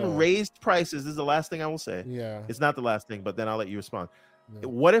turn raised prices, this is the last thing I will say. Yeah, it's not the last thing, but then I'll let you respond. No.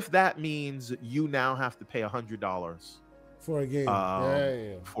 What if that means you now have to pay $100 for a game?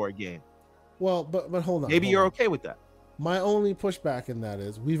 For a game. Well, but hold on. Maybe you're okay with that. My only pushback in that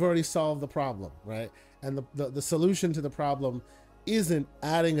is we've already solved the problem, right? And the solution to the problem isn't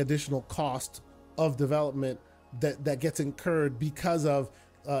adding additional cost of development that gets incurred because of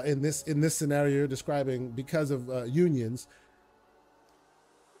in this scenario you're describing, because of unions.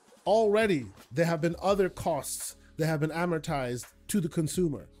 Already there have been other costs that have been amortized to the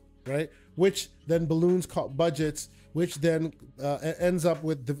consumer, right? Which then balloons budgets, which then ends up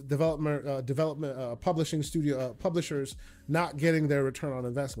with publishers not getting their return on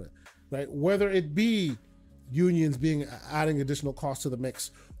investment, right? Whether it be unions adding additional costs to the mix,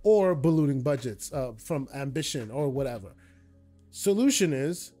 or ballooning budgets from ambition or whatever. Solution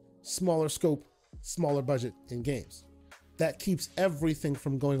is smaller scope, smaller budget in games. That keeps everything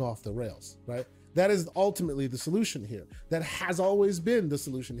from going off the rails, right? That is ultimately the solution here. That has always been the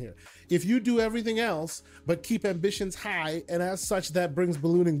solution here. If you do everything else, but keep ambitions high, and as such that brings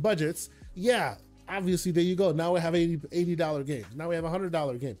ballooning budgets, yeah, obviously there you go. Now we have $80 games. Now we have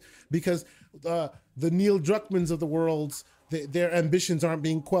 $100 games. Because the Neil Druckmanns of the world, their ambitions aren't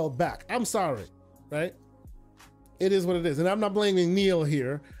being quelled back. I'm sorry, right? It is what it is. And I'm not blaming Neil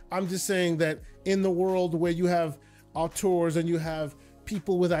here. I'm just saying that in the world where you have auteurs and you have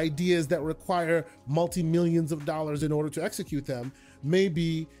people with ideas that require multi-millions of dollars in order to execute them,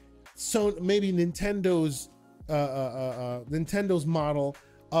 maybe Nintendo's model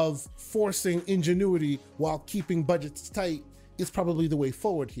of forcing ingenuity while keeping budgets tight is probably the way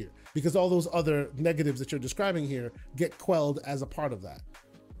forward here, because all those other negatives that you're describing here get quelled as a part of that,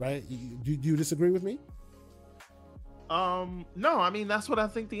 right? Do you disagree with me? No, I mean, that's what I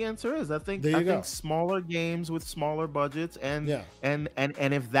think the answer is. I think smaller games with smaller budgets, and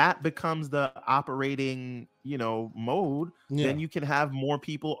if that becomes the operating, mode, then you can have more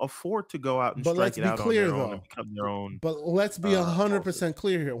people afford to go out and strike it out on their own and become their own. But let's be 100%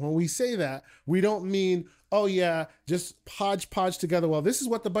 clear here. When we say that, we don't mean, oh yeah, just hodgepodge together. Well, this is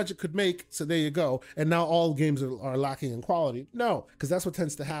what the budget could make, so there you go. And now all games are lacking in quality. No, because that's what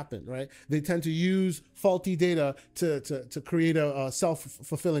tends to happen, right? They tend to use faulty data to create a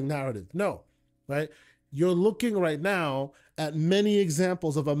self-fulfilling narrative. No, right? You're looking right now at many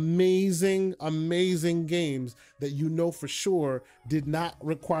examples of amazing games that for sure did not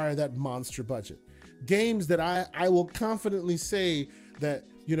require that monster budget. Games that I will confidently say that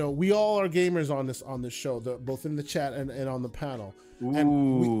we all are gamers on this show, both in the chat and on the panel.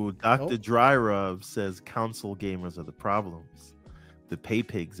 Ooh, Dr. Dry Rub says console gamers are the problems, the pay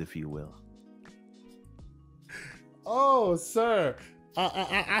pigs, if you will. Oh, sir.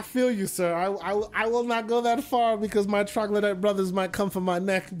 I feel you, sir. I will not go that far because my troglodyte brothers might come for my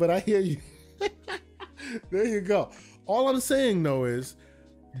neck, but I hear you. There you go. All I'm saying, though, is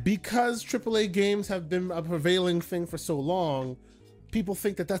because AAA games have been a prevailing thing for so long, people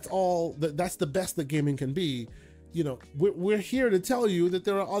think that's the best that gaming can be. We're here to tell you that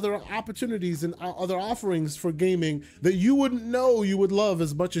there are other opportunities and other offerings for gaming that you wouldn't know you would love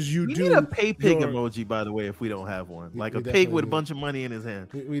as much as you do. We need a pay pig emoji, by the way, if we don't have one. Like a pig with a bunch of money in his hand.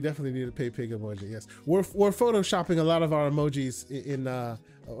 We definitely need a pay pig emoji, yes. We're photoshopping a lot of our emojis in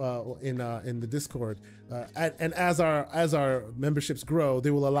in the Discord, and as our memberships grow,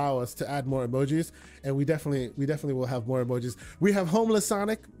 they will allow us to add more emojis, and we definitely will have more emojis. We have Homeless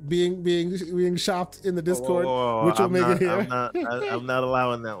Sonic being shopped in the Discord, which will make it here. I'm not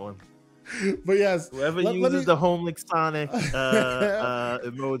allowing that one. But yes, whoever uses the Homeless Sonic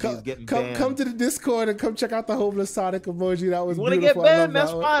emoji is getting banned. Come to the Discord and come check out the Homeless Sonic emoji. That was beautiful. Get banned?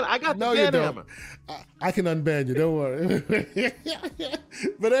 That's fine. I got the ban hammer. I can unban you. Don't worry.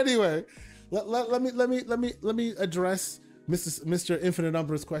 But anyway, let me address Mr. Infinite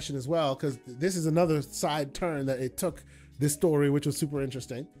Numbers' question as well, because this is another side turn that it took this story, which was super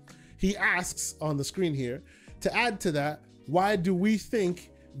interesting. He asks on the screen here, to add to that, why do we think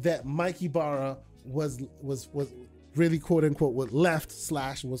that Mike Ibarra was really, quote unquote, was left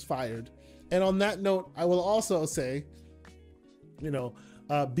 / was fired? And on that note, I will also say,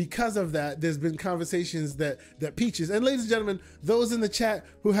 because of that, there's been conversations that Peaches, and ladies and gentlemen, those in the chat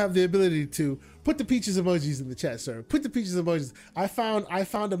who have the ability to put the Peaches emojis in the chat, sir, put the Peaches emojis. I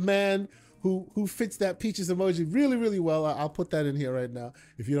found a man who fits that Peaches emoji really, really well. I'll put that in here right now.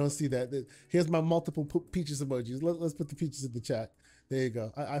 If you don't see that, here's my multiple Peaches emojis. Let's put the Peaches in the chat. There you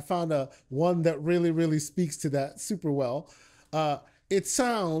go. I found one that really, really speaks to that super well. It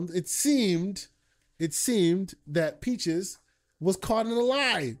seemed that Peaches was caught in a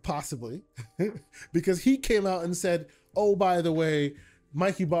lie, possibly, because he came out and said, "Oh, by the way,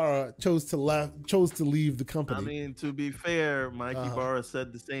 Mike Ibarra chose to leave the company." I mean, to be fair, Mike Ibarra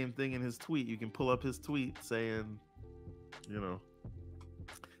said the same thing in his tweet. You can pull up his tweet saying,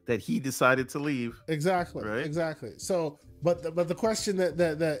 that he decided to leave. Exactly. Right. Exactly. So. But the question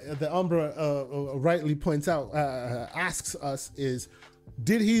that Umbra rightly points out, asks us is,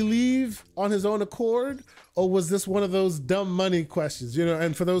 did he leave on his own accord, or was this one of those dumb money questions?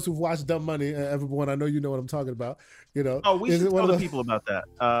 And for those who've watched Dumb Money, everyone, I know you know what I'm talking about. Oh, we should tell the people about that.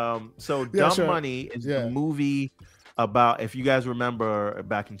 So Dumb Money is the movie about, if you guys remember,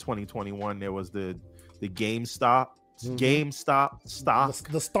 back in 2021, there was the GameStop. GameStop stock,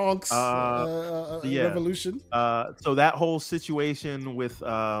 the stonks revolution. So that whole situation with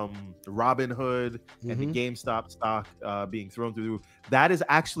Robin Hood and the GameStop stock being thrown through, that is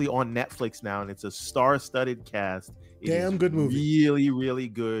actually on Netflix now, and it's a star-studded cast. Damn good movie, really, really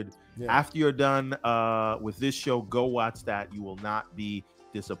good. Yeah. After you're done with this show, go watch that. You will not be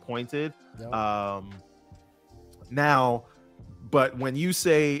disappointed. Yep. Now, but when you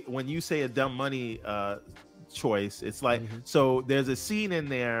say a Dumb Money choice, it's like, so there's a scene in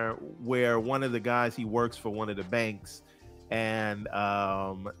there where one of the guys, he works for one of the banks, and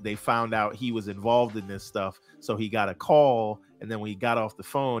they found out he was involved in this stuff, so he got a call, and then when he got off the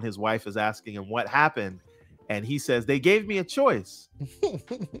phone, his wife is asking him what happened, and he says, they gave me a choice.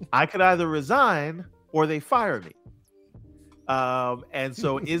 I could either resign or they fire me. And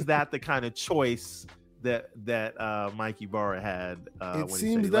so is that the kind of choice that Mike Ibarra had? It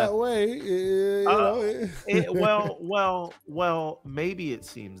seems that way. Well, maybe it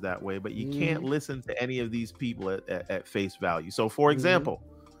seems that way, but you can't listen to any of these people at face value. So, for example,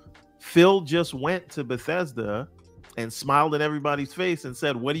 Phil just went to Bethesda and smiled in everybody's face and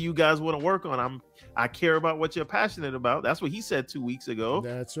said, "What do you guys want to work on? I care about what you're passionate about." That's what he said 2 weeks ago.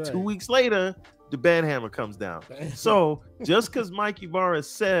 That's right. 2 weeks later, the ban hammer comes down. So just because Mike Ibarra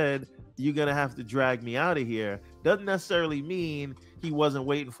said, "You're gonna have to drag me out of here," doesn't necessarily mean he wasn't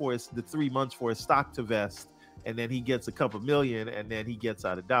waiting for the 3 months for his stock to vest, and then he gets a couple million, and then he gets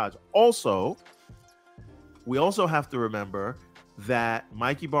out of Dodge. Also, we also have to remember that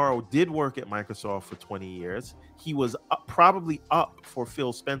Mike Ibarra did work at Microsoft for 20 years. He was probably up for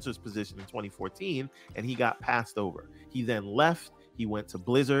Phil Spencer's position in 2014, and he got passed over. He then left, he went to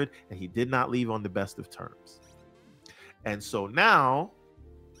Blizzard, and he did not leave on the best of terms. And so now,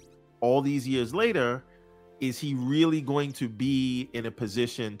 all these years later, is he really going to be in a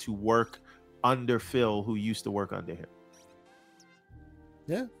position to work under Phil, who used to work under him?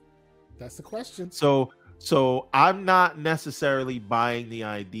 Yeah, that's the question. So I'm not necessarily buying the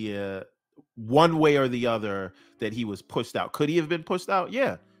idea one way or the other that he was pushed out. Could he have been pushed out?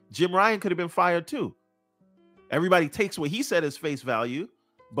 Yeah. Jim Ryan could have been fired too. Everybody takes what he said as face value,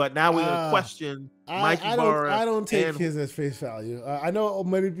 but now we're going to question Mike Ibarra. I don't take his as face value. I know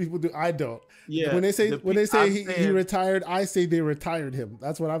many people do. I don't. Yeah. When they say he retired, I say they retired him.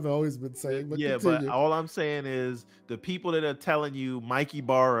 That's what I've always been saying. But yeah, continue. But all I'm saying is the people that are telling you Mike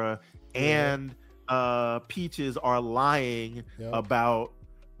Ibarra and Peaches are lying about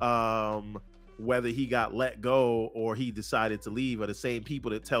whether he got let go or he decided to leave are the same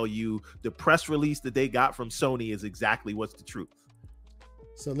people that tell you the press release that they got from Sony is exactly what's the truth.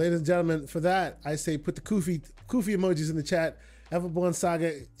 So, ladies and gentlemen, for that, I say put the Kofi emojis in the chat. Everborn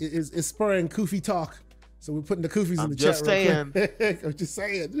Saga is spurring Koofy talk. So we're putting the Koofies in the just chat real saying. quick. I'm just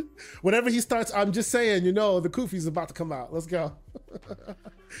saying. Whenever he starts, I'm just saying, the Koofies about to come out. Let's go.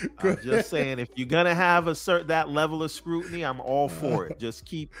 I'm just saying, if you're gonna have that level of scrutiny, I'm all for it. Just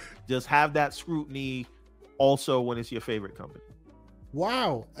have that scrutiny also when it's your favorite company.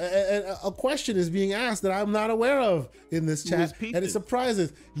 Wow. And a question is being asked that I'm not aware of in this chat, and it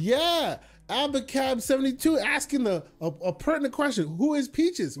surprises. Yeah, Abacab72 asking a pertinent question. Who is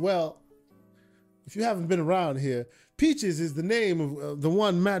Peaches? Well, if you haven't been around here, Peaches is the name of the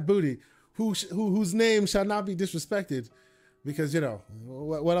one Matt Booty, whose name shall not be disrespected, because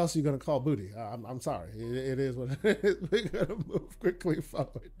what else are you gonna call Booty? I'm sorry, it is what it is. We're gonna move quickly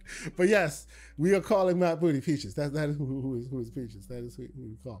forward. But yes, we are calling Matt Booty Peaches. That is who is Peaches. That is who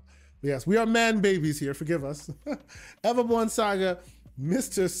we call. But yes, we are man babies here. Forgive us. Everborn Saga,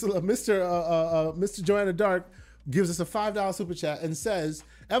 Mr. Joanna Dark gives us a $5 super chat and says,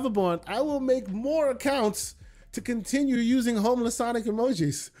 Everborn, I will make more accounts to continue using homeless Sonic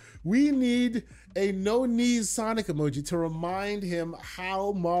emojis. We need a no-knees Sonic emoji to remind him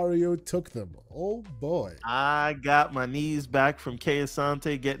how Mario took them. Oh boy. I got my knees back from Kay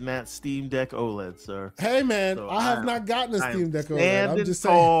Asante getting that Steam Deck OLED, sir. Hey man, so I have not gotten a Steam Deck OLED. I'm just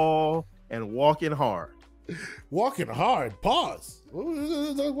tall and walking hard. Walking hard. Pause.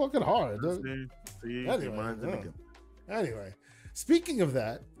 Walking hard. Anyway, speaking of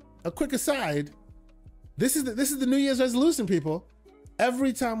that, a quick aside. This is the New Year's resolution, people.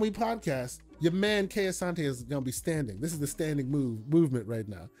 Every time we podcast, your man Kay Asante is gonna be standing. This is the standing movement right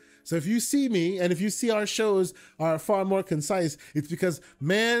now. So if you see me and if you see our shows are far more concise, it's because,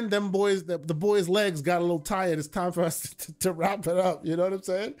 man, the boys' legs got a little tired. It's time for us to wrap it up. You know what I'm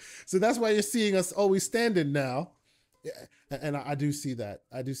saying? So that's why you're seeing us always standing now. Yeah, and I do see that.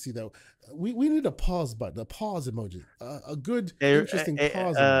 We need a pause button, a pause emoji, a good, interesting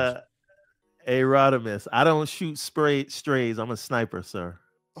pause emoji. Hey, Rodimus, I don't shoot strays. I'm a sniper, sir.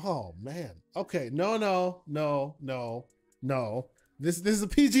 Oh man. Okay. No. This is a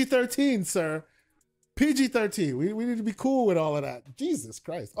PG-13, sir. PG-13. We need to be cool with all of that. Jesus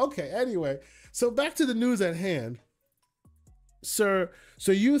Christ. Okay. Anyway, so back to the news at hand, sir.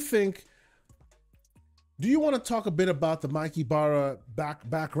 So you think? Do you want to talk a bit about the Mike Ibarra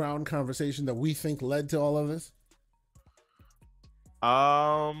background conversation that we think led to all of this?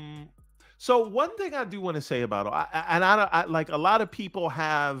 So one thing I do want to say about it, I like a lot of people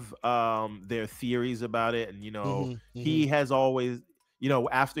have their theories about it, and he has always,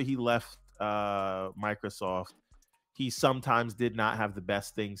 after he left Microsoft, he sometimes did not have the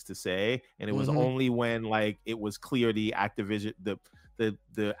best things to say, and it was only when it was clear the Activision the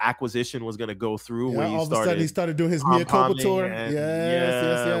acquisition was going to go through where all of a sudden he started doing his Mea Culpa tour.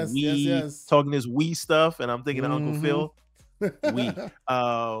 Yes. Talking his Wii stuff, and I'm thinking of Uncle Phil.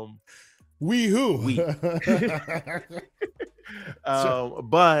 We who? We.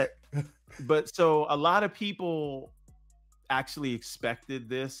 But so a lot of people actually expected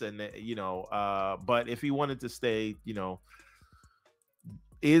this, and but if he wanted to stay,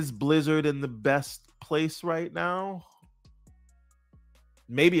 is Blizzard in the best place right now?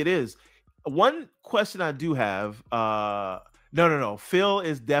 Maybe it is. One question I do have, no. Phil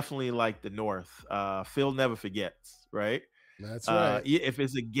is definitely like the North. Phil never forgets, right? That's right. If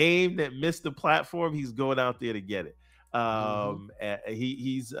it's a game that missed the platform, he's going out there to get it.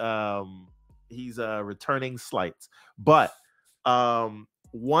 He's returning slights. But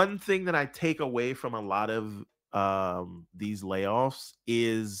one thing that I take away from a lot of these layoffs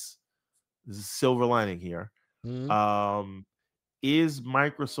is silver lining here. Is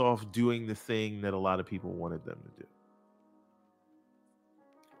Microsoft doing the thing that a lot of people wanted them to do?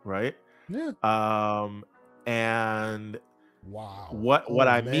 Right? Yeah. And wow. What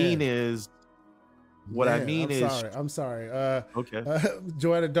I mean is I'm sorry. Okay.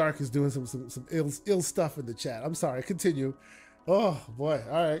 Joanna Dark is doing some ill stuff in the chat. I'm sorry. Continue. Oh boy.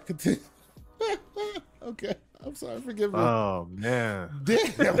 All right. Continue. Okay. I'm sorry. Forgive me. Oh man.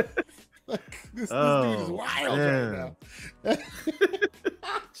 Damn. This dude is wild right now.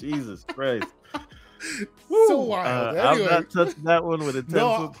 Jesus Christ. So wild. Anyway, I'm not touching that one with a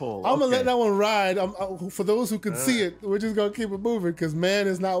 10-foot pole. I'm gonna let that one ride. For those who can see it, we're just gonna keep it moving because man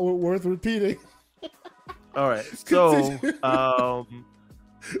is not worth repeating. All right. So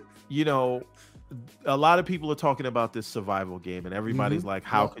a lot of people are talking about this survival game, and everybody's like,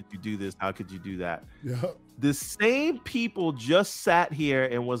 how could you do this? How could you do that? Yeah. The same people just sat here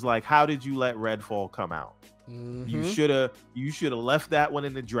and was like, how did you let Redfall come out? You should have left that one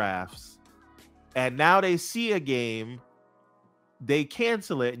in the drafts. And now they see a game, they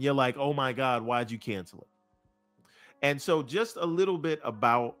cancel it, and you're like, oh my God, why'd you cancel it? And so just a little bit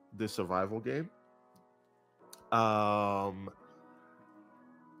about the survival game.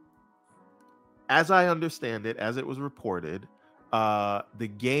 As I understand it, as it was reported,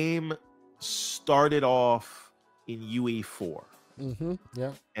 the game started off in UE4.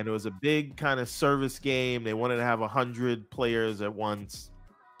 Yeah. And it was a big kind of service game. They wanted to have 100 players at once.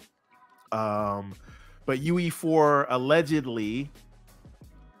 But UE4 allegedly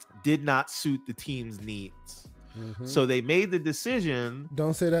did not suit the team's needs. So they made the decision.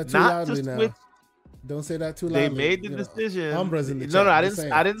 Don't say that too loudly now. Don't say that too loudly. They made the decision. Umbra's in the chat. No, I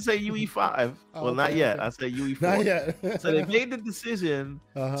didn't say UE5. Oh, well, not yet. I said UE4. Not yet. So they made the decision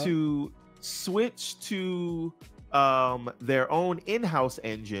to switch to their own in-house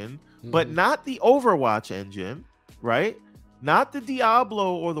engine, but not the Overwatch engine, right? Not the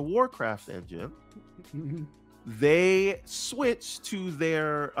Diablo or the Warcraft engine. They switched to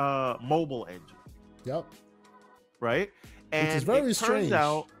their mobile engine. Yep. Right? And which is very strange. Turns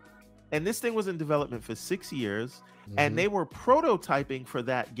out, and this thing was in development for 6 years, and they were prototyping for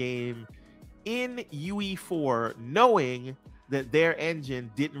that game in UE4, knowing that their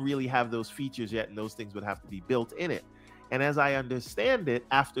engine didn't really have those features yet, and those things would have to be built in it. And as I understand it,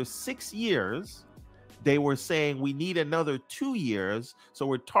 after 6 years, they were saying we need another 2 years, so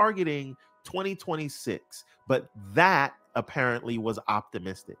we're targeting 2026. But that apparently was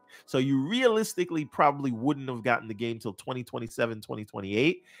optimistic. So you realistically probably wouldn't have gotten the game till 2027,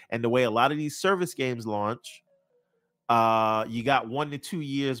 2028. And the way a lot of these service games launch, you got 1 to 2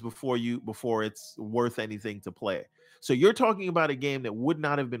 years before it's worth anything to play. So you're talking about a game that would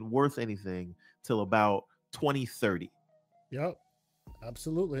not have been worth anything till about 2030. Yep,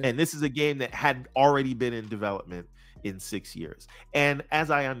 absolutely. And this is a game that had already been in development in 6 years. And as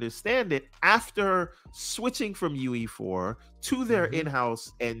I understand it, after switching from UE4 to their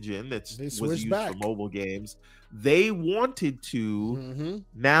in-house engine that was used for mobile games, they wanted to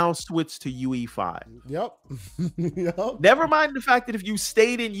now switch to UE5. Yep. Yep. Never mind the fact that if you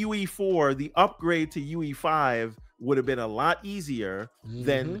stayed in UE4, the upgrade to UE5 would have been a lot easier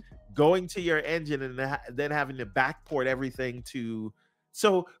than going to your engine and then having to backport everything to.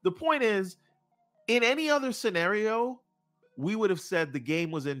 So the point is, in any other scenario, we would have said the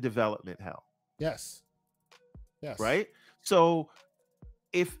game was in development hell. Yes. Yes. Right? So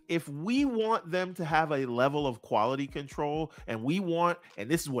if we want them to have a level of quality control, and we want, and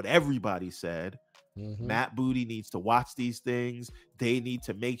this is what everybody said, Matt Booty needs to watch these things. They need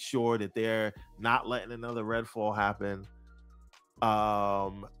to make sure that they're not letting another Redfall happen.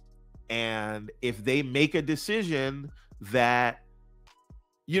 And if they make a decision that,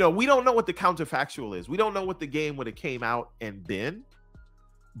 we don't know what the counterfactual is. We don't know what the game would have came out and been.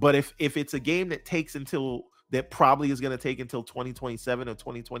 But if it's a game that probably is going to take until 2027 or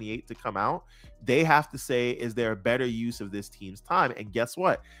 2028 to come out, they have to say, is there a better use of this team's time? And guess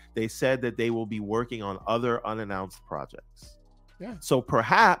what? They said that they will be working on other unannounced projects. Yeah. So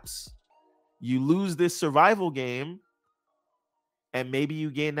perhaps you lose this survival game, and maybe you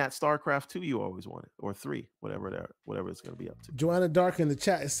gain that StarCraft 2 you always wanted, or 3, whatever it's going to be up to. Joanna Dark in the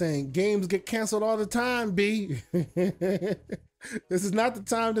chat is saying, games get canceled all the time, B. This is not the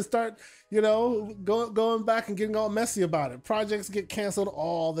time to start, going back and getting all messy about it. Projects get canceled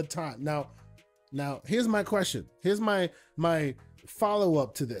all the time. Now, here's my question. Here's my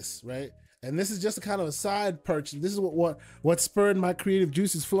follow-up to this, right? And this is just a kind of a side perch. This is what spurred my creative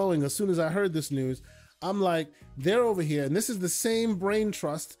juices flowing. As soon as I heard this news, I'm like, they're over here, and this is the same brain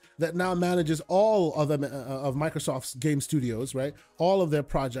trust that now manages all of them of Microsoft's game studios, right? All of their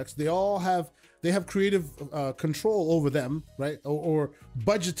projects. They have creative control over them, right? Or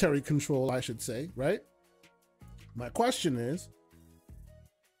budgetary control, I should say, right? My question is,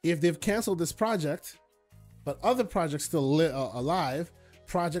 if they've canceled this project, but other projects still alive,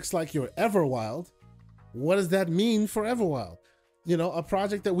 projects like your Everwild, what does that mean for Everwild? A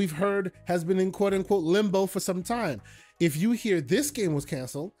project that we've heard has been in quote unquote limbo for some time. If you hear this game was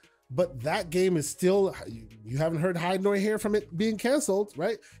canceled, but that game is still, you haven't heard hide nor hair from it being canceled,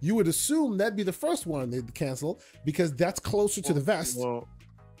 right? You would assume that'd be the first one they'd cancel because that's closer to the vest. Well,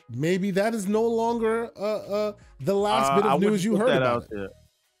 maybe that is no longer the last bit of news you heard about it.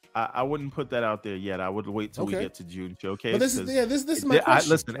 I wouldn't put that out there yet. I would wait till we get to June showcase. But this is my question.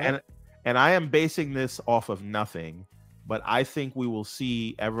 Listen, right? and I am basing this off of nothing. But I think we will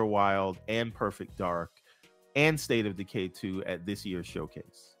see Everwild and Perfect Dark and State of Decay 2 at this year's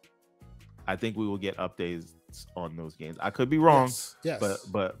showcase. I think we will get updates on those games. I could be wrong, yes.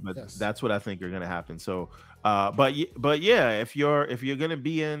 but yes. That's what I think are going to happen. So, but yeah, if you're going to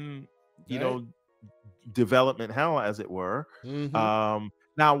be in, development hell, as it were.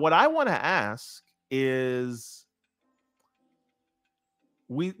 Now, what I want to ask is,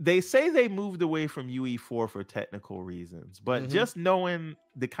 they say they moved away from UE4 for technical reasons, but just knowing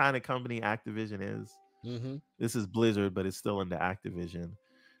the kind of company Activision is, this is Blizzard, but it's still into Activision.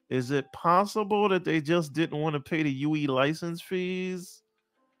 Is it possible that they just didn't want to pay the UE license fees?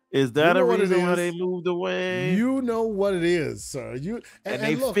 Is that a reason why they moved away? You know what it is, sir. And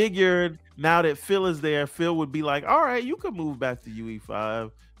they figured now that Phil is there, Phil would be like, all right, you could move back to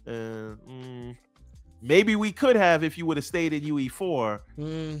UE5. Maybe we could have if you would have stayed in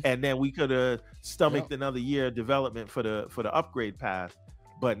UE4, and then we could have stomached another year of development for the upgrade path,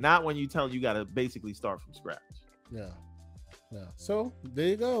 but not when you tell you got to basically start from scratch. Yeah. So there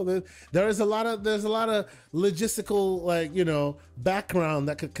you go. There's a lot of logistical, like, background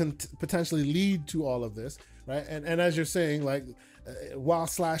that could potentially lead to all of this, right? And as you're saying, like, while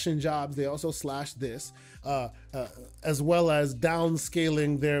slashing jobs, they also slash this, as well as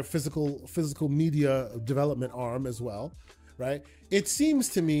downscaling their physical media development arm as well, right? It seems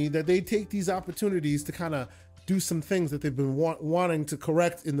to me that they take these opportunities to kind of do some things that they've been wanting to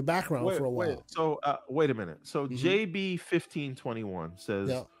correct in the background for a while. So wait a minute. So JB1521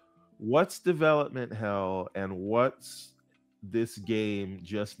 says, what's development hell and what's this game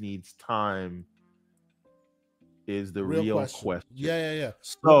just needs time is the real question. Yeah.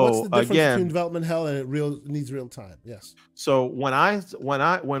 So what's the difference between development hell and it needs real time? Yes. So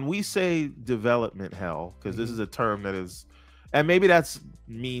when we say development hell, because this is a term that is, and maybe that's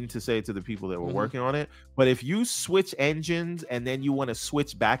mean to say to the people that were working on it, but if you switch engines and then you want to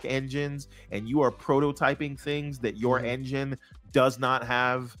switch back engines and you are prototyping things that your engine does not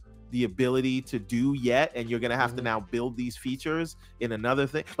have the ability to do yet, and you're going to have to now build these features in another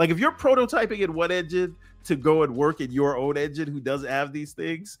thing. Like if you're prototyping in one engine to go and work in your own engine who doesn't have these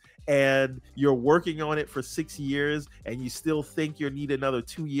things, and you're working on it for 6 years and you still think you need another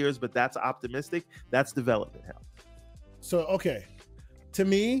 2 years, but that's optimistic, that's development hell. So, okay, to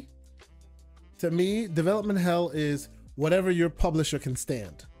me, development hell is whatever your publisher can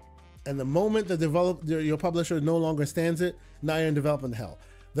stand. And the moment that your publisher no longer stands it, now you're in development hell.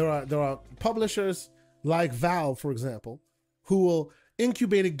 There are publishers like Valve, for example, who will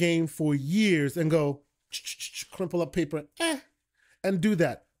incubate a game for years and go crumple up paper and do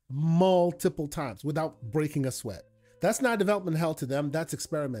that multiple times without breaking a sweat. That's not development hell to them. That's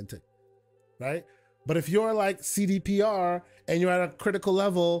experimenting, right? But if you're like CDPR and you're at a critical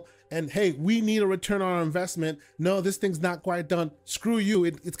level and, hey, we need a return on our investment. No, this thing's not quite done. Screw you.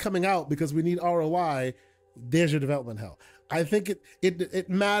 It's coming out because we need ROI. There's your development hell. I think it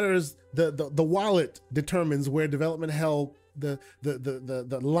matters. The wallet determines where development hell, the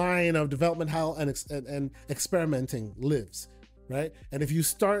line of development hell and experimenting lives, right? And if you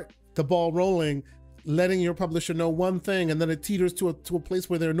start the ball rolling, letting your publisher know one thing and then it teeters to a place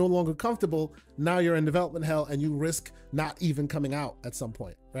where they're no longer comfortable, now you're in development hell and you risk not even coming out at some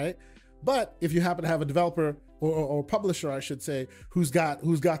point, right? But if you happen to have a developer or publisher, I should say, who's got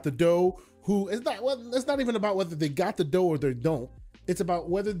the dough, it's not even about whether they got the dough or they don't. It's about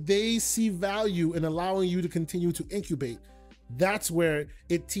whether they see value in allowing you to continue to incubate. That's where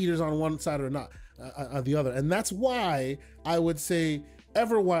it teeters on one side or not on the other. And that's why I would say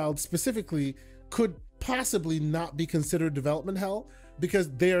Everwild specifically could possibly not be considered development hell because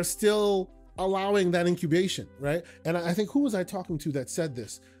they are still allowing that incubation, right? And I think, who was I talking to that said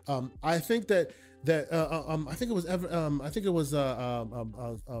this? I think I think it was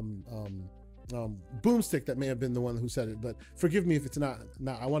Boomstick that may have been the one who said it, but forgive me if it's not.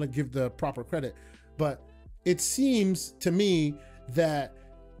 I want to give the proper credit, but it seems to me that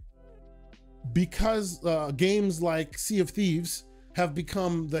because games like Sea of Thieves have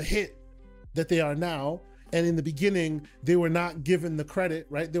become the hit that they are now, and in the beginning they were not given the credit,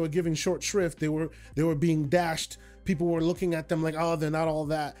 right? They were giving short shrift. They were being dashed. People were looking at them like, oh, they're not all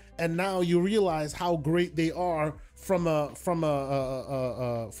that. And now you realize how great they are from a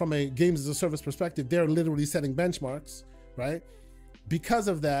games as a service perspective. They're literally setting benchmarks, right? Because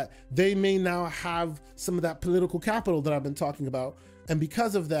of that, they may now have some of that political capital that I've been talking about, and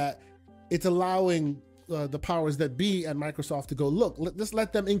because of that, it's allowing the powers that be at Microsoft to go, look, let's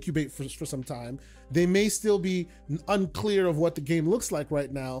let them incubate for some time. They may still be unclear of what the game looks like right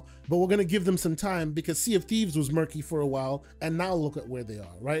now, but we're going to give them some time because Sea of Thieves was murky for a while, and now look at where they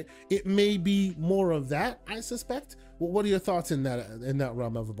are, right? It may be more of that, I suspect. Well, what are your thoughts in that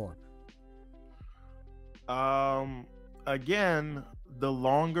realm, Everborn? Again, the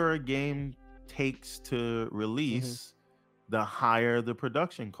longer a game takes to release, the higher the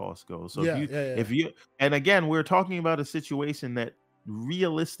production cost goes. So if you, and again, we're talking about a situation that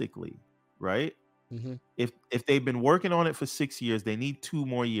realistically, right? If they've been working on it for 6 years, they need 2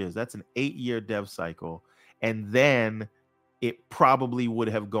 more years. That's an 8-year dev cycle. And then it probably would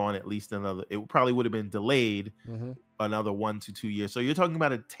have gone at least another. It probably would have been delayed another 1 to 2 years. So you're talking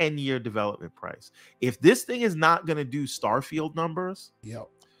about a 10-year development price. If this thing is not going to do Starfield numbers,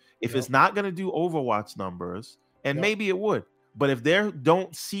 if it's not going to do Overwatch numbers, and maybe it would, but if they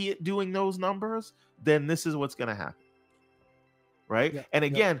don't see it doing those numbers, then this is what's going to happen, right? And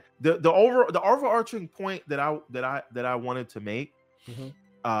again, the overarching point that I wanted to make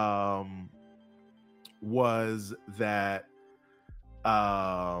was that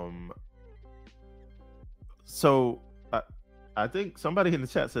so I think somebody in the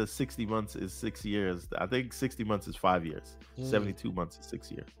chat says 60 months is 6 years. I think 60 months is 5 years. 72 months is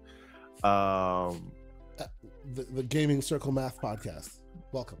 6 years. The Gaming Circle Math Podcast.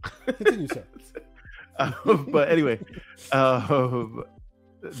 Welcome. Continue, sir. But anyway,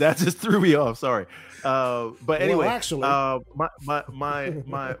 that just threw me off. Sorry. But anyway, actually, my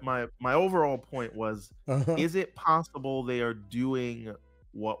overall point was: is it possible they are doing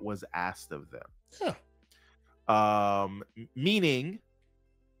what was asked of them? Meaning,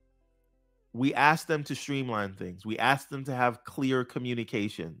 we asked them to streamline things. We asked them to have clear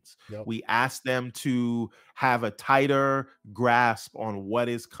communications. We asked them to have a tighter grasp on what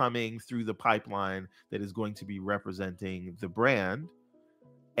is coming through the pipeline that is going to be representing the brand.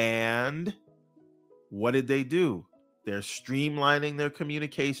 And what did they do? They're streamlining their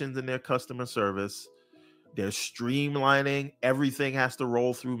communications and their customer service. They're streamlining. Everything has to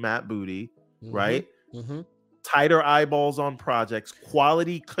roll through Matt Booty, right? Tighter eyeballs on projects,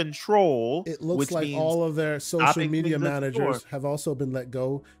 quality control. It looks like all of their social media managers have also been let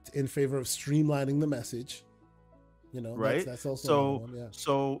go in favor of streamlining the message. You know, right? That's also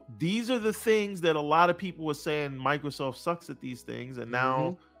so these are the things that a lot of people were saying Microsoft sucks at these things, and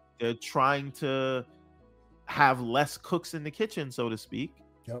now they're trying to have less cooks in the kitchen, so to speak.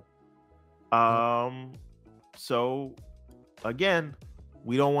 So again,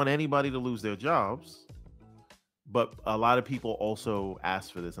 we don't want anybody to lose their jobs. But a lot of people also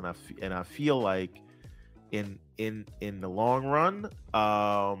ask for this, and I feel like in the long run,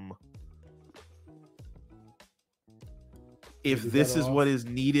 if this is what is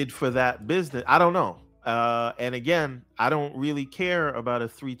needed for that business, I don't know. And again, I don't really care about a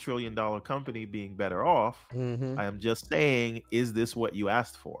 $3 trillion company being better off. I am just saying, is this what you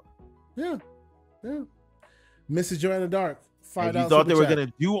asked for? Yeah. Mrs. Joanna Dark, $5. You thought they were going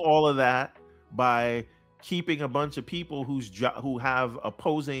to do all of that by keeping a bunch of people who have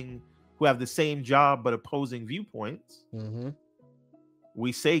the same job but opposing viewpoints.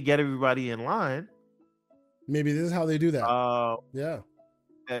 We say get everybody in line. Maybe this is how they do that.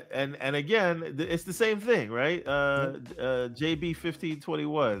 And again, it's the same thing, right? JB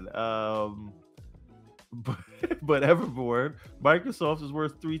 1521. But Everboard, Microsoft is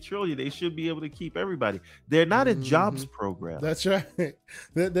worth $3 trillion. They should be able to keep everybody. They're not a jobs program. That's right.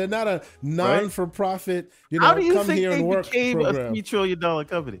 They're not a non-for-profit. How do you come think here they and work became program. a $3 trillion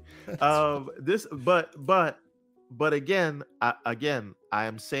company? But again, I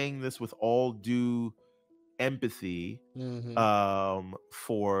am saying this with all due empathy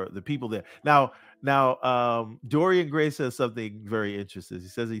for the people there. Now, Dorian Gray says something very interesting. He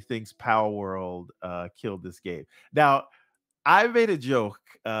says he thinks Power World killed this game. Now, I made a joke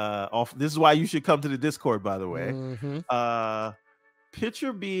off. This is why you should come to the Discord, by the way.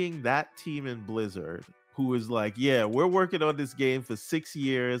 Picture being that team in Blizzard who is like, yeah, we're working on this game for 6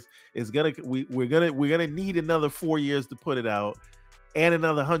 years. We're gonna need another 4 years to put it out, and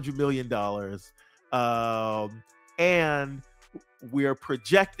another $100 million. And we're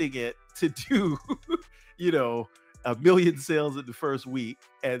projecting it to do, 1 million sales in the first week,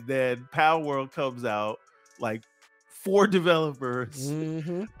 and then Power World comes out, like 4 developers,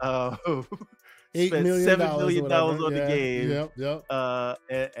 $8 spent million, $7 million on the game,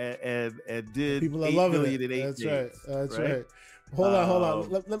 and did people are $8 loving million it. in 8 That's days. That's right.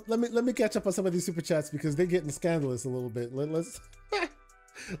 Hold on. Let me catch up on some of these super chats because they're getting scandalous a little bit. Let's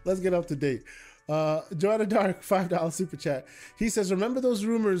get up to date. Joanna Dark, $5 super chat. He says, remember those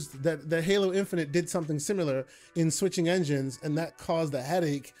rumors that Halo Infinite did something similar in switching engines and that caused the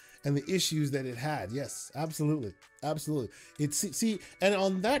headache and the issues that it had? Yes, absolutely. And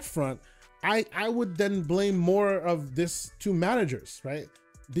on that front, I would then blame more of this to managers, right?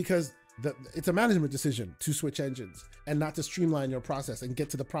 Because it's a management decision to switch engines and not to streamline your process and get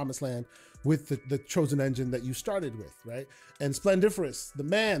to the promised land with the chosen engine that you started with, right? And Splendiferous,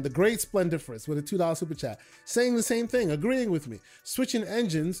 the great Splendiferous with a $2 super chat, saying the same thing, agreeing with me. Switching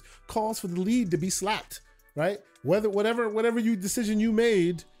engines calls for the lead to be slapped, right? Whatever decision you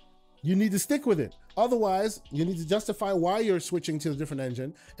made, You need to stick with it. Otherwise, you need to justify why you're switching to a different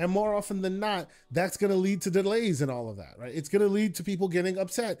engine. And more often than not, that's going to lead to delays and all of that, right? It's going to lead to people getting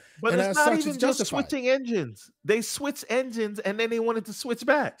upset. But and it's as not such, even it's just justified. switching engines. They switched engines and then they wanted to switch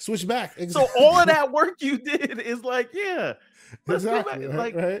back. Switch back. Exactly. So all of that work you did is like, yeah. Exactly.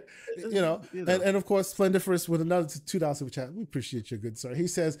 Right. You know, and of course, Splendiferous with another $2 super chat. We appreciate you, good sir. He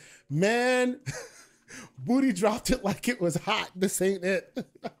says, man, Booty dropped it like it was hot. This ain't it.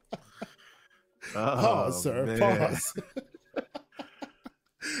 Pause, sir. Man. Pause.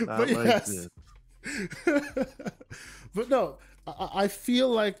 But yes. But no, I feel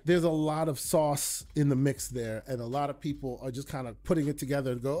like there's a lot of sauce in the mix there, and a lot of people are just kind of putting it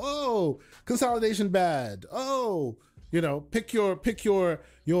together and go, "Oh, consolidation bad. Oh, you know, pick your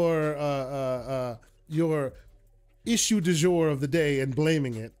issue du jour of the day and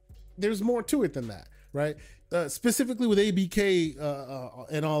blaming it." There's more to it than that, right? Specifically with ABK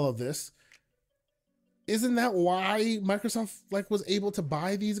and all of this. Isn't that why Microsoft was able to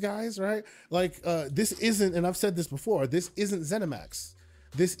buy these guys, right? This isn't, and I've said this before, this isn't ZeniMax.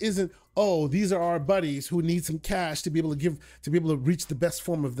 This isn't, oh, these are our buddies who need some cash to be able to reach the best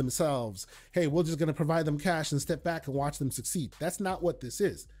form of themselves. Hey, we're just going to provide them cash and step back and watch them succeed. That's not what this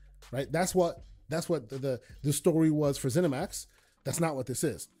is, right? That's what the story was for ZeniMax. That's not what this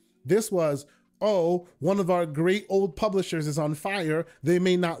is. This was, oh, one of our great old publishers is on fire. They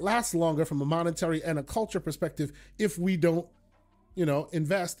may not last longer from a monetary and a culture perspective if we don't,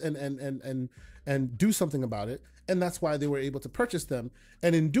 invest and do something about it. And that's why they were able to purchase them.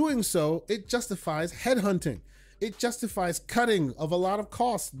 And in doing so, it justifies headhunting. It justifies cutting of a lot of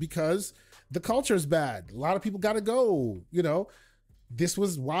costs because the culture is bad. A lot of people got to go. This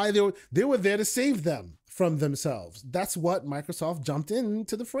was why they were there to save them from themselves. That's what Microsoft jumped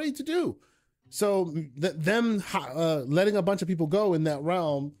into the fray to do. So them letting a bunch of people go in that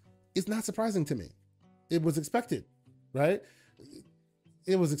realm is not surprising to me. It was expected, right?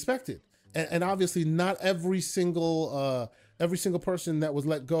 It was expected, and obviously not every single person that was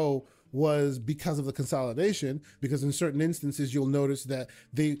let go was because of the consolidation. Because in certain instances, you'll notice that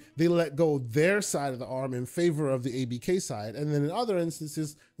they let go their side of the arm in favor of the ABK side, and then in other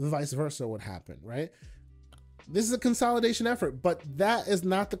instances, the vice versa would happen, right? This is a consolidation effort, but that is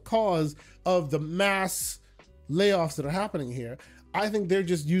not the cause of the mass layoffs that are happening here. I think they're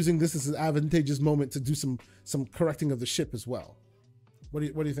just using this as an advantageous moment to do some correcting of the ship as well. What do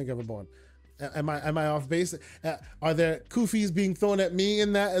you think, Everborn? Am I off base? Are there koofies being thrown at me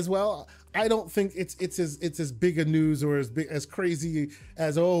in that as well? I don't think it's as big a news or as crazy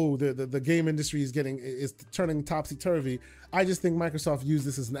as the game industry is turning topsy turvy. I just think Microsoft used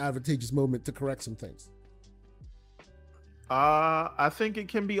this as an advantageous moment to correct some things. I think it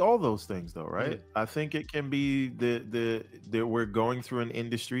can be all those things, though, right? Mm-hmm. I think it can be the we're going through an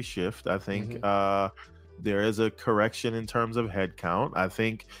industry shift. I think there is a correction in terms of headcount. I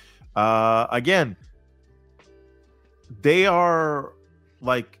think again, they are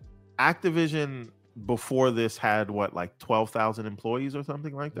Activision before this had 12,000 employees or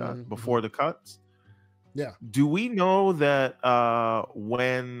something like that before the cuts. Yeah. Do we know that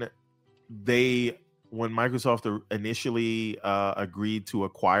when Microsoft initially agreed to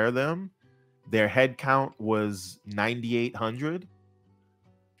acquire them, their headcount was 9,800,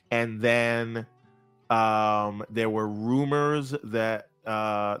 and then there were rumors that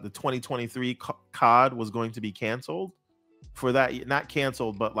the 2023 COD was going to be canceled. For that, not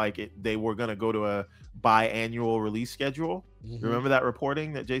canceled, but they were going to go to a biannual release schedule. Mm-hmm. Remember that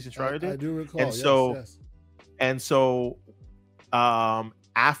reporting that Jason Schreier did? I do recall. And so,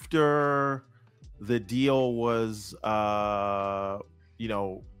 after the deal was,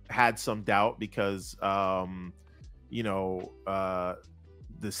 had some doubt because,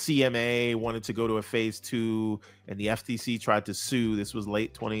 the CMA wanted to go to a phase 2 and the FTC tried to sue. This was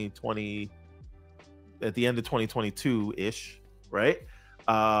late 2020, at the end of 2022-ish, right?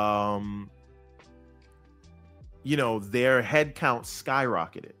 Their head count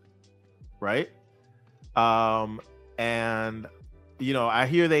skyrocketed, right? And I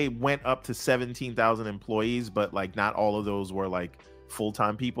hear they went up to 17,000 employees, but not all of those were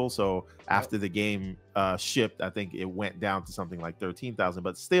full-time people. So after the game shipped, I think it went down to something like 13,000.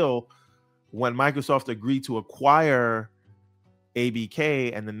 But still, when Microsoft agreed to acquire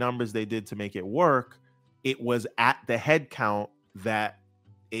ABK and the numbers they did to make it work, it was at the head count that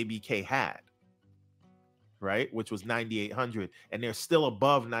ABK had, right? Which was 9,800. And they're still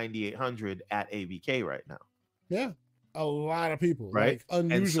above 9,800 at ABK right now. Yeah. A lot of people, right?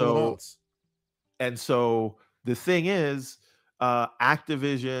 Unusual amounts. And so the thing is,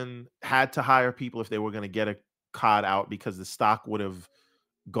 Activision had to hire people if they were going to get a COD out because the stock would have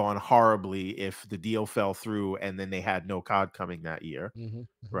gone horribly if the deal fell through and then they had no COD coming that year,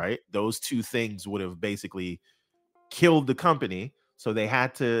 right? Those two things would have basically killed the company. So they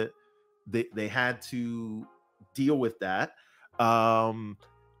had to deal with that. And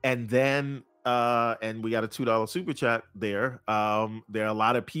then and we got a $2 super chat there. There are a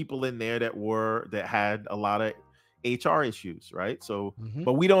lot of people in there that had a lot of HR issues, right? So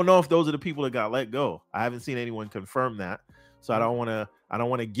but we don't know if those are the people that got let go. I haven't seen anyone confirm that. So I don't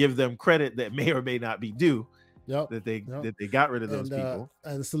want to give them credit that may or may not be due. That they got rid of those people.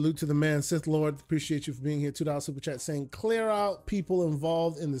 And salute to the man, Sith Lord. Appreciate you for being here. $2 super chat saying clear out people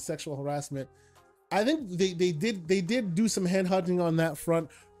involved in the sexual harassment. I think they did do some headhunting on that front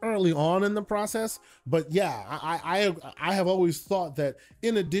early on in the process. But yeah, I have always thought that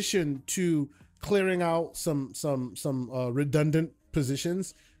in addition to clearing out some redundant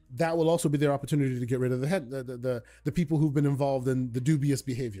positions, that will also be their opportunity to get rid of the people who've been involved in the dubious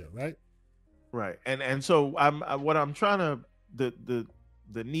behavior, right? Right. And so what I'm trying to the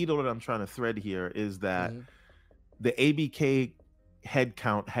needle that I'm trying to thread here is that the ABK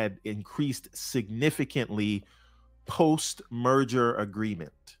headcount had increased significantly post merger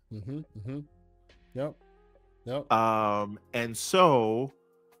agreement. Yep. And so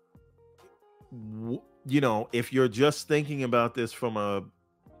if you're just thinking about this from a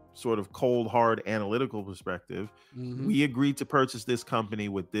sort of cold, hard analytical perspective, we agreed to purchase this company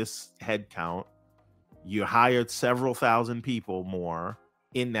with this headcount. You hired several thousand people more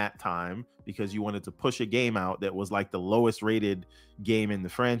in that time because you wanted to push a game out that was like the lowest rated game in the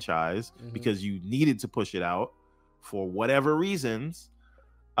franchise because you needed to push it out for whatever reasons.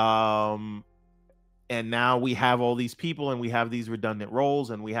 And now we have all these people and we have these redundant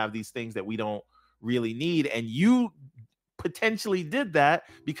roles and we have these things that we don't really need. And you potentially did that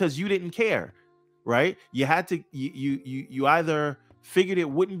because you didn't care, right? You had to you either figured it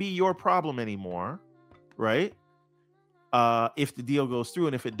wouldn't be your problem anymore, right? If the deal goes through,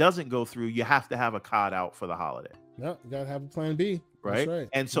 and if it doesn't go through, you have to have a COD out for the holiday. You gotta have a plan B, right? That's right.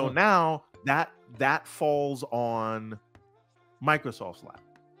 And so now that falls on Microsoft's lap.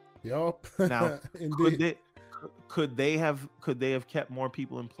 Now could they have kept more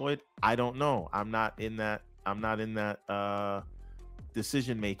people employed? I don't know. I'm not in that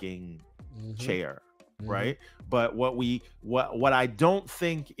decision making chair, right? But what I don't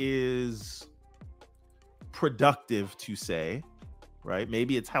think is productive to say, right?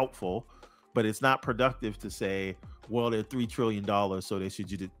 Maybe it's helpful, but it's not productive to say, well, they're $3 trillion, so they should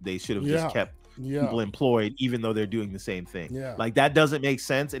have just kept people employed, even though they're doing the same thing. Like that doesn't make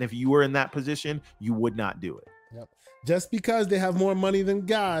sense. And if you were in that position, you would not do it. Just because they have more money than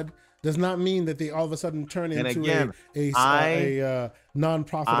God does not mean that they all of a sudden turn into a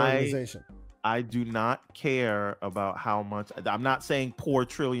non-profit organization. I do not care about how much. I'm not saying poor $1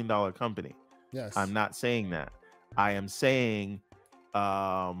 trillion company. Yes. I'm not saying that. I am saying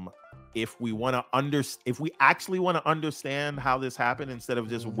if we actually want to understand how this happened instead of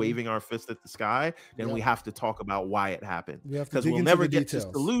just waving our fist at the sky, then we have to talk about why it happened. Because we'll never get to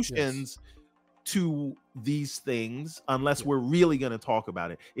solutions to these things unless we're really going to talk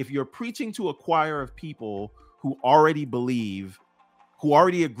about it. If you're preaching to a choir of people who already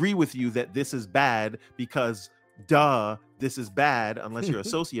agree with you that this is bad because this is bad unless you're a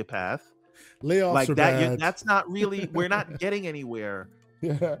sociopath. Layoffs like are that. bad. That's not really. We're not getting anywhere.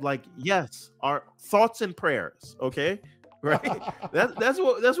 Like, yes, our thoughts and prayers. Okay, right. That's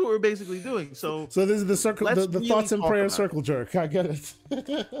what we're basically doing. So this is the circle. The really thoughts and prayers circle jerk. I get it.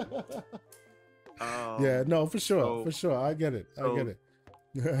 No, for sure. I get it.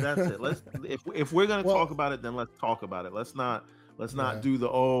 That's it. If we're gonna talk about it, then let's talk about it. Let's not do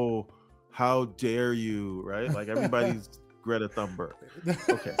the how dare you, right? Like everybody's Greta Thunberg.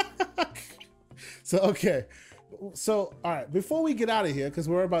 Okay. So, all right, before we get out of here, because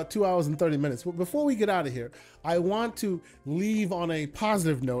we're about 2 hours and 30 minutes, but before we get out of here, I want to leave on a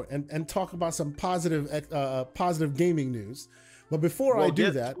positive note and talk about some positive gaming news. But before I do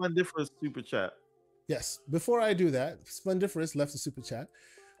that, Splendiferous super chat. Yes, before I do that, Splendiferous left a super chat,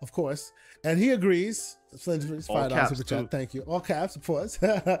 of course, and he agrees. Splendiferous $5 super chat, thank you. All caps, of course.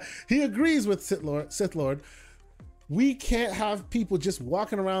 He agrees with Sith Lord. We can't have people just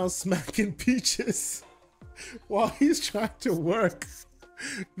walking around smacking peaches while he's trying to work.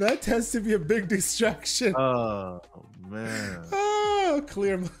 That tends to be a big distraction. Oh man.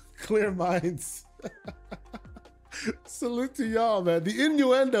 Clear minds. Salute to y'all, man. The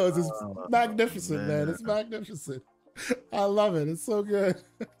innuendos is magnificent, man. It's magnificent. I love it. It's so good.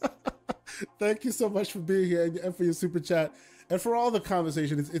 Thank you so much for being here and for your super chat and for all the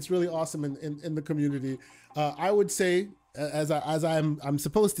conversation. It's really awesome in the community. I would say I'm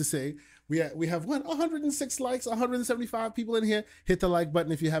supposed to say, we have what, 106 likes, 175 people in here. Hit the like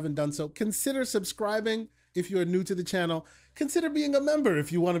button if you haven't done so. Consider subscribing if you are new to the channel. Consider being a member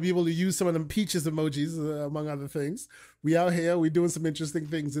if you want to be able to use some of them peaches emojis, among other things. We out here, we doing some interesting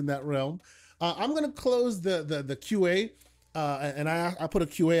things in that realm. I'm gonna close the QA, and I put a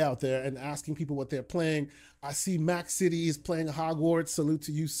QA out there and asking people what they're playing. I see Max City is playing Hogwarts. Salute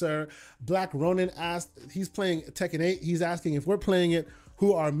to you, sir. Black Ronin asked, he's playing Tekken 8. He's asking if we're playing it,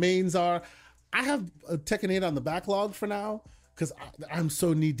 who our mains are. I have Tekken 8 on the backlog for now because I'm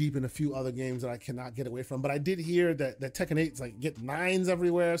so knee deep in a few other games that I cannot get away from. But I did hear that Tekken 8 is like get 9s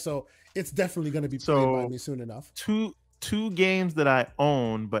everywhere, so it's definitely going to be played by me soon enough. Two games that I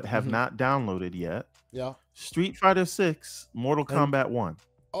own but have not downloaded yet. Yeah. Street Fighter 6, Mortal Kombat 1.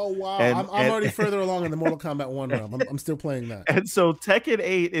 Oh wow! I'm already further along in the Mortal Kombat 1 realm. I'm still playing that. And so Tekken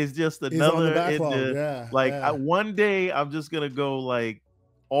 8 is just another. One day I'm just gonna go like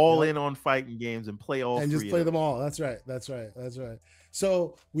all in on fighting games and play all and three just play them all. That's right.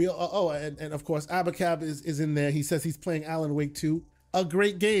 So we and of course Abacab is in there. He says he's playing Alan Wake 2, a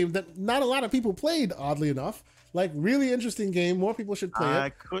great game that not a lot of people played, oddly enough. Like, really interesting game. More people should play it. I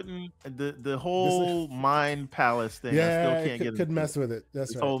couldn't the whole Mind Palace thing. Yeah, I still can't couldn't mess with it.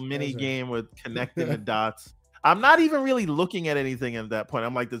 That's right. Whole mini game with connecting the dots. I'm not even really looking at anything at that point.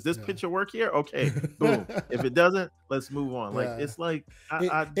 I'm like, does this picture work here? Okay, boom. If it doesn't, let's move on. Like, it's like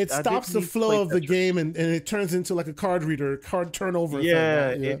it stops the flow of the game and it turns into like a card reader, card turnover.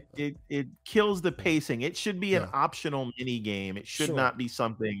 Yeah, it kills the pacing. It should be an optional mini game. It should not be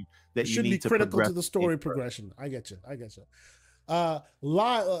something that you need to critical to the story progression. I get you.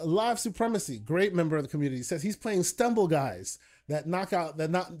 Live Supremacy, great member of the community, says he's playing Stumble Guys,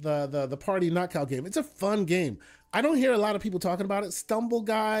 the party knockout game. It's a fun game. I don't hear a lot of people talking about it. Stumble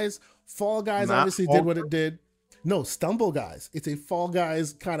Guys, Fall Guys obviously did what it did. No, Stumble Guys. It's a Fall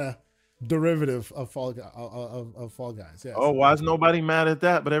Guys kind of derivative of Fall Guys. Yes. Oh, why is nobody mad at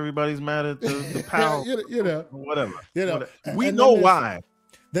that? But everybody's mad at the PAL. Whatever. We know why.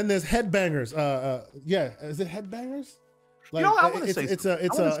 Then there's Headbangers. Is it Headbangers? Like, I want to say it's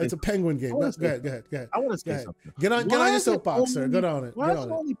a penguin game. Go ahead. I want to say something. Get on your soapbox, sir. Get on it. Why is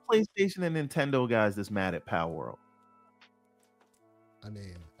only PlayStation and Nintendo guys that's mad at Pal World? I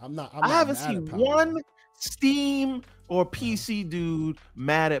mean, I haven't seen one Steam or PC dude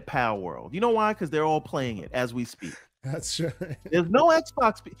mad at Pal World. You know why? Because they're all playing it as we speak. That's true. There's no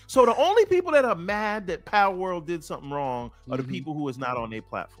Xbox. So the only people that are mad that Pal World did something wrong are the people who is not on their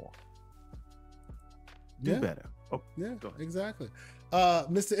platform. Do better. Oh, yeah, exactly.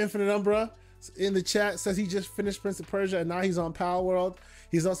 Mr. Infinite Umbra in the chat says he just finished Prince of Persia and now he's on Pal World.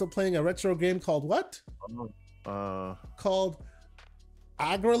 He's also playing a retro game called what? Called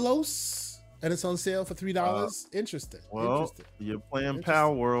Agralos, and it's on sale for $3. Interesting. Well, you're playing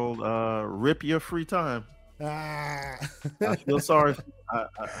Pal World. Rip your free time. I feel sorry. I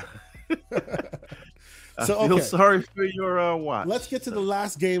feel sorry for your watch. Let's get to the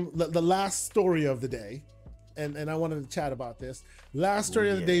last game, the last story of the day, and I wanted to chat about this. Last story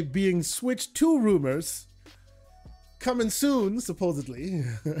of the day being Switch 2 rumors coming soon, supposedly,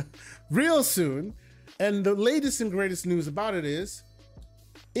 real soon. And the latest and greatest news about it is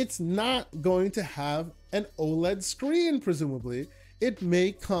it's not going to have an OLED screen, presumably. It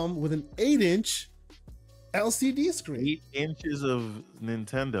may come with an 8-inch LCD screen. 8 inches of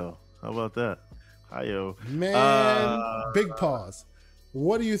Nintendo. How about that? Hi-yo. Man, big pause.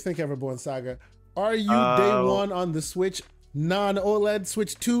 What do you think, Everborn Saga? Are you day one on the Switch non-OLED,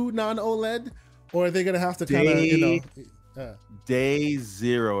 Switch 2 non-OLED? Or are they going to have to kind of, Day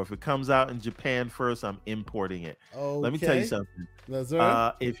zero. If it comes out in Japan first, I'm importing it. Okay. Let me tell you something. That's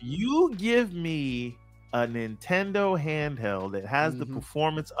right. If you give me a Nintendo handheld that has the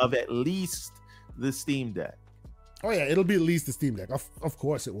performance of at least the Steam Deck. Oh yeah, it'll be at least the Steam Deck. Of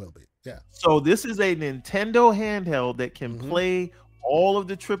course it will be. Yeah. So this is a Nintendo handheld that can play all of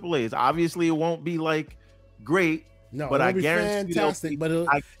the AAAs. Obviously, it won't be like great. No, but I guarantee fantastic, but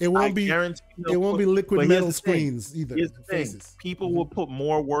it won't be liquid metal screens either. Here's the thing. People will put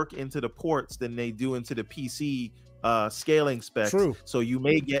more work into the ports than they do into the PC scaling specs. True. So you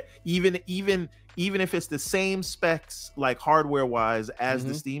may get even if it's the same specs, like hardware wise, as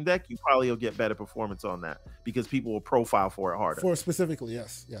the Steam Deck, you probably will get better performance on that because people will profile for it harder. For specifically,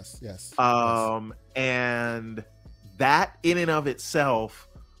 yes. And that in and of itself,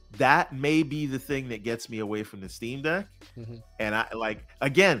 that may be the thing that gets me away from the Steam Deck. And I like,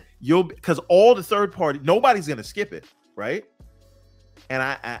 again, because all the third party, nobody's gonna skip it, right? And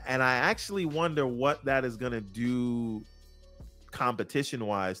I actually wonder what that is gonna do competition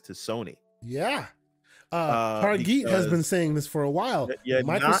wise to Sony. Yeah. Hargeet has been saying this for a while.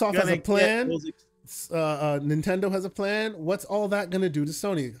 Microsoft has a plan. Nintendo has a plan. What's all that going to do to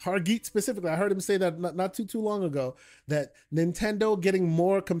Sony? Hargeet specifically, I heard him say that not too long ago, that Nintendo getting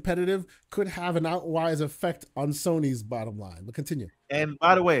more competitive could have an outwise effect on Sony's bottom line. But continue. And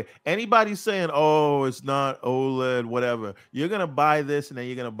by the way, anybody saying, oh, it's not OLED, whatever, you're going to buy this and then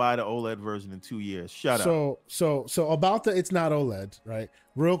you're going to buy the OLED version in 2 years. Shut up. So about the it's not OLED, right?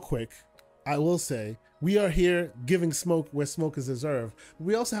 Real quick, I will say, we are here giving smoke where smoke is deserved.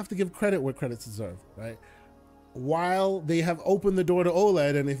 We also have to give credit where credit's deserved, right? While they have opened the door to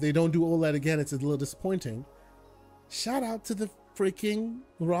OLED, and if they don't do OLED again, it's a little disappointing. Shout out to the freaking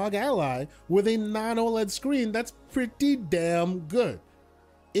ROG Ally with a non-OLED screen. That's pretty damn good.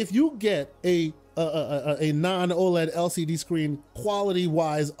 If you get a non-OLED LCD screen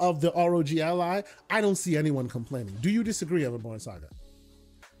quality-wise of the ROG Ally, I don't see anyone complaining. Do you disagree, Everborn Saga?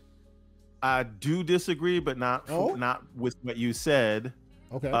 I do disagree, but not with what you said.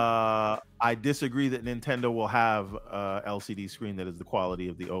 Okay. I disagree that Nintendo will have a LCD screen that is the quality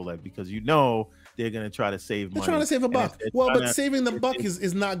of the OLED, because they're going to try to save money. They're trying to save a buck. Well, but saving the buck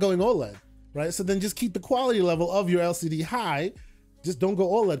is not going OLED, right? So then just keep the quality level of your LCD high. Just don't go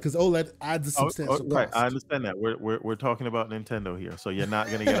OLED, because OLED adds a substantial cost. Right, I understand that. We're talking about Nintendo here, so you're not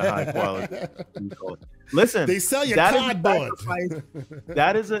going to get a high quality. Listen, they sell you cardboard.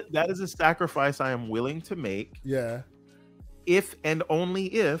 That is a sacrifice I am willing to make. Yeah. If and only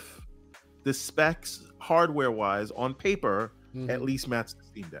if the specs, hardware-wise, on paper, at least match the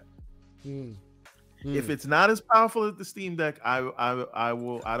Steam Deck. If it's not as powerful as the Steam Deck, I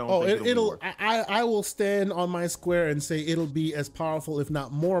will stand on my square and say it'll be as powerful, if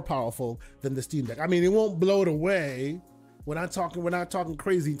not more powerful, than the Steam Deck. I mean, it won't blow it away. We're not talking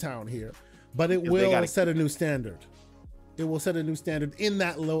crazy town here, but it will set a new standard. It will set a new standard in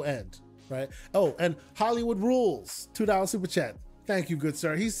that low end, right? Oh, and Hollywood Rules, $2 super chat. Thank you, good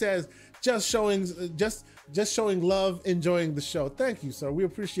sir. He says, just showing love, enjoying the show. Thank you, sir. We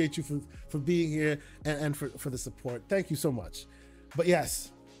appreciate you for being here and for the support. Thank you so much. But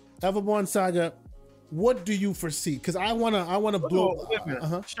yes, Everborn Saga, what do you foresee? Because I wanna blow.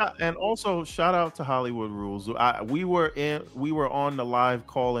 And also shout out to Hollywood Rules. We were on the live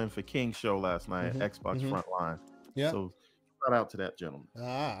call-in for King show last night, Xbox Frontline. Yeah. So shout out to that gentleman.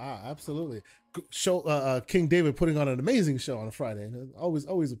 Absolutely. Show King David putting on an amazing show on a Friday.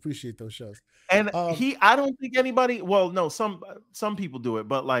 Always appreciate those shows. And I don't think anybody. Well, no, some people do it,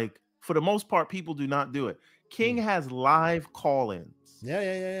 but like for the most part, people do not do it. King has live call-ins.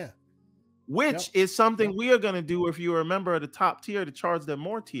 Yeah. Which is something we are going to do if you are a member of the top tier to charge them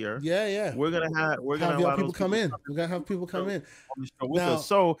more tier. Yeah. We're gonna have people come in. We're gonna have people come in on the show with us.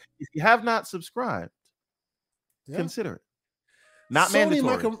 So if you have not subscribed, consider it. Not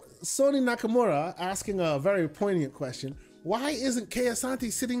mandatory. Sony Nakamura asking a very poignant question. Why isn't Kei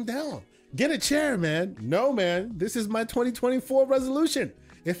Asante sitting down? Get a chair, man. No, man. This is my 2024 resolution.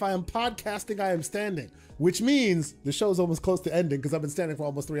 If I am podcasting, I am standing. Which means the show's almost close to ending because I've been standing for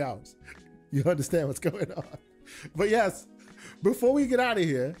almost 3 hours. You understand what's going on. But yes, before we get out of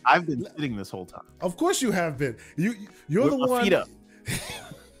here. I've been sitting this whole time. Of course you have been. You're with the my one. Feet up.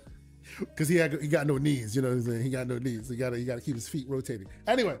 Because he got no knees, you know what I'm saying? He got no knees. So he got to keep his feet rotating.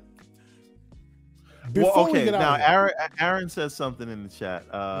 Anyway. Aaron says something in the chat.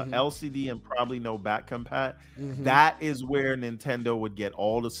 LCD and probably no back compat. That is where Nintendo would get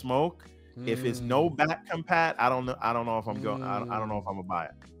all the smoke. If it's no back compat, I don't know if I'm going. I don't know if I'm gonna buy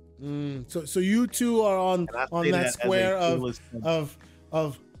it. So you two are on that square of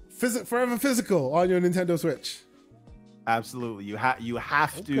forever physical on your Nintendo Switch. Absolutely, you have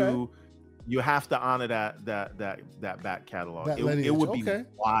to honor that back catalog. It would be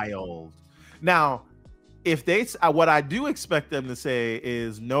wild. Now, if what I do expect them to say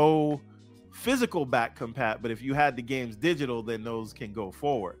is no physical back compat, but if you had the games digital, then those can go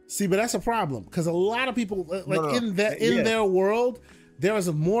forward. See, but that's a problem because a lot of people in their world, there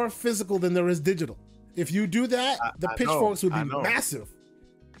is more physical than there is digital. If you do that, the pitchforks would be massive.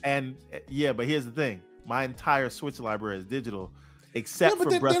 And but here's the thing. My entire Switch library is digital, except for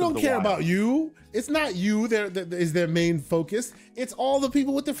Breath of the Wild. They don't care about you. It's not you that is their main focus. It's all the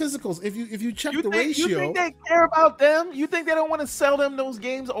people with the physicals. If you check the ratio, you think they care about them? You think they don't want to sell them those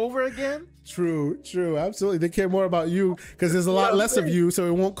games over again? True, absolutely. They care more about you because there's a lot less of you, so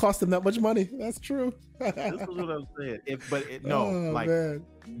it won't cost them that much money. That's true. This is what I'm saying.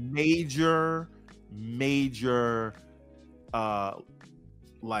 Major,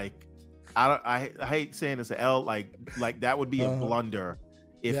 I hate saying this, like that would be a blunder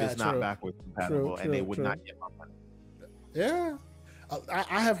if it's not backwards compatible, and they would not get my money. Yeah.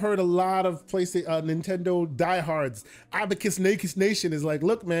 I have heard a lot of Nintendo diehards. Abacus Nation is like,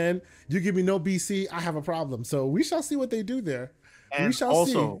 look, man, you give me no BC, I have a problem. So we shall see what they do there. And we shall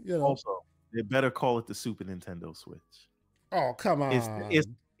also, see. You know. Also, they better call it the Super Nintendo Switch. Oh, come on.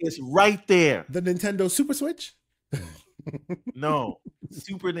 It's right there. The Nintendo Super Switch? No,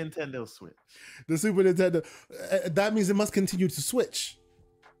 Super Nintendo Switch. The Super Nintendo. That means it must continue to switch,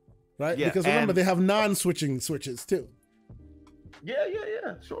 right? Yeah, because remember, they have non-switching switches too. Yeah,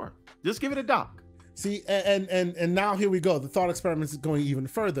 sure. Just give it a dock. See, and now here we go. The thought experiment is going even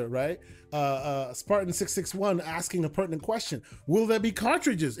further, right? Spartan 661 asking a pertinent question: will there be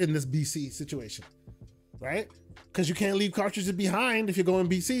cartridges in this BC situation? Right? Because you can't leave cartridges behind if you're going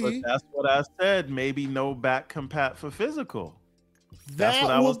BC. But that's what I said. Maybe no back compat for physical. That's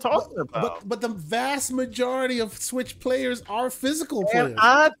what I was talking about. But the vast majority of Switch players are physical players. And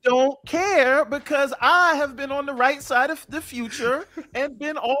I don't care because I have been on the right side of the future and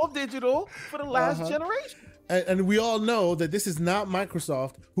been all digital for the last generation. And we all know that this is not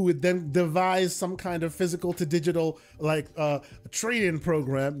Microsoft, who would then devise some kind of physical to digital like trade-in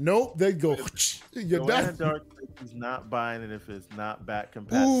program. Nope, they go. You're done. Dark is not buying it if it's not back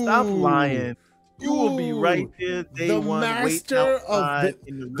compat. Stop lying. You will be right there. The master of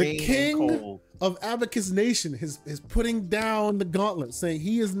the king of Abacus Nation is putting down the gauntlet, saying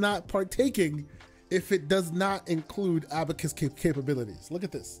he is not partaking if it does not include Abacus capabilities. Look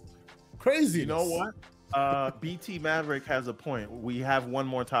at this. Crazy. You know what? BT Maverick has a point. We have one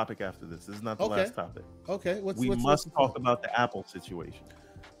more topic after this. This is not the last topic. Okay. We must talk about the Apple situation.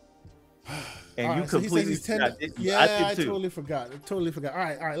 And you completely forgot. I totally forgot. All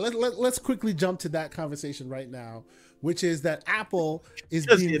right. Let's quickly jump to that conversation right now, which is that Apple is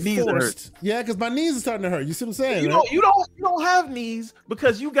being forced. Yeah, because my knees are starting to hurt. You see what I'm saying? You don't have knees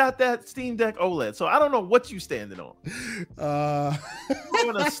because you got that Steam Deck OLED. So I don't know what you standing on.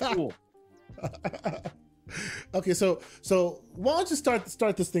 On a stool. Okay, so why don't you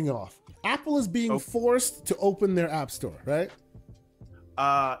start this thing off? Apple is being forced to open their App Store, right?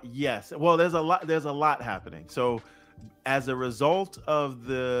 Yes. Well, there's a lot happening. So as a result of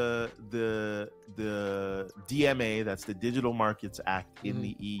the DMA, that's the Digital Markets Act in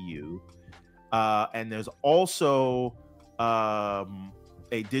the EU, and there's also a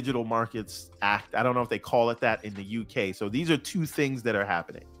Digital Markets Act. I don't know if they call it that in the UK. So these are two things that are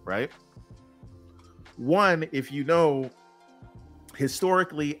happening, right? One, if you know,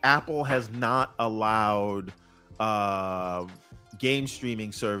 historically, Apple has not allowed game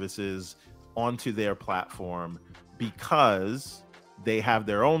streaming services onto their platform because they have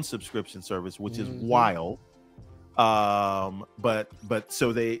their own subscription service, which is wild. But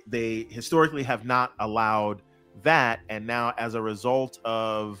so they historically have not allowed that, and now as a result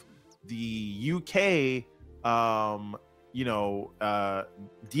of the UK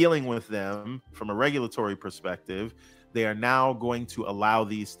dealing with them from a regulatory perspective, they are now going to allow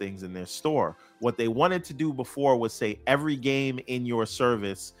these things in their store. What they wanted to do before was say every game in your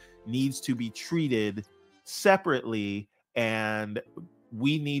service needs to be treated separately, and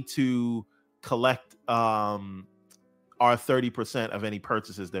we need to collect our 30% of any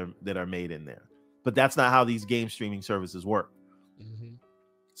purchases that are made in there. But that's not how these game streaming services work.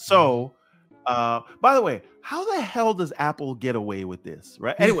 So, by the way, how the hell does Apple get away with this?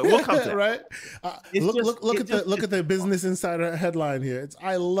 Right. Anyway, we'll come to that. Right. Look at the Business Insider headline here.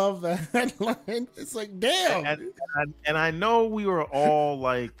 I love that headline. It's like, damn. And I know we were all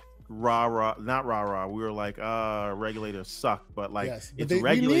like not rah. We were like, regulators suck, but like, we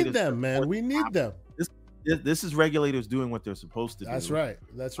need them, man. We need them. This is regulators doing what they're supposed to do. That's right.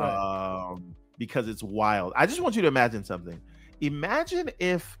 Because it's wild. I just want you to imagine something. Imagine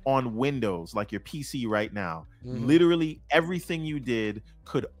if on Windows, like your PC right now, literally everything you did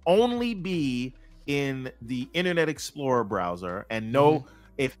could only be in the Internet Explorer browser, and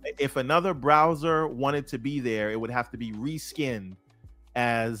if another browser wanted to be there, it would have to be reskinned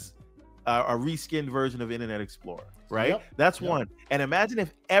as a reskinned version of Internet Explorer, right? That's one. And imagine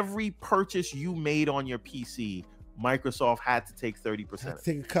if every purchase you made on your PC, Microsoft had to take 30%.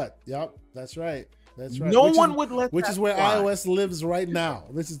 Take a cut. Yep, that's right. That's right. No one would let which is where iOS lives right now.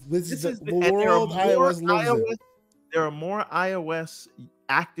 This is the world iOS lives in. There are more iOS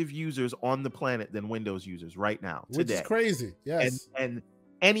active users on the planet than Windows users right now today. Which is crazy. Yes. And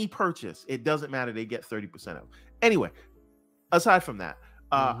any purchase, it doesn't matter, they get 30% of. Anyway, aside from that,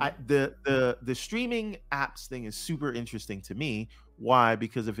 the streaming apps thing is super interesting to me. Why?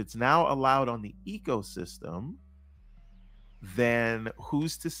 Because if it's now allowed on the ecosystem, then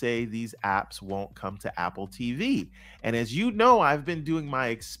who's to say these apps won't come to Apple TV? And as you know, I've been doing my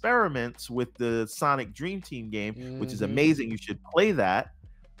experiments with the Sonic Dream Team game, which is amazing. You should play that.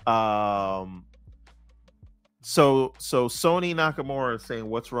 So Sony Nakamura is saying,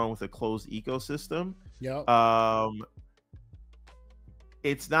 what's wrong with a closed ecosystem? Yeah.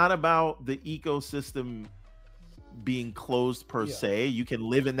 It's not about the ecosystem being closed per se. You can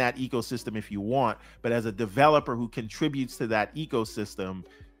live in that ecosystem if you want, but as a developer who contributes to that ecosystem,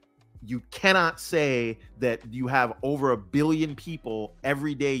 you cannot say that you have over 1 billion people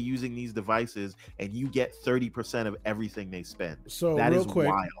every day using these devices and you get 30% of everything they spend. So that real is quick,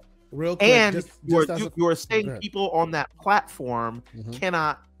 wild. Real quick, and you're saying people on that platform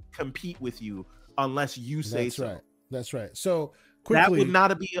cannot compete with you unless you say That's so. right. That's right. So quickly, that would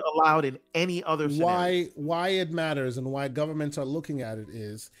not be allowed in any other scenario. Why it matters and why governments are looking at it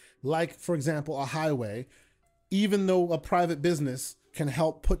is, like, for example, a highway. Even though a private business can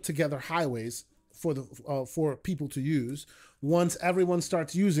help put together highways for people to use, once everyone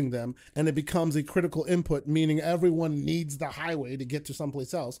starts using them and it becomes a critical input, meaning everyone needs the highway to get to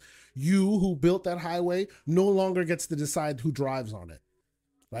someplace else, you who built that highway no longer gets to decide who drives on it,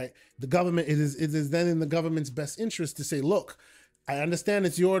 right? The government, it is then in the government's best interest to say, look, I understand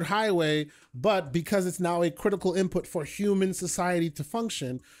it's your highway, but because it's now a critical input for human society to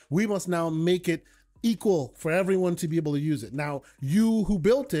function, we must now make it equal for everyone to be able to use it. Now, you who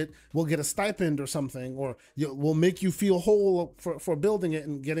built it will get a stipend or something, or will make you feel whole for building it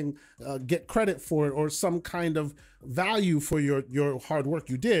and get credit for it, or some kind of value for your hard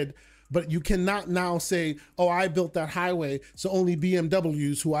work you did. But you cannot now say, oh, I built that highway, so only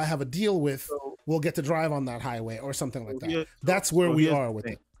BMWs who I have a deal with will get to drive on that highway or something like that. That's where we are with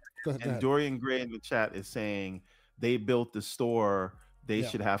it. Go ahead. Dorian Gray in the chat is saying they built the store, they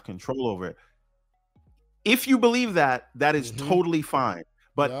should have control over it. If you believe that, that is totally fine.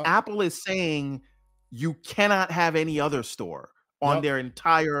 But Apple is saying you cannot have any other store on their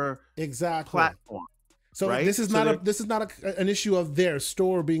entire platform. So this is not an issue of their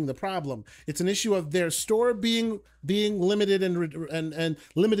store being the problem. It's an issue of their store being limited and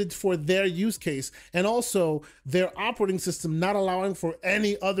limited for their use case, and also their operating system not allowing for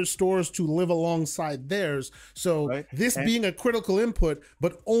any other stores to live alongside theirs. So being a critical input,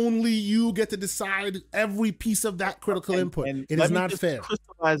 but only you get to decide every piece of that critical input. It is not fair.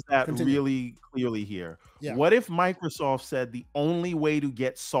 Crystallize that really clearly here. What if Microsoft said the only way to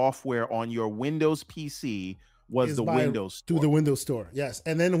get software on your Windows PC was the Windows Store? Through the Windows Store, yes.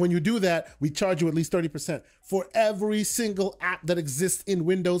 And then when you do that, we charge you at least 30% for every single app that exists in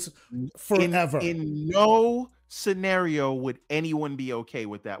Windows forever. In no scenario would anyone be okay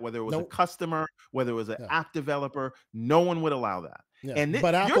with that, whether it was a customer, whether it was an app developer, no one would allow that.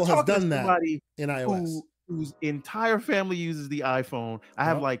 But Apple has done that in iOS. Whose entire family uses the iPhone. I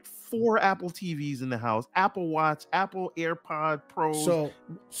have like 4 Apple TVs in the house, Apple Watch, Apple AirPod Pros.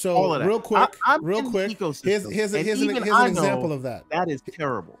 So all of that. real quick, here's an example of that. That is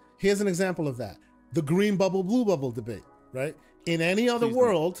terrible. Here's an example of that. The green bubble, blue bubble debate, right? In any other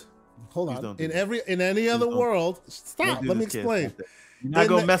world, hold on. In any other world, stop. Let me explain. You're not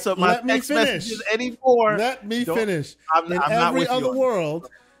gonna mess up my text messages anymore. Let me finish. In every other world,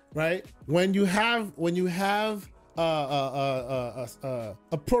 right? When you have a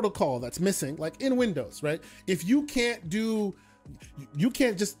protocol that's missing, like in Windows, right? If you can't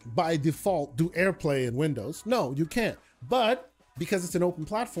just by default do AirPlay in Windows. No, you can't. But because it's an open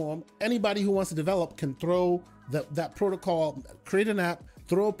platform, anybody who wants to develop can throw that protocol, create an app,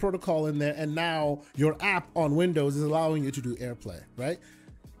 throw a protocol in there, and now your app on Windows is allowing you to do AirPlay, right?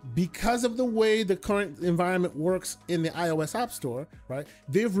 Because of the way the current environment works in the iOS App Store, right?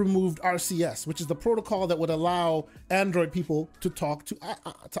 They've removed RCS, which is the protocol that would allow Android people to talk to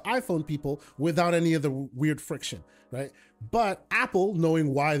iPhone people without any of the weird friction, right? But Apple,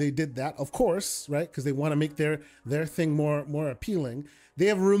 knowing why they did that, of course, right? Because they want to make their thing more appealing. They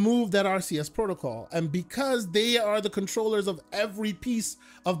have removed that RCS protocol. And because they are the controllers of every piece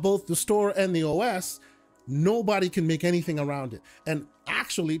of both the store and the OS, nobody can make anything around it. And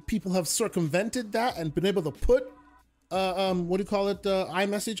actually, people have circumvented that and been able to put,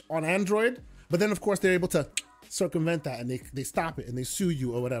 iMessage on Android. But then, of course, they're able to circumvent that and they stop it and they sue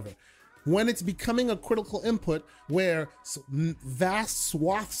you or whatever. When it's becoming a critical input where vast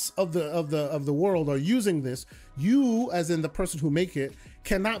swaths of the world are using this, you, as in the person who make it,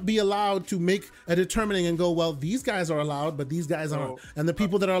 cannot be allowed to make a determining and go, well, these guys are allowed, but these guys aren't. And the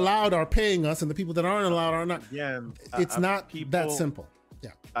people that are allowed are paying us, and the people that aren't allowed are not. Yeah, it's not that simple.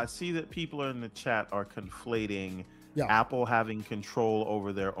 Yeah. I see that people in the chat are conflating Apple having control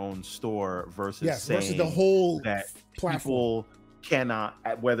over their own store versus saying versus the whole that platform. people cannot,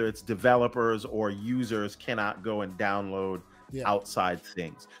 whether it's developers or users, cannot go and download outside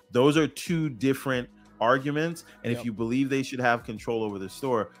things. Those are two different arguments. And if you believe they should have control over the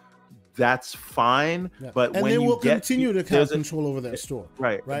store, that's fine. But and when they will you continue to have control over their store.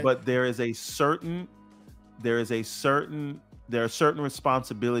 Right. But there are certain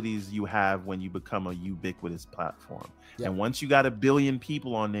responsibilities you have when you become a ubiquitous platform. And once you got 1 billion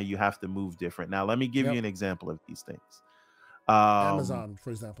people on there, you have to move different. Now, let me give you an example of these things. Amazon, for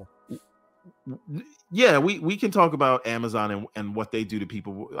example. Yeah, we can talk about Amazon and what they do to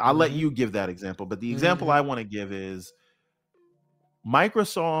people. I'll let you give that example. But the example I want to give is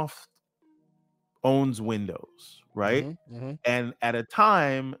Microsoft owns Windows, right? And at a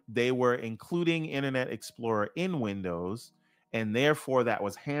time, they were including Internet Explorer in Windows, and therefore that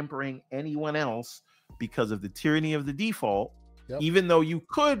was hampering anyone else because of the tyranny of the default, even though you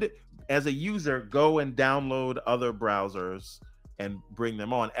could, as a user, go and download other browsers and bring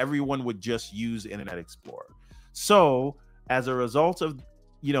them on. Everyone would just use Internet Explorer. So as a result of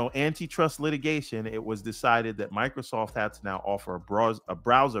antitrust litigation, it was decided that Microsoft had to now offer a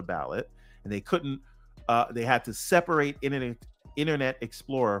browser ballot, and they couldn't. They had to separate Internet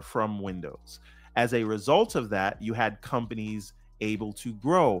Explorer from Windows. As a result of that, you had companies able to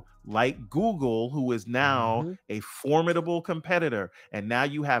grow, like Google, who is now a formidable competitor. And now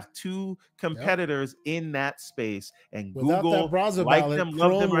you have two competitors in that space. And without Google, that browser like ballot, them,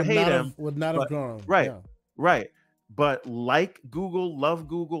 love them, or hate them, would not have grown. Right. But like Google, love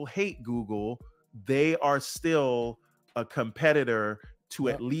Google, hate Google, they are still a competitor to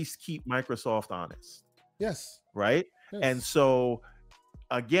at least keep Microsoft honest. Yes. Right. Yes. And so,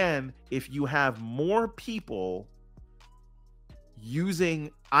 again, if you have more people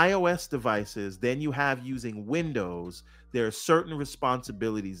using iOS devices than you have using Windows, there are certain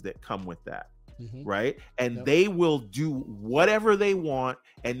responsibilities that come with that. Right. And they will do whatever they want,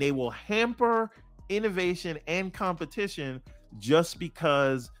 and they will hamper innovation and competition just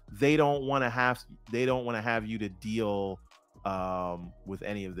because they don't want to have you to deal with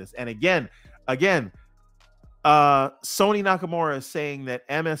any of this. And again, Sony Nakamura is saying that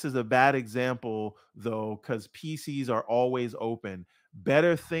MS is a bad example, though, because PCs are always open.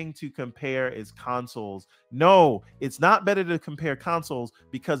 Better thing to compare is consoles. No, it's not better to compare consoles,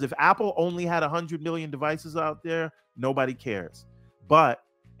 because if Apple only had 100 million devices out there, nobody cares.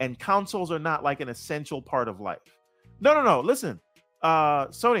 And consoles are not like an essential part of life. No. Listen,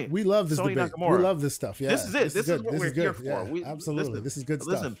 Sony. We love this Sony debate. Nakamura. We love this stuff. Yeah, this is it. This is what we're here for. Yeah, absolutely, this is good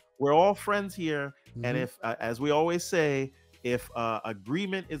stuff. Listen, we're all friends here, and if, as we always say, if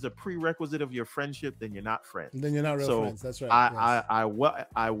agreement is a prerequisite of your friendship, then you're not friends. Then you're not real friends. That's right.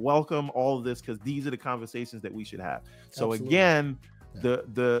 I welcome all of this, because these are the conversations that we should have. So again,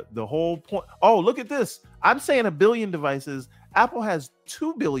 the whole point. Oh, look at this! I'm saying 1 billion devices. Apple has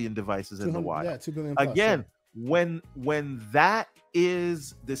 2 billion devices in the wild. Yeah, 2 billion. Plus, again, when that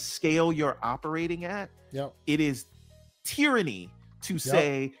is the scale you're operating at, it is tyranny to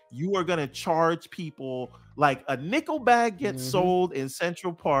say you are going to charge people like a nickel bag gets sold in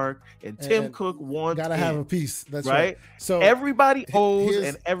Central Park, and Tim Cook wants gotta have a piece. That's right. So everybody owes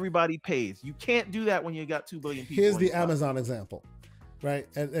and everybody pays. You can't do that when you got 2 billion people. Here's the Amazon example, right?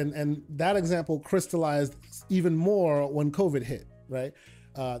 And that example crystallized even more when COVID hit, right?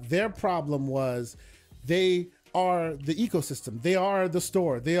 Their problem was they are the ecosystem, they are the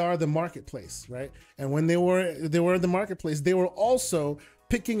store, they are the marketplace, right? And when they were the marketplace, they were also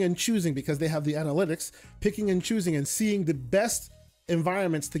picking and choosing, because they have the analytics, picking and choosing and seeing the best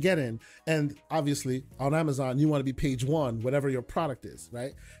environments to get in. And obviously on Amazon, you want to be page one, whatever your product is,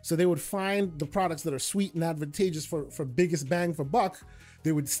 right? So they would find the products that are sweet and advantageous for biggest bang for buck.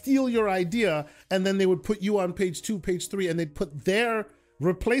 They would steal your idea, and then they would put you on page 2, page 3, and they'd put their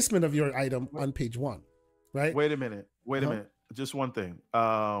replacement of your item on page 1. Right? Wait a minute. Just one thing.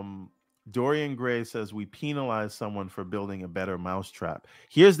 Dorian Gray says we penalize someone for building a better mousetrap.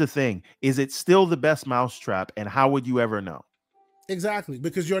 Here's the thing. Is it still the best mousetrap? And how would you ever know? Exactly.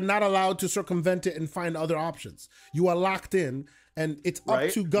 Because you're not allowed to circumvent it and find other options. You are locked in, and it's up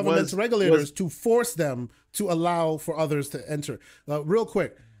to government's regulators to force them to allow for others to enter. Real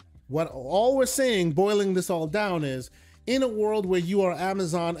quick, all we're saying, boiling this all down, is in a world where you are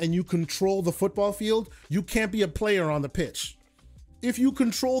Amazon and you control the football field, you can't be a player on the pitch. If you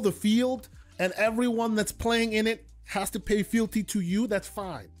control the field and everyone that's playing in it has to pay fealty to you, that's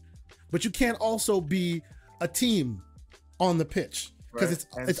fine. But you can't also be a team on the pitch, because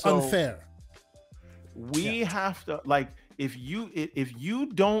it's unfair. We have to, like, if you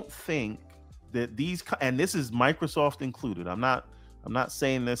don't think that these, and this is Microsoft included. I'm not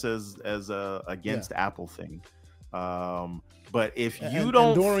saying this as a against Apple thing. But if you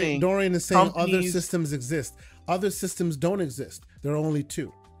don't think Dorian is saying other systems exist, other systems don't exist. There are only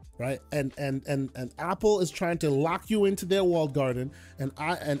two, right? And Apple is trying to lock you into their walled garden, and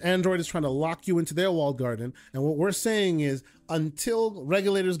Android is trying to lock you into their walled garden. And what we're saying is, until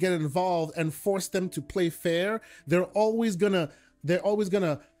regulators get involved and force them to play fair, they're always gonna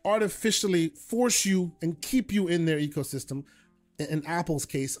artificially force you and keep you in their ecosystem. In Apple's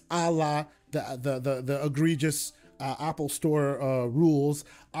case, a la the egregious Apple Store rules,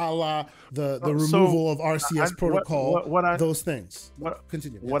 a la the removal of RCS protocol, those things.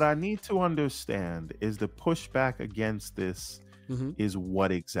 Continue. What I need to understand is the pushback against this is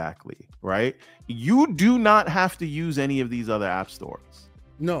what exactly, right? You do not have to use any of these other app stores.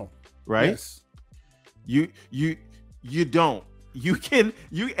 No. Right? Yes. You don't. You can,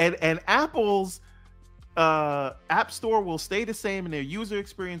 and Apple's App Store will stay the same, and their user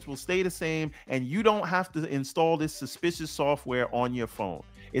experience will stay the same, and you don't have to install this suspicious software on your phone.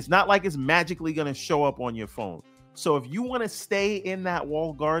 It's not like it's magically going to show up on your phone. So if you want to stay in that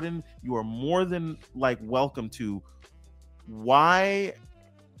walled garden, you are more than welcome to. Why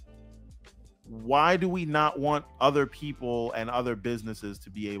do we not want other people and other businesses to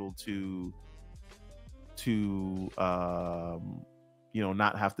be able to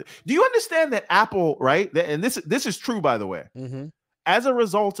not have to? Do you understand that Apple, right? And this is true, by the way. As a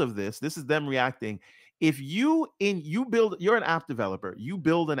result of this is them reacting. If you're an app developer, you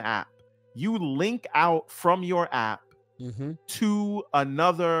build an app, you link out from your app to a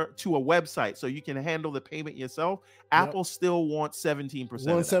website so you can handle the payment yourself. Apple still wants 17%.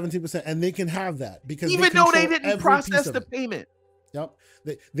 17%, and they can have that because even though they didn't process the payment. Yep.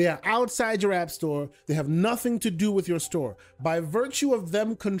 They are outside your app store. They have nothing to do with your store. By virtue of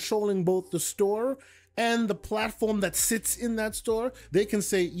them controlling both the store and the platform that sits in that store, they can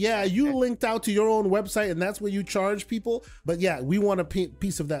say, yeah, you linked out to your own website and that's where you charge people. But yeah, we want a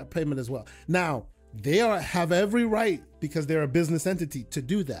piece of that payment as well. Now, they have every right, because they're a business entity, to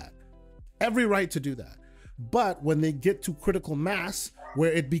do that. Every right to do that. But when they get to critical mass,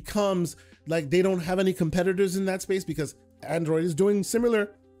 where it becomes like they don't have any competitors in that space because Android is doing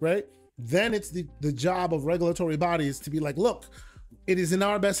similar, right? Then it's the job of regulatory bodies to be like, look, it is in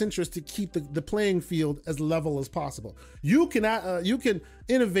our best interest to keep the playing field as level as possible. You can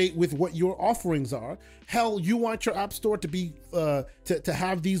innovate with what your offerings are. Hell, you want your app store to be to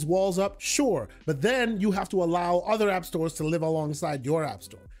have these walls up, sure, but then you have to allow other app stores to live alongside your app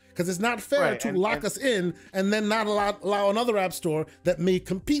store. Because it's not fair to lock us in and then not allow another app store that may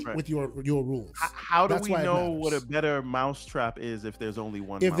compete with your rules. How do we know what a better mousetrap is if there's only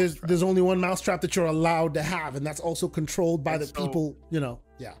one? If there's only one mousetrap that you're allowed to have, and that's also controlled by the people,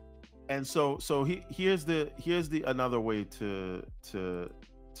 yeah. And so here's the another way to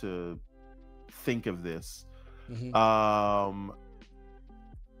think of this.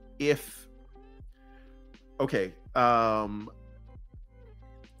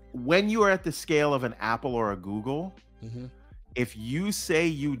 When you are at the scale of an Apple or a Google, if you say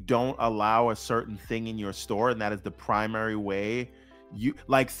you don't allow a certain thing in your store, and that is the primary way,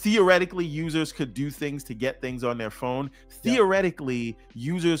 theoretically users could do things to get things on their phone. Theoretically,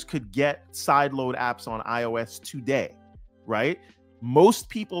 users could get sideload apps on iOS today, right? Most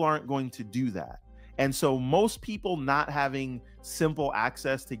people aren't going to do that. And so most people not having simple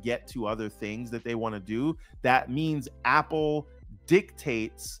access to get to other things that they want to do, that means Apple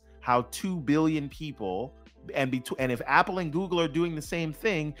dictates how 2 billion people, and if Apple and Google are doing the same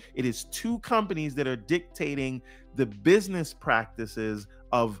thing, it is two companies that are dictating the business practices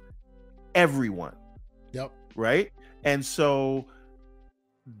of everyone. Yep. Right? And so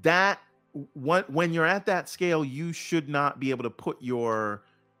that when you're at that scale, you should not be able to put your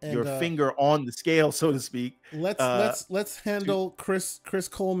finger on the scale, so to speak. Let's handle Chris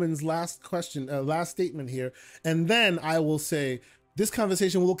Coleman's last statement here, and then I will say this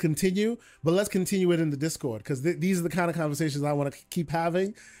conversation will continue, but let's continue it in the Discord, because these are the kind of conversations I want to keep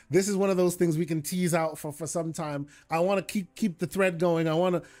having. This is one of those things we can tease out for some time. I want to keep the thread going. I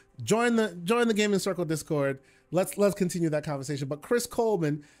want to join the Gaming Circle Discord. Let's continue that conversation. But Chris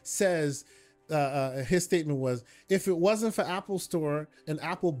Coleman says, his statement was, if it wasn't for Apple Store and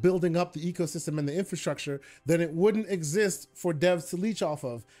Apple building up the ecosystem and the infrastructure, then it wouldn't exist for devs to leech off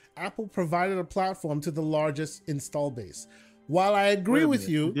of. Apple provided a platform to the largest install base. while I agree with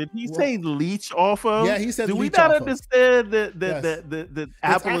you, did he say leech off of? Yeah, he said. Do we leech not off understand that Yes. that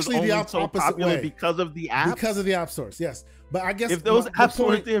Apple is only so popular way. because of the apps? Because of the app stores, yes. But I guess if those apps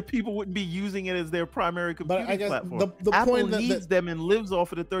weren't there, people wouldn't be using it as their primary computing but I guess platform. The Apple point needs them and lives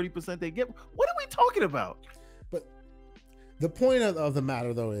off of the 30% they get. What are we talking about? But the point of the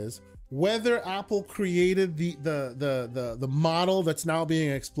matter, though, is whether Apple created the model that's now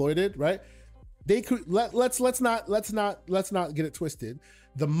being exploited, right? They could let's not get it twisted.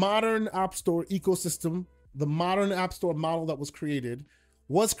 The modern App Store ecosystem, the modern App Store model that was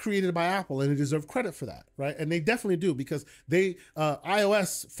created by Apple, and they deserve credit for that, right? And they definitely do, because they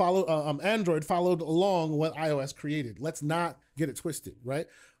iOS followed, Android followed along what iOS created. Let's not get it twisted, right?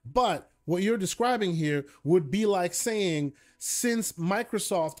 But what you're describing here would be like saying, since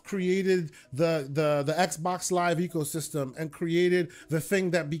Microsoft created the Xbox Live ecosystem and created the thing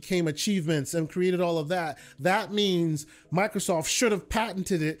that became achievements and created all of that, that means Microsoft should have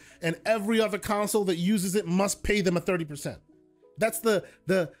patented it, and every other console that uses it must pay them a 30%. That's the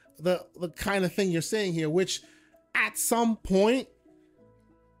kind of thing you're saying here, which at some point,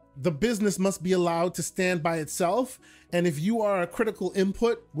 the business must be allowed to stand by itself. And if you are a critical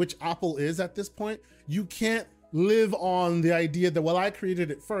input, which Apple is at this point, you can't live on the idea that, well, I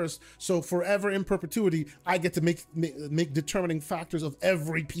created it first, so forever in perpetuity, I get to make determining factors of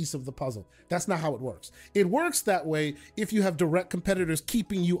every piece of the puzzle. That's not how it works. It works that way if you have direct competitors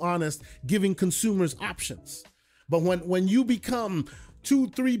keeping you honest, giving consumers options. But when you become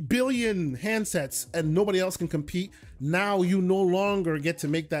 2-3 billion handsets and nobody else can compete, now you no longer get to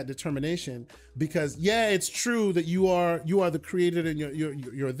make that determination, because yeah, it's true that you are the creator and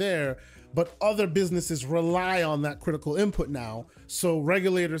you're there, but other businesses rely on that critical input now. So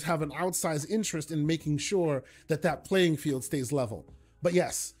regulators have an outsized interest in making sure that that playing field stays level. But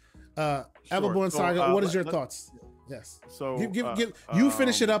yes, Everborn Saga, what is your thoughts? Yes. So you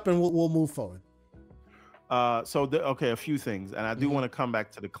finish it up and we'll move forward. Okay, a few things, and I do want to come back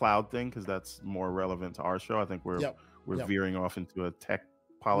to the cloud thing, because that's more relevant to our show. I think we're veering off into a tech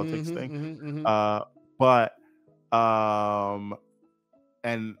politics thing.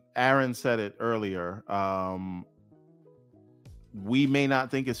 And Aaron said it earlier. We may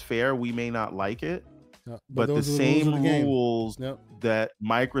not think it's fair, we may not like it, but the same rules that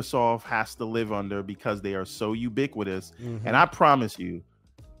Microsoft has to live under, because they are so ubiquitous. And I promise you,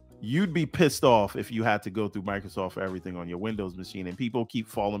 you'd be pissed off if you had to go through Microsoft for everything on your Windows machine. And people keep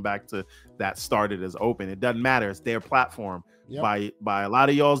falling back to that started as open. It doesn't matter. It's their platform. By a lot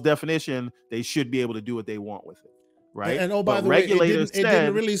of y'all's definition, they should be able to do what they want with it. Right. And oh, by the way, it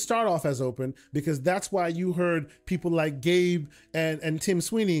didn't really start off as open, because that's why you heard people like Gabe and Tim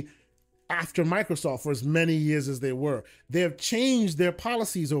Sweeney after Microsoft for as many years as they were. They have changed their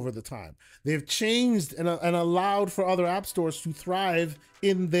policies over the time. They've changed and allowed for other app stores to thrive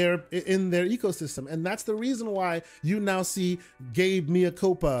in their ecosystem. And that's the reason why you now see Gabe mea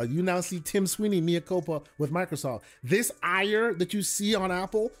culpa. You now see Tim Sweeney mea culpa with Microsoft. This ire that you see on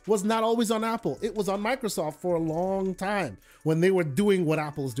Apple was not always on Apple. It was on Microsoft for a long time, when they were doing what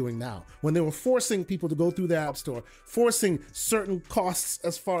Apple's doing now, when they were forcing people to go through their app store, forcing certain costs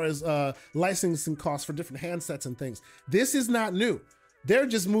as far as licensing costs for different handsets and things. This is not new. They're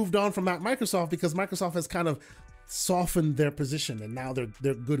just moved on from Microsoft because Microsoft has kind of softened their position, and now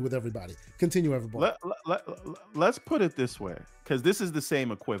they're good with everybody. Continue, everybody. Let's put it this way, because this is the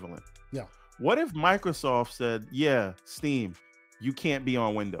same equivalent. Yeah. What if Microsoft said, yeah, Steam, you can't be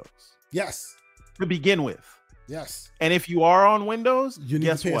on Windows? Yes. To begin with. Yes. And if you are on Windows,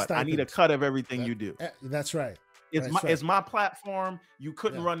 guess what? I need a cut of everything you do. That's right. It's my platform. You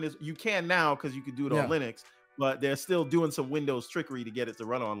couldn't run this. You can now, because you could do it on Linux, but they're still doing some Windows trickery to get it to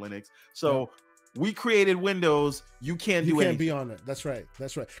run on Linux. So we created Windows. You can't do anything. You can't be on it. That's right.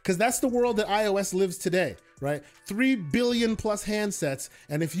 That's right. Because that's the world that iOS lives today, right? 3 billion plus handsets.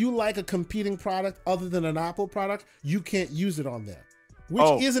 And if you like a competing product other than an Apple product, you can't use it on there.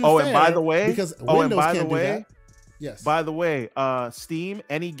 Which isn't fair. And by the way, because Windows can't do that. Yes. By the way, Steam,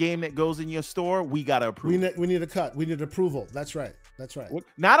 any game that goes in your store, we gotta approve. We need a cut. We need approval. That's right. That's right.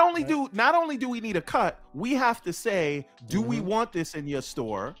 Not only do we need a cut, we have to say, do we want this in your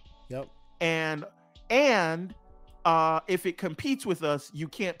store? Yep. And if it competes with us, you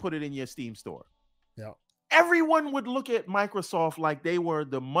can't put it in your Steam store. Yeah. Everyone would look at Microsoft like they were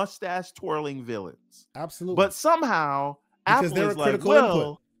the mustache twirling villains. Absolutely. But somehow Apple is like,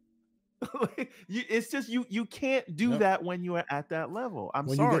 well, it's just you can't do that when you are at that level. I'm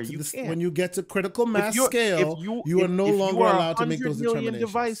sorry, you can't. When you get to critical mass scale, you are no longer allowed to make those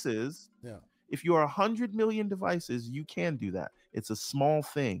determinations. If you are 100 million devices, you can do that. It's a small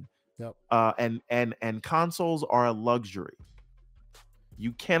thing. Yep. And consoles are a luxury.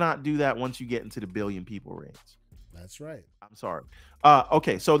 You cannot do that once you get into the billion people range. That's right. I'm sorry.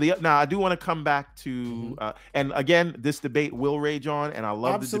 Okay, so now I do want to come back to and again, this debate will rage on, and I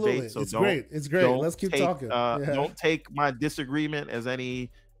love the debate. So it's great. It's great. Let's keep talking. Don't take my disagreement as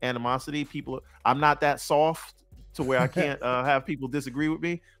any animosity. People, I'm not that soft to where I can't have people disagree with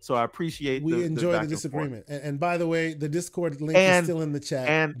me. So I appreciate. We enjoy the disagreement. And by the way, the Discord link is still in the chat.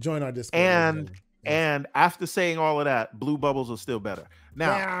 And join our Discord. And after saying all of that, blue bubbles are still better.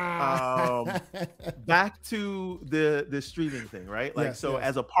 Now, back to the streaming thing, right? Like,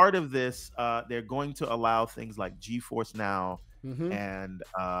 as a part of this, they're going to allow things like GeForce Now and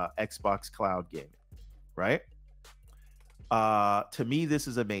Xbox Cloud Gaming, right? To me, this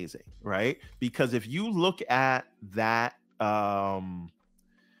is amazing, right? Because if you look at that,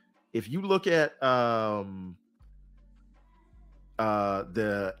 if you look at the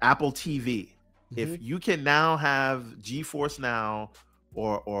Apple TV, if you can now have GeForce Now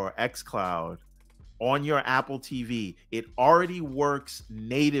or xCloud on your Apple TV, it already works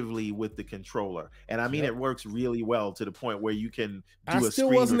natively with the controller. And I mean, it works really well to the point where you can do a screen. I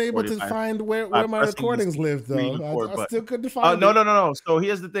still wasn't able to find where my recordings live, though. I still couldn't find it. No. So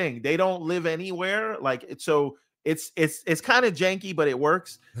here's the thing. They don't live anywhere. Like, so it's kind of janky, but it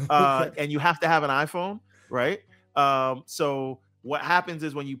works. And you have to have an iPhone, right? So what happens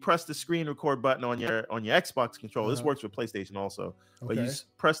is when you press the screen record button on your Xbox controller, this works with PlayStation also, but you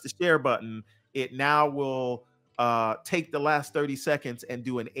press the share button, it now will take the last 30 seconds and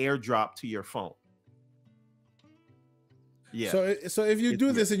do an airdrop to your phone. Yeah. So if you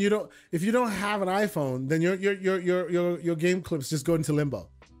do this and if you don't have an iPhone, then your game clips just go into limbo.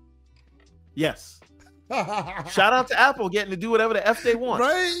 Yes. Shout out to Apple getting to do whatever the F they want,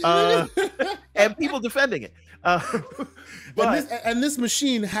 right? And people defending it. And this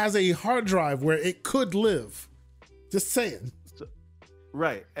machine has a hard drive where it could live. Just saying.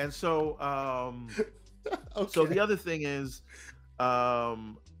 Right. And so so the other thing is but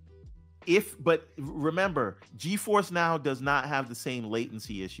remember, GeForce Now does not have the same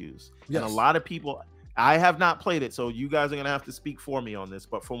latency issues. And a lot of people, I have not played it, so you guys are gonna have to speak for me on this,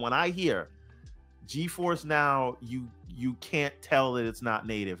 but from what I hear, GeForce Now, you can't tell that it's not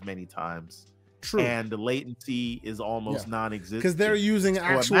native many times. True. And the latency is almost non-existent. Because they're using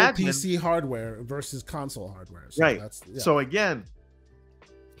actual PC hardware versus console hardware. So right. So again,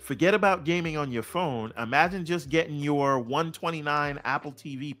 forget about gaming on your phone. Imagine just getting your 129 Apple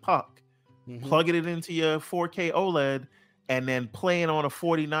TV puck, plugging it into your 4K OLED, and then playing on a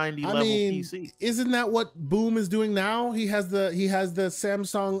 4090 level PC. Isn't that what Boom is doing now? He has the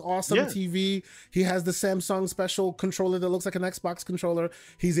Samsung Awesome TV. He has the Samsung special controller that looks like an Xbox controller.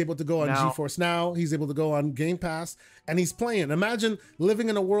 He's able to go on GeForce Now. He's able to go on Game Pass, and he's playing. Imagine living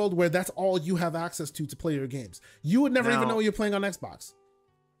in a world where that's all you have access to play your games. You would never even know you're playing on Xbox.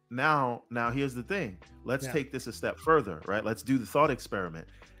 Now here's the thing. Let's take this a step further, right? Let's do the thought experiment.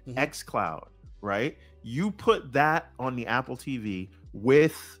 xCloud, right? You put that on the Apple TV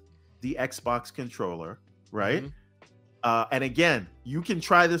with the Xbox controller, right? And again, you can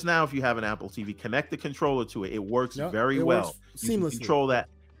try this now if you have an Apple TV. Connect the controller to it. It works very well. You can control that.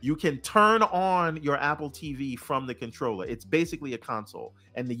 You can turn on your Apple TV from the controller. It's basically a console.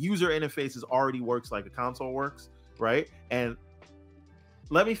 And the user interface already works like a console works, right? And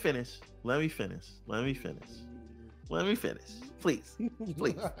let me finish. Please.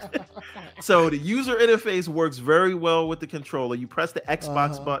 So the user interface works very well with the controller. You press the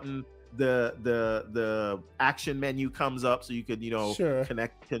Xbox button, the action menu comes up, so you could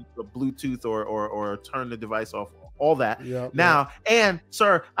connect to Bluetooth or turn the device off. All that. And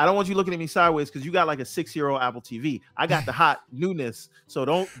sir, I don't want you looking at me sideways because you got like a 6-year-old Apple TV. I got the hot newness, so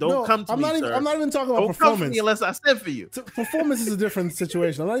don't come to me, sir. I'm not even talking about performance. Don't come to me unless I send for you. Performance is a different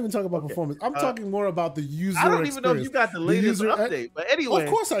situation. I'm not even talking about performance. I'm talking more about the user experience. I don't even know if you got the latest update, but anyway. Of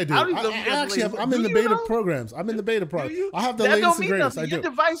course I do. I'm in the beta programs. I'm in the beta program. I have the latest and greatest. I do. Your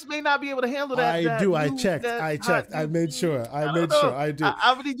device may not be able to handle that. I do. I checked. I made sure. I do.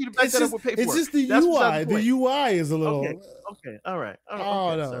 I would need you to back that up with paperwork. It's just the UI. The UI is a little. Okay. All right.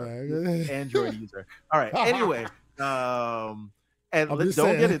 Oh, no. Android user. All right. Anyway, and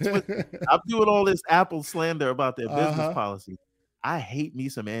don't get it twisted. I'm doing all this Apple slander about their business policy. I hate me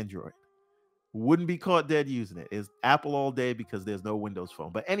some Android. Wouldn't be caught dead using it. It's Apple all day because there's no Windows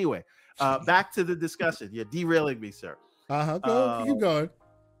Phone. But anyway, back to the discussion. You're derailing me, sir. Go. Keep going.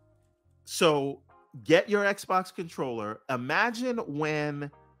 So get your Xbox controller. Imagine when,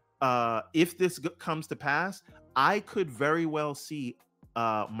 if this comes to pass, I could very well see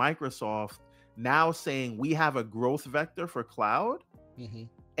Microsoft now saying we have a growth vector for cloud,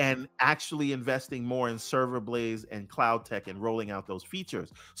 and actually investing more in server blaze and cloud tech and rolling out those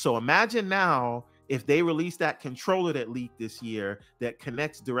features. So imagine now if they release that controller that leaked this year that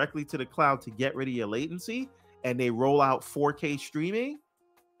connects directly to the cloud to get rid of your latency, and they roll out 4K streaming,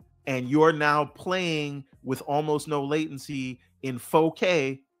 and you're now playing with almost no latency in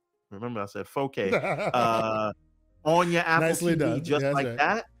 4K. Remember I said 4K on your Apple Nicely TV done. just Yeah, like right.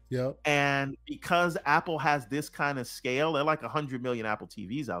 that. Yep. And because Apple has this kind of scale, they're like 100 million Apple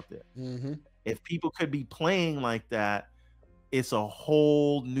TVs out there. Mm-hmm. If people could be playing like that, it's a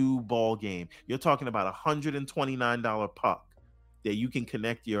whole new ball game. You're talking about $129 puck that you can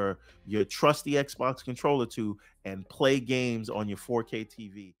connect your trusty Xbox controller to and play games on your 4K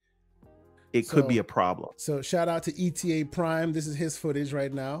TV. It could be a problem. So shout out to ETA Prime. This is his footage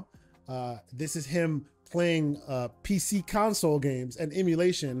right now. This is him playing PC console games and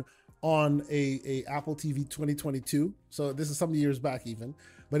emulation on a Apple TV 2022. So this is some years back even.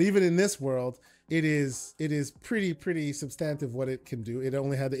 But even in this world, it is pretty substantive what it can do. It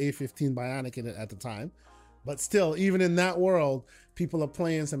only had the A15 Bionic in it at the time. But still, even in that world, people are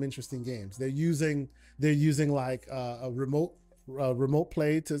playing some interesting games. They're using like a remote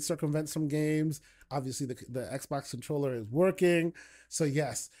play to circumvent some games. Obviously, the Xbox controller is working. So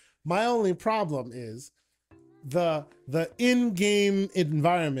yes, my only problem is the in-game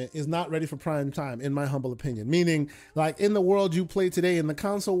environment is not ready for prime time, in my humble opinion. Meaning, like in the world you play today, in the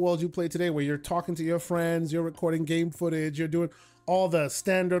console world you play today, where you're talking to your friends, you're recording game footage, you're doing all the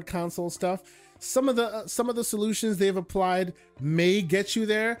standard console stuff. Some of the solutions they've applied may get you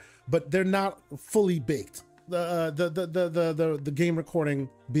there, but they're not fully baked. The game recording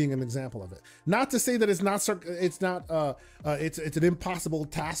being an example of it. Not to say that it's an impossible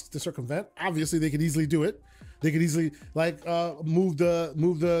task to circumvent. Obviously, they could easily do it. They could easily move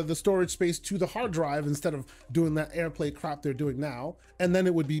the storage space to the hard drive instead of doing that AirPlay crap they're doing now, and then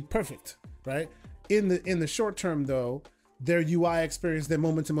it would be perfect, right? In the short term, though, their UI experience, their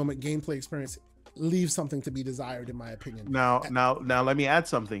moment-to-moment gameplay experience leaves something to be desired, in my opinion. Now, let me add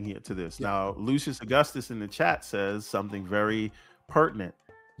something here to this. Yeah. Now, Lucius Augustus in the chat says something very pertinent.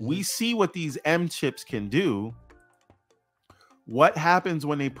 Mm-hmm. We see what these M chips can do. What happens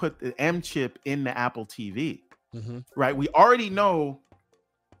when they put the M chip in the Apple TV? Mm-hmm. Right? We already know.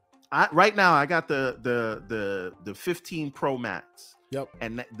 Right now, I got the 15 Pro Max. Yep.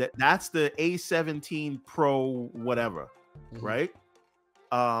 And that's the A17 Pro whatever, mm-hmm. right?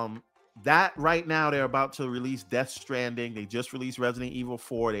 That right now they're about to release Death Stranding. They just released Resident Evil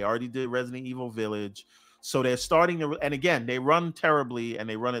 4. They already did Resident Evil Village. So they're starting to, and again, they run terribly and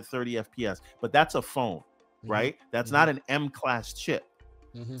they run at 30 FPS, but that's a phone, mm-hmm. right? That's mm-hmm. not an M-class chip.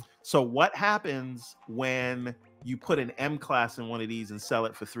 Mm-hmm. So what happens when you put an M-class in one of these and sell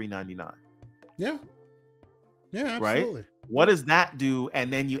it for $399? Yeah. Yeah, absolutely. Right? What does that do?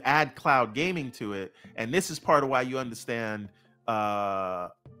 And then you add cloud gaming to it. And this is part of why you understand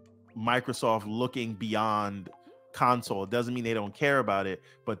Microsoft looking beyond console. It doesn't mean they don't care about it,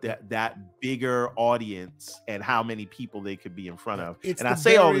 but that bigger audience and how many people they could be in front of. It's and I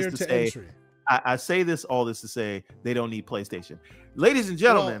say all this to say, I say all this to say they don't need PlayStation. Ladies and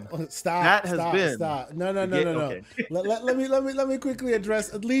gentlemen, stop. No. Okay. let me quickly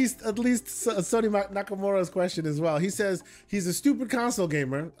address at least Sony Nakamura's question as well. He says he's a stupid console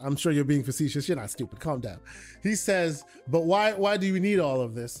gamer. I'm sure you're being facetious. You're not stupid. Calm down. He says, but why do you need all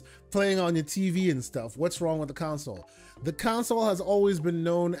of this playing on your TV and stuff? What's wrong with the console? The console has always been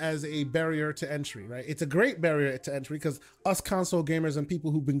known as a barrier to entry, right? It's a great barrier to entry because us console gamers and people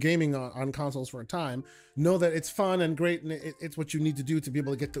who've been gaming on consoles for a time know that it's fun and great, and it's what you need to do to be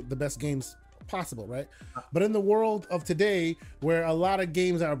able to get the best games possible, right? But in the world of today, where a lot of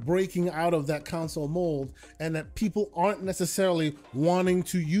games are breaking out of that console mold and that people aren't necessarily wanting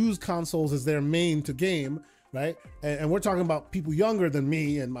to use consoles as their main to game, right? And we're talking about people younger than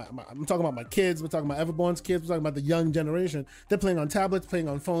me, and I'm talking about my kids, we're talking about Everborn's kids, we're talking about the young generation. They're playing on tablets, playing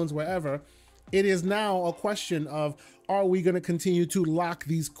on phones, wherever. It is now a question of, are we going to continue to lock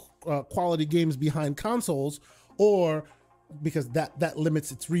these quality games behind consoles, or because that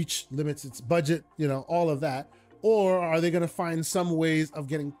limits its reach, limits its budget, all of that, or are they going to find some ways of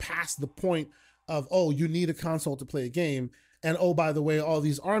getting past the point of, oh, you need a console to play a game, and oh, by the way, all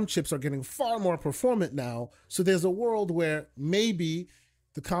these ARM chips are getting far more performant now, so there's a world where maybe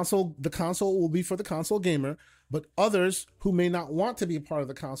the console will be for the console gamer, but others who may not want to be a part of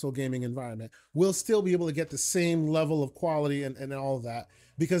the console gaming environment will still be able to get the same level of quality and all of that,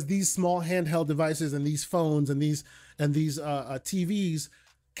 because these small handheld devices and these phones and these TVs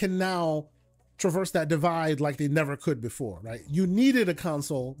can now traverse that divide like they never could before, right? You needed a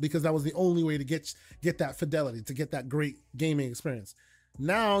console because that was the only way to get that fidelity, to get that great gaming experience.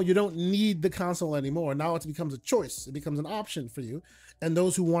 Now you don't need the console anymore. Now it becomes a choice. It becomes an option for you. And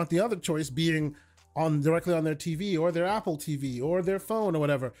those who want the other choice being directly on their TV or their Apple TV or their phone or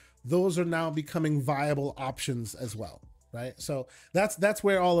whatever, those are now becoming viable options as well, right? So that's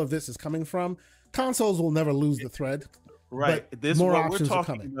where all of this is coming from. Consoles will never lose the thread, right? This more options are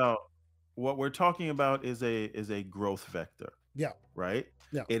coming. What we're talking about is a growth vector. Yeah. Right.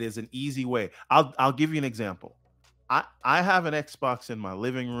 Yeah. It is an easy way. I'll give you an example. I have an Xbox in my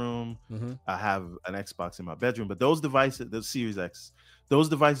living room. Mm-hmm. I have an Xbox in my bedroom, but those devices, the Series X, those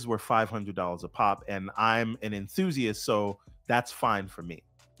devices were $500 a pop, and I'm an enthusiast, so that's fine for me.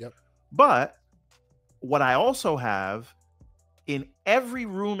 Yep. But what I also have in every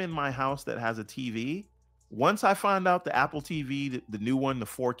room in my house that has a TV, once I found out the Apple TV, the new one, the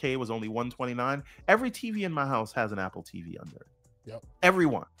 4K was only $129, every TV in my house has an Apple TV under it. Yep.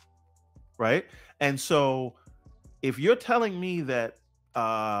 Everyone. Right? And so if you're telling me that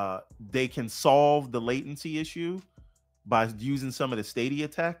they can solve the latency issue by using some of the Stadia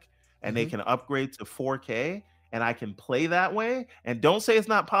tech, and they can upgrade to 4K, and I can play that way, and don't say it's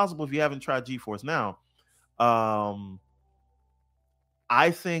not possible if you haven't tried GeForce Now.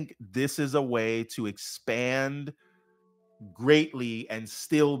 I think this is a way to expand greatly and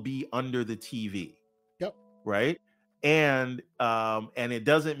still be under the TV. Yep. Right. And it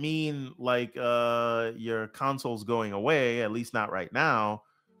doesn't mean like your console's going away, at least not right now,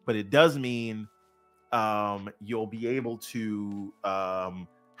 but it does mean you'll be able to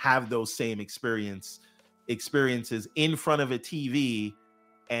have those same experiences in front of a TV.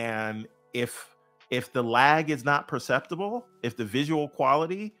 And if the lag is not perceptible, if the visual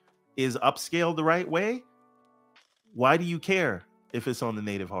quality is upscaled the right way, why do you care if it's on the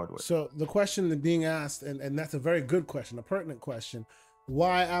native hardware? So the question being asked, and that's a very good question, a pertinent question,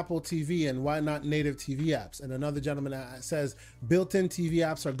 why Apple TV and why not native TV apps? And another gentleman says built-in TV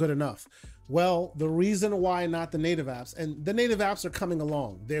apps are good enough. Well, the reason why not the native apps, and the native apps are coming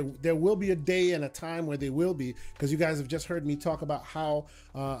along. There will be a day and a time where they will be, because you guys have just heard me talk about how,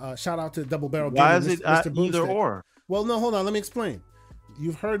 shout out to Double Barrel Why Gaming, is it Mr. either Boomstick. or? Well, no, hold on, let me explain.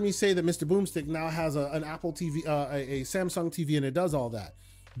 You've heard me say that Mr. Boomstick now has an Apple TV, a Samsung TV, and it does all that.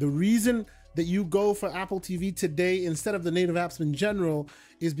 The reason that you go for Apple TV today instead of the native apps in general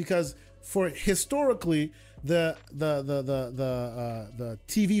is because for historically the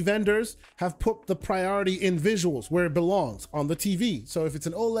TV vendors have put the priority in visuals where it belongs, on the TV. So if it's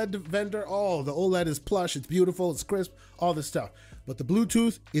an OLED vendor, oh, the OLED is plush, it's beautiful, it's crisp, all this stuff. But the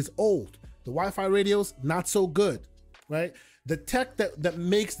Bluetooth is old. The Wi-Fi radios, not so good, right? The tech that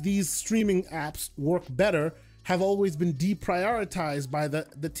makes these streaming apps work better have always been deprioritized by the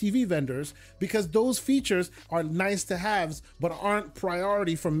TV vendors, because those features are nice to haves, but aren't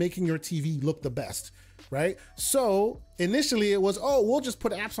priority for making your TV look the best, right? So initially it was, oh, we'll just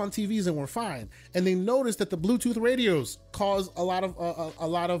put apps on TVs and we're fine. And they noticed that the Bluetooth radios cause a lot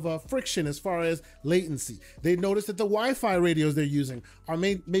of friction as far as latency. They noticed that the Wi-Fi radios they're using are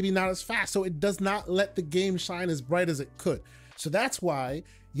maybe not as fast, so it does not let the game shine as bright as it could. So that's why,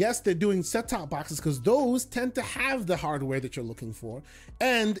 yes, they're doing set-top boxes, because those tend to have the hardware that you're looking for.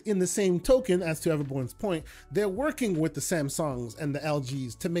 And in the same token, as to Everborn's point, they're working with the Samsungs and the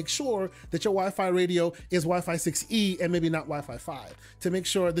LGs to make sure that your Wi-Fi radio is Wi-Fi 6E and maybe not Wi-Fi 5, to make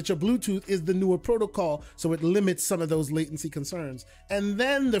sure that your Bluetooth is the newer protocol, so it limits some of those latency concerns. And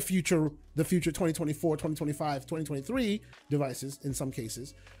then the future 2024, 2025, 2023 devices, in some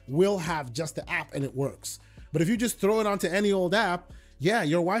cases, will have just the app and it works. But if you just throw it onto any old app, yeah,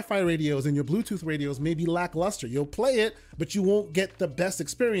 your Wi-Fi radios and your Bluetooth radios may be lackluster. You'll play it, but you won't get the best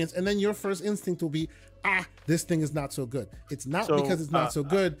experience. And then your first instinct will be, this thing is not so good. It's not because it's not so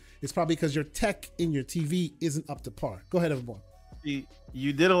good. It's probably because your tech in your TV isn't up to par. Go ahead, Everborn.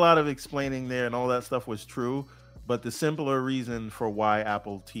 You did a lot of explaining there, and all that stuff was true. But the simpler reason for why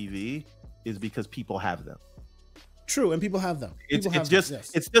Apple TV is because people have them. True, and people have them. It's just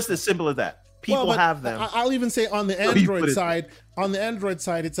as simple as that. People have them. I'll even say on the Android side,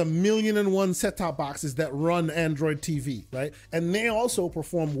 it's 1,000,001 set-top boxes that run Android TV, right? And they also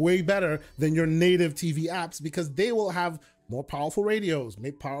perform way better than your native TV apps, because they will have more powerful radios,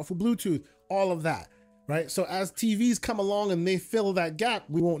 make powerful Bluetooth, all of that, right? So as TVs come along and they fill that gap,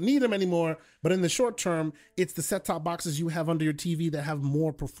 we won't need them anymore. But in the short term, it's the set-top boxes you have under your TV that have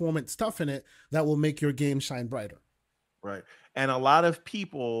more performant stuff in it that will make your game shine brighter. Right. And a lot of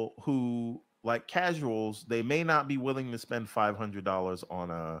people who, like casuals, they may not be willing to spend $500 on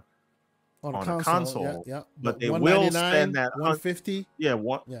a console, but they will spend that $150.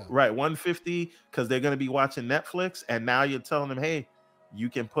 Right, $150, because they're going to be watching Netflix, and now you're telling them, hey, you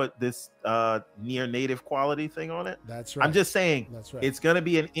can put this near native quality thing on it. That's right. I'm just saying, that's right. It's going to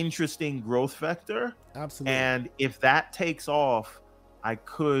be an interesting growth vector. Absolutely. And if that takes off, I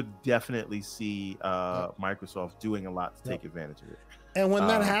could definitely see Microsoft doing a lot to take advantage of it. And when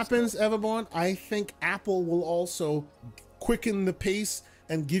that happens, Everborn, I think Apple will also quicken the pace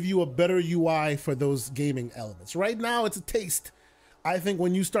and give you a better UI for those gaming elements. Right now, it's a taste. I think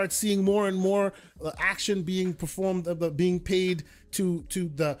when you start seeing more and more action being performed, being paid to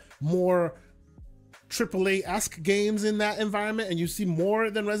the more AAA-esque games in that environment, and you see more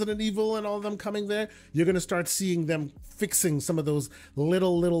than Resident Evil and all of them coming there, you're going to start seeing them fixing some of those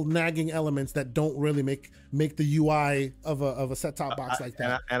little nagging elements that don't really make the UI of a set-top box like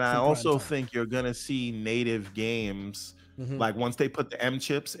that. And I also think you're going to see native games, like once they put the M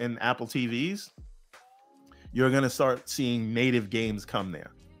chips in Apple TVs, you're going to start seeing native games come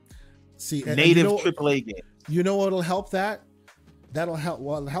there. See, native AAA games. You know what'll help that? That'll help.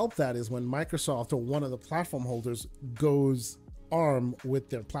 What'll help that is when Microsoft or one of the platform holders goes ARM with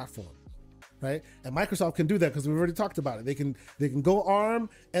their platform, right? And Microsoft can do that because we've already talked about it. They can go ARM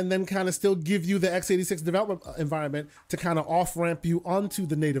and then kind of still give you the x86 development environment to kind of off ramp you onto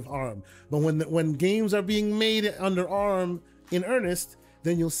the native ARM. But when games are being made under ARM in earnest,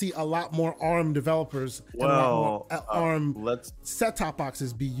 then you'll see a lot more ARM developers and a lot more ARM set-top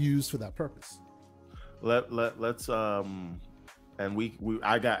boxes be used for that purpose. Let's and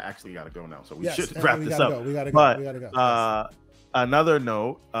I actually got to go now, so we should wrap this up. We gotta go. Another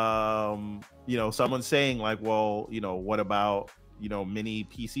note, someone's saying like, well, what about mini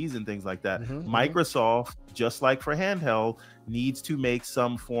PCs and things like that? Microsoft, just like for handheld, needs to make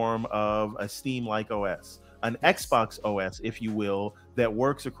some form of a Steam-like OS, an Xbox OS, if you will, that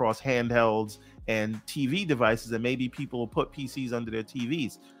works across handhelds and TV devices, and maybe people will put PCs under their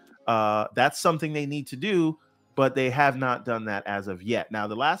TVs. That's something they need to do, but they have not done that as of yet. Now,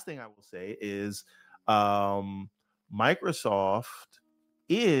 the last thing I will say is Microsoft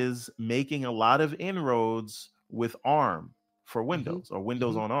is making a lot of inroads with ARM for Windows or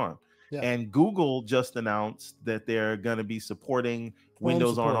Windows on ARM. Yeah. And Google just announced that they're going to be supporting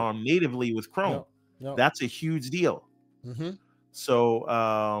Windows on ARM natively with Chrome. Yep. That's a huge deal.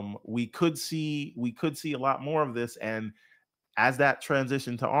 So we could see a lot more of this. And as that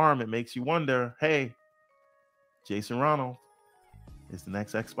transition to ARM, it makes you wonder, hey, Jason Ronald, is the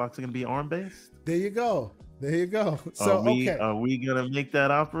next Xbox going to be ARM based? There you go. So are we going to make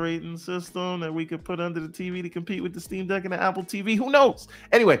that operating system that we could put under the TV to compete with the Steam Deck and the Apple TV? Who knows?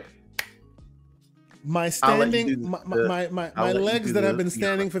 Anyway, my standing, my legs that have been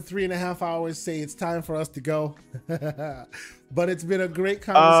standing for 3.5 hours say it's time for us to go. But it's been a great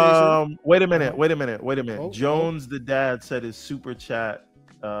conversation. Wait a minute. Jones the dad said his super chat.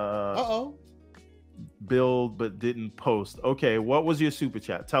 Build but didn't post. Okay, what was your super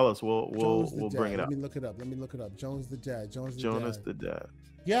chat? Tell us. We'll bring it up. Let me look it up. Jones the dad. Jonas the dad.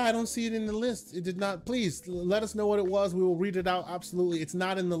 Yeah, I don't see it in the list. It did not. Please let us know what it was. We will read it out. Absolutely, it's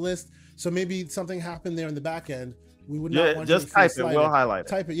not in the list. So maybe something happened there in the back end. We would not want just type it. We'll highlight it.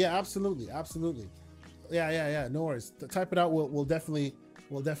 Type it. Yeah, absolutely. Yeah. No worries. Type it out. We'll definitely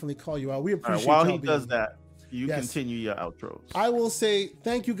call you out. We appreciate. While he does that, you continue your outros. I will say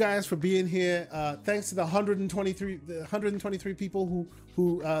thank you guys for being here. Thanks to the 123 people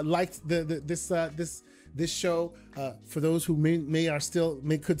who liked this show. For those who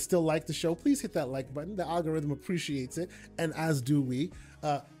could still like the show, please hit that like button. The algorithm appreciates it, and as do we.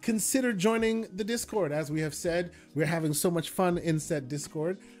 Consider joining the Discord. As we have said, we're having so much fun in said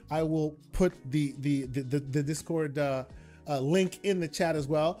Discord. I will put the Discord link in the chat as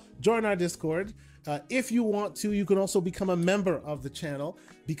well. Join our Discord. If you want to, you can also become a member of the channel.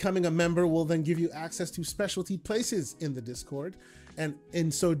 Becoming a member will then give you access to specialty places in the Discord, and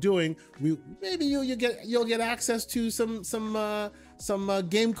in so doing, you'll get access to some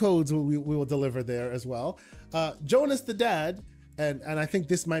game codes we will deliver there as well. Jonas the dad, and I think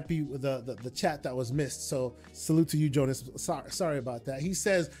this might be the chat that was missed. So salute to you, Jonas. Sorry about that. He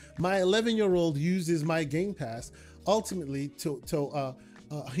says my 11-year-old uses my Game Pass ultimately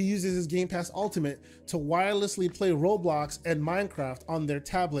he uses his Game Pass Ultimate to wirelessly play Roblox and Minecraft on their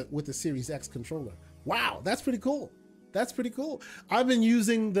tablet with the Series X controller. Wow, that's pretty cool. I've been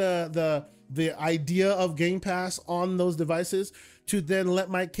using the idea of Game Pass on those devices to then let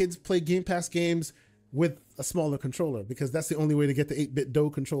my kids play Game Pass games with a smaller controller, because that's the only way to get the 8-bit DOE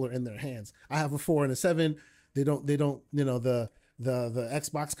controller in their hands. I have a 4 and a 7. They don't, the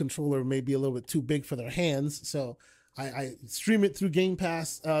Xbox controller may be a little bit too big for their hands, so I stream it through Game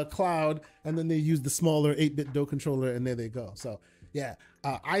Pass Cloud, and then they use the smaller 8-bit DOE controller, and there they go. So yeah,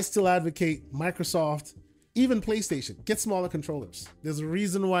 I still advocate Microsoft Even PlayStation, get smaller controllers. There's a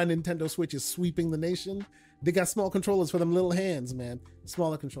reason why Nintendo Switch is sweeping the nation. They got small controllers for them little hands, man.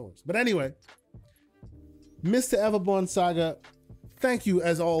 Smaller controllers. But anyway, Mr. Everborn Saga, thank you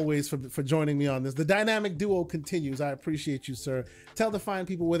as always for joining me on this. The dynamic duo continues. I appreciate you, sir. Tell the fine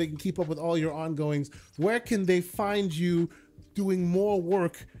people where they can keep up with all your ongoings. Where can they find you doing more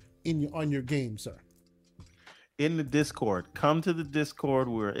work on your game, sir? In the Discord. Come to the Discord.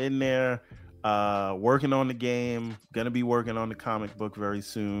 We're in there working on the game. Gonna be working on the comic book very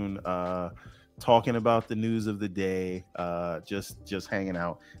soon. Talking about the news of the day. Just hanging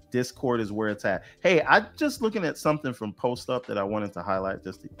out. Discord is where it's at. Hey, I'm just looking at something from Post Up that I wanted to highlight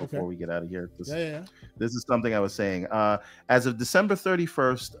before we get out of here. This is something I was saying. As of December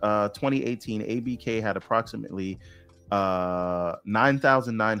 31st, 2018, ABK had approximately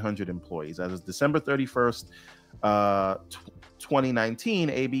 9,900 employees. As of December 31st, 2019,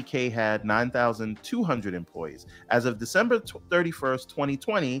 ABK had 9,200 employees. As of December 31st,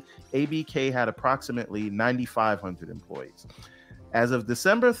 2020, ABK had approximately 9,500 employees. As of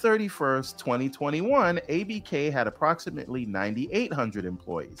December 31st, 2021, ABK had approximately 9,800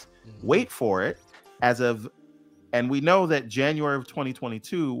 employees. Wait for it. And we know that January of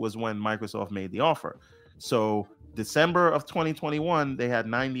 2022 was when Microsoft made the offer. So December of 2021, they had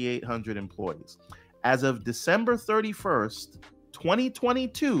 9,800 employees. As of December 31st,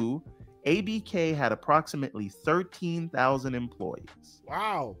 2022, ABK had approximately 13,000 employees.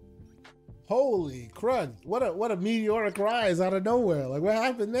 Wow. Holy crud. What a meteoric rise out of nowhere. Like, what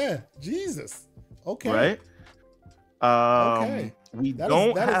happened there? Jesus. Okay. Right? Okay. We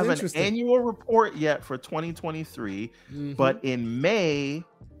don't have an annual report yet for 2023, but in May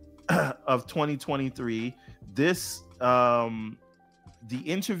of 2023, this the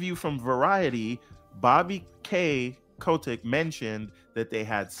interview from Variety, Bobby K. Kotick mentioned that they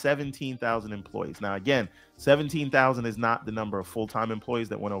had 17,000 employees. Now, again, 17,000 is not the number of full-time employees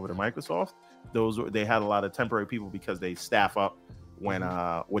that went over to Microsoft. They had a lot of temporary people because they staff up when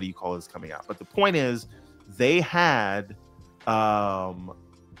is coming out. But the point is, they had an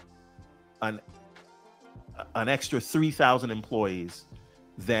extra 3,000 employees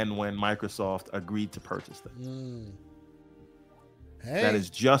than when Microsoft agreed to purchase them. Hey. That is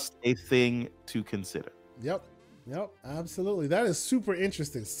just a thing to consider. Yep, absolutely. That is super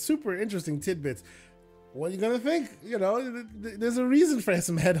interesting tidbits. What are you gonna think? You know, there's a reason for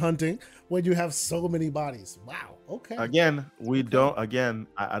some headhunting when you have so many bodies. Wow. Okay. Again,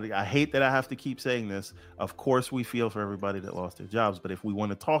 I hate that I have to keep saying this. Of course, we feel for everybody that lost their jobs, but if we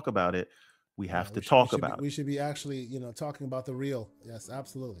want to talk about it, we have to talk about it. We should be actually, talking about the real. Yes,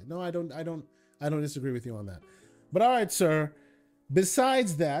 absolutely. No, I don't disagree with you on that. But all right, sir.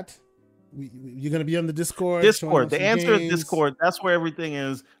 Besides that, you're going to be on the Discord. The answer is Discord. That's where everything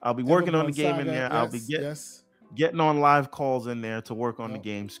is. I'll be working on the game in there. I'll be getting on live calls in there to work on the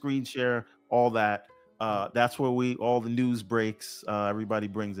game, screen share, all that. That's where all the news breaks. Everybody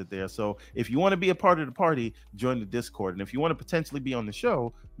brings it there. So if you want to be a part of the party, join the Discord. And if you want to potentially be on the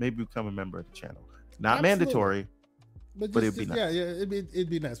show, maybe become a member of the channel. Not mandatory. But it'd be nice. Yeah, it'd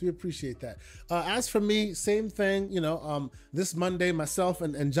be nice. We appreciate that. As for me, same thing. This Monday, myself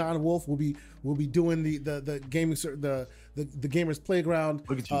and John Wolf will be doing the gaming the Gamers Playground.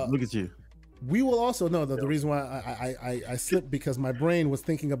 Look at you. We will also know that the reason why I slipped because my brain was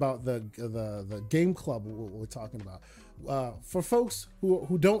thinking about the game club we're talking about. For folks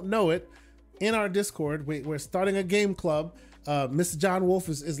who don't know it, in our Discord, we're starting a game club. Mr. John Wolf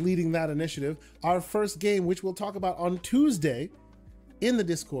is leading that initiative. Our first game, which we'll talk about on Tuesday in the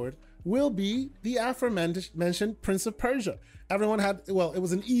Discord, will be the aforementioned Prince of Persia. Everyone it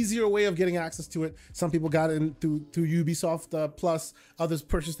was an easier way of getting access to it. Some people got it through Ubisoft Plus. Others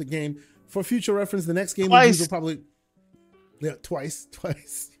purchased the game. For future reference, the next game will probably... Yeah, twice.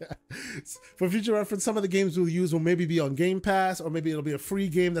 Yeah. For future reference, some of the games we'll use will maybe be on Game Pass, or maybe it'll be a free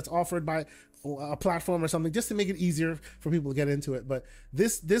game that's offered by a platform or something, just to make it easier for people to get into it. But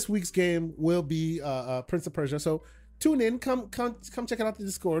this week's game will be Prince of Persia. So tune in, come check it out the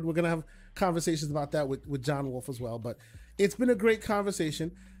Discord. We're gonna have conversations about that with John Wolf as well. But it's been a great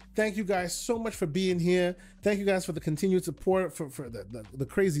conversation. Thank you guys so much for being here. Thank you guys for the continued support, for the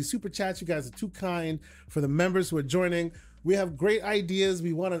crazy super chats. You guys are too kind. For the members who are joining, we have great ideas.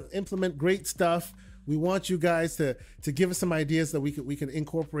 We want to implement great stuff. We want you guys to give us some ideas that we can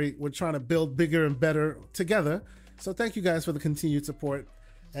incorporate. We're trying to build bigger and better together. So thank you guys for the continued support.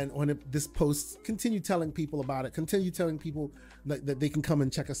 And when this posts, continue telling people about it. Continue telling people that they can come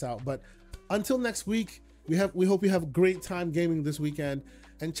and check us out. But until next week, we hope you have a great time gaming this weekend.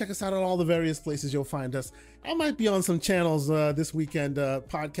 And check us out on all the various places you'll find us. I might be on some channels this weekend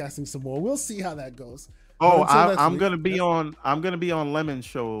podcasting some more. We'll see how that goes. Oh, I'm gonna be on Lemon's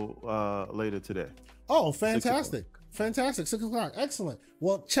show later today. Oh, fantastic. Fantastic. 6 o'clock. Excellent.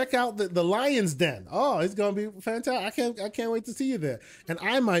 Well, check out the Lion's Den. Oh, it's gonna be fantastic. I can't wait to see you there. And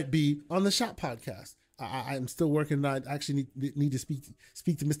I might be on the Shop podcast. I'm still working. I actually need to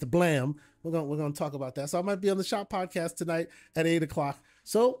speak to Mr. Blam. We're gonna talk about that. So I might be on the Shop podcast tonight at 8 o'clock.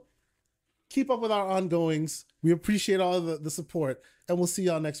 So keep up with our ongoings. We appreciate all the support, and we'll see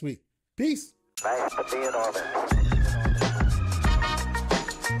y'all next week. Peace. Nice to be in orbit.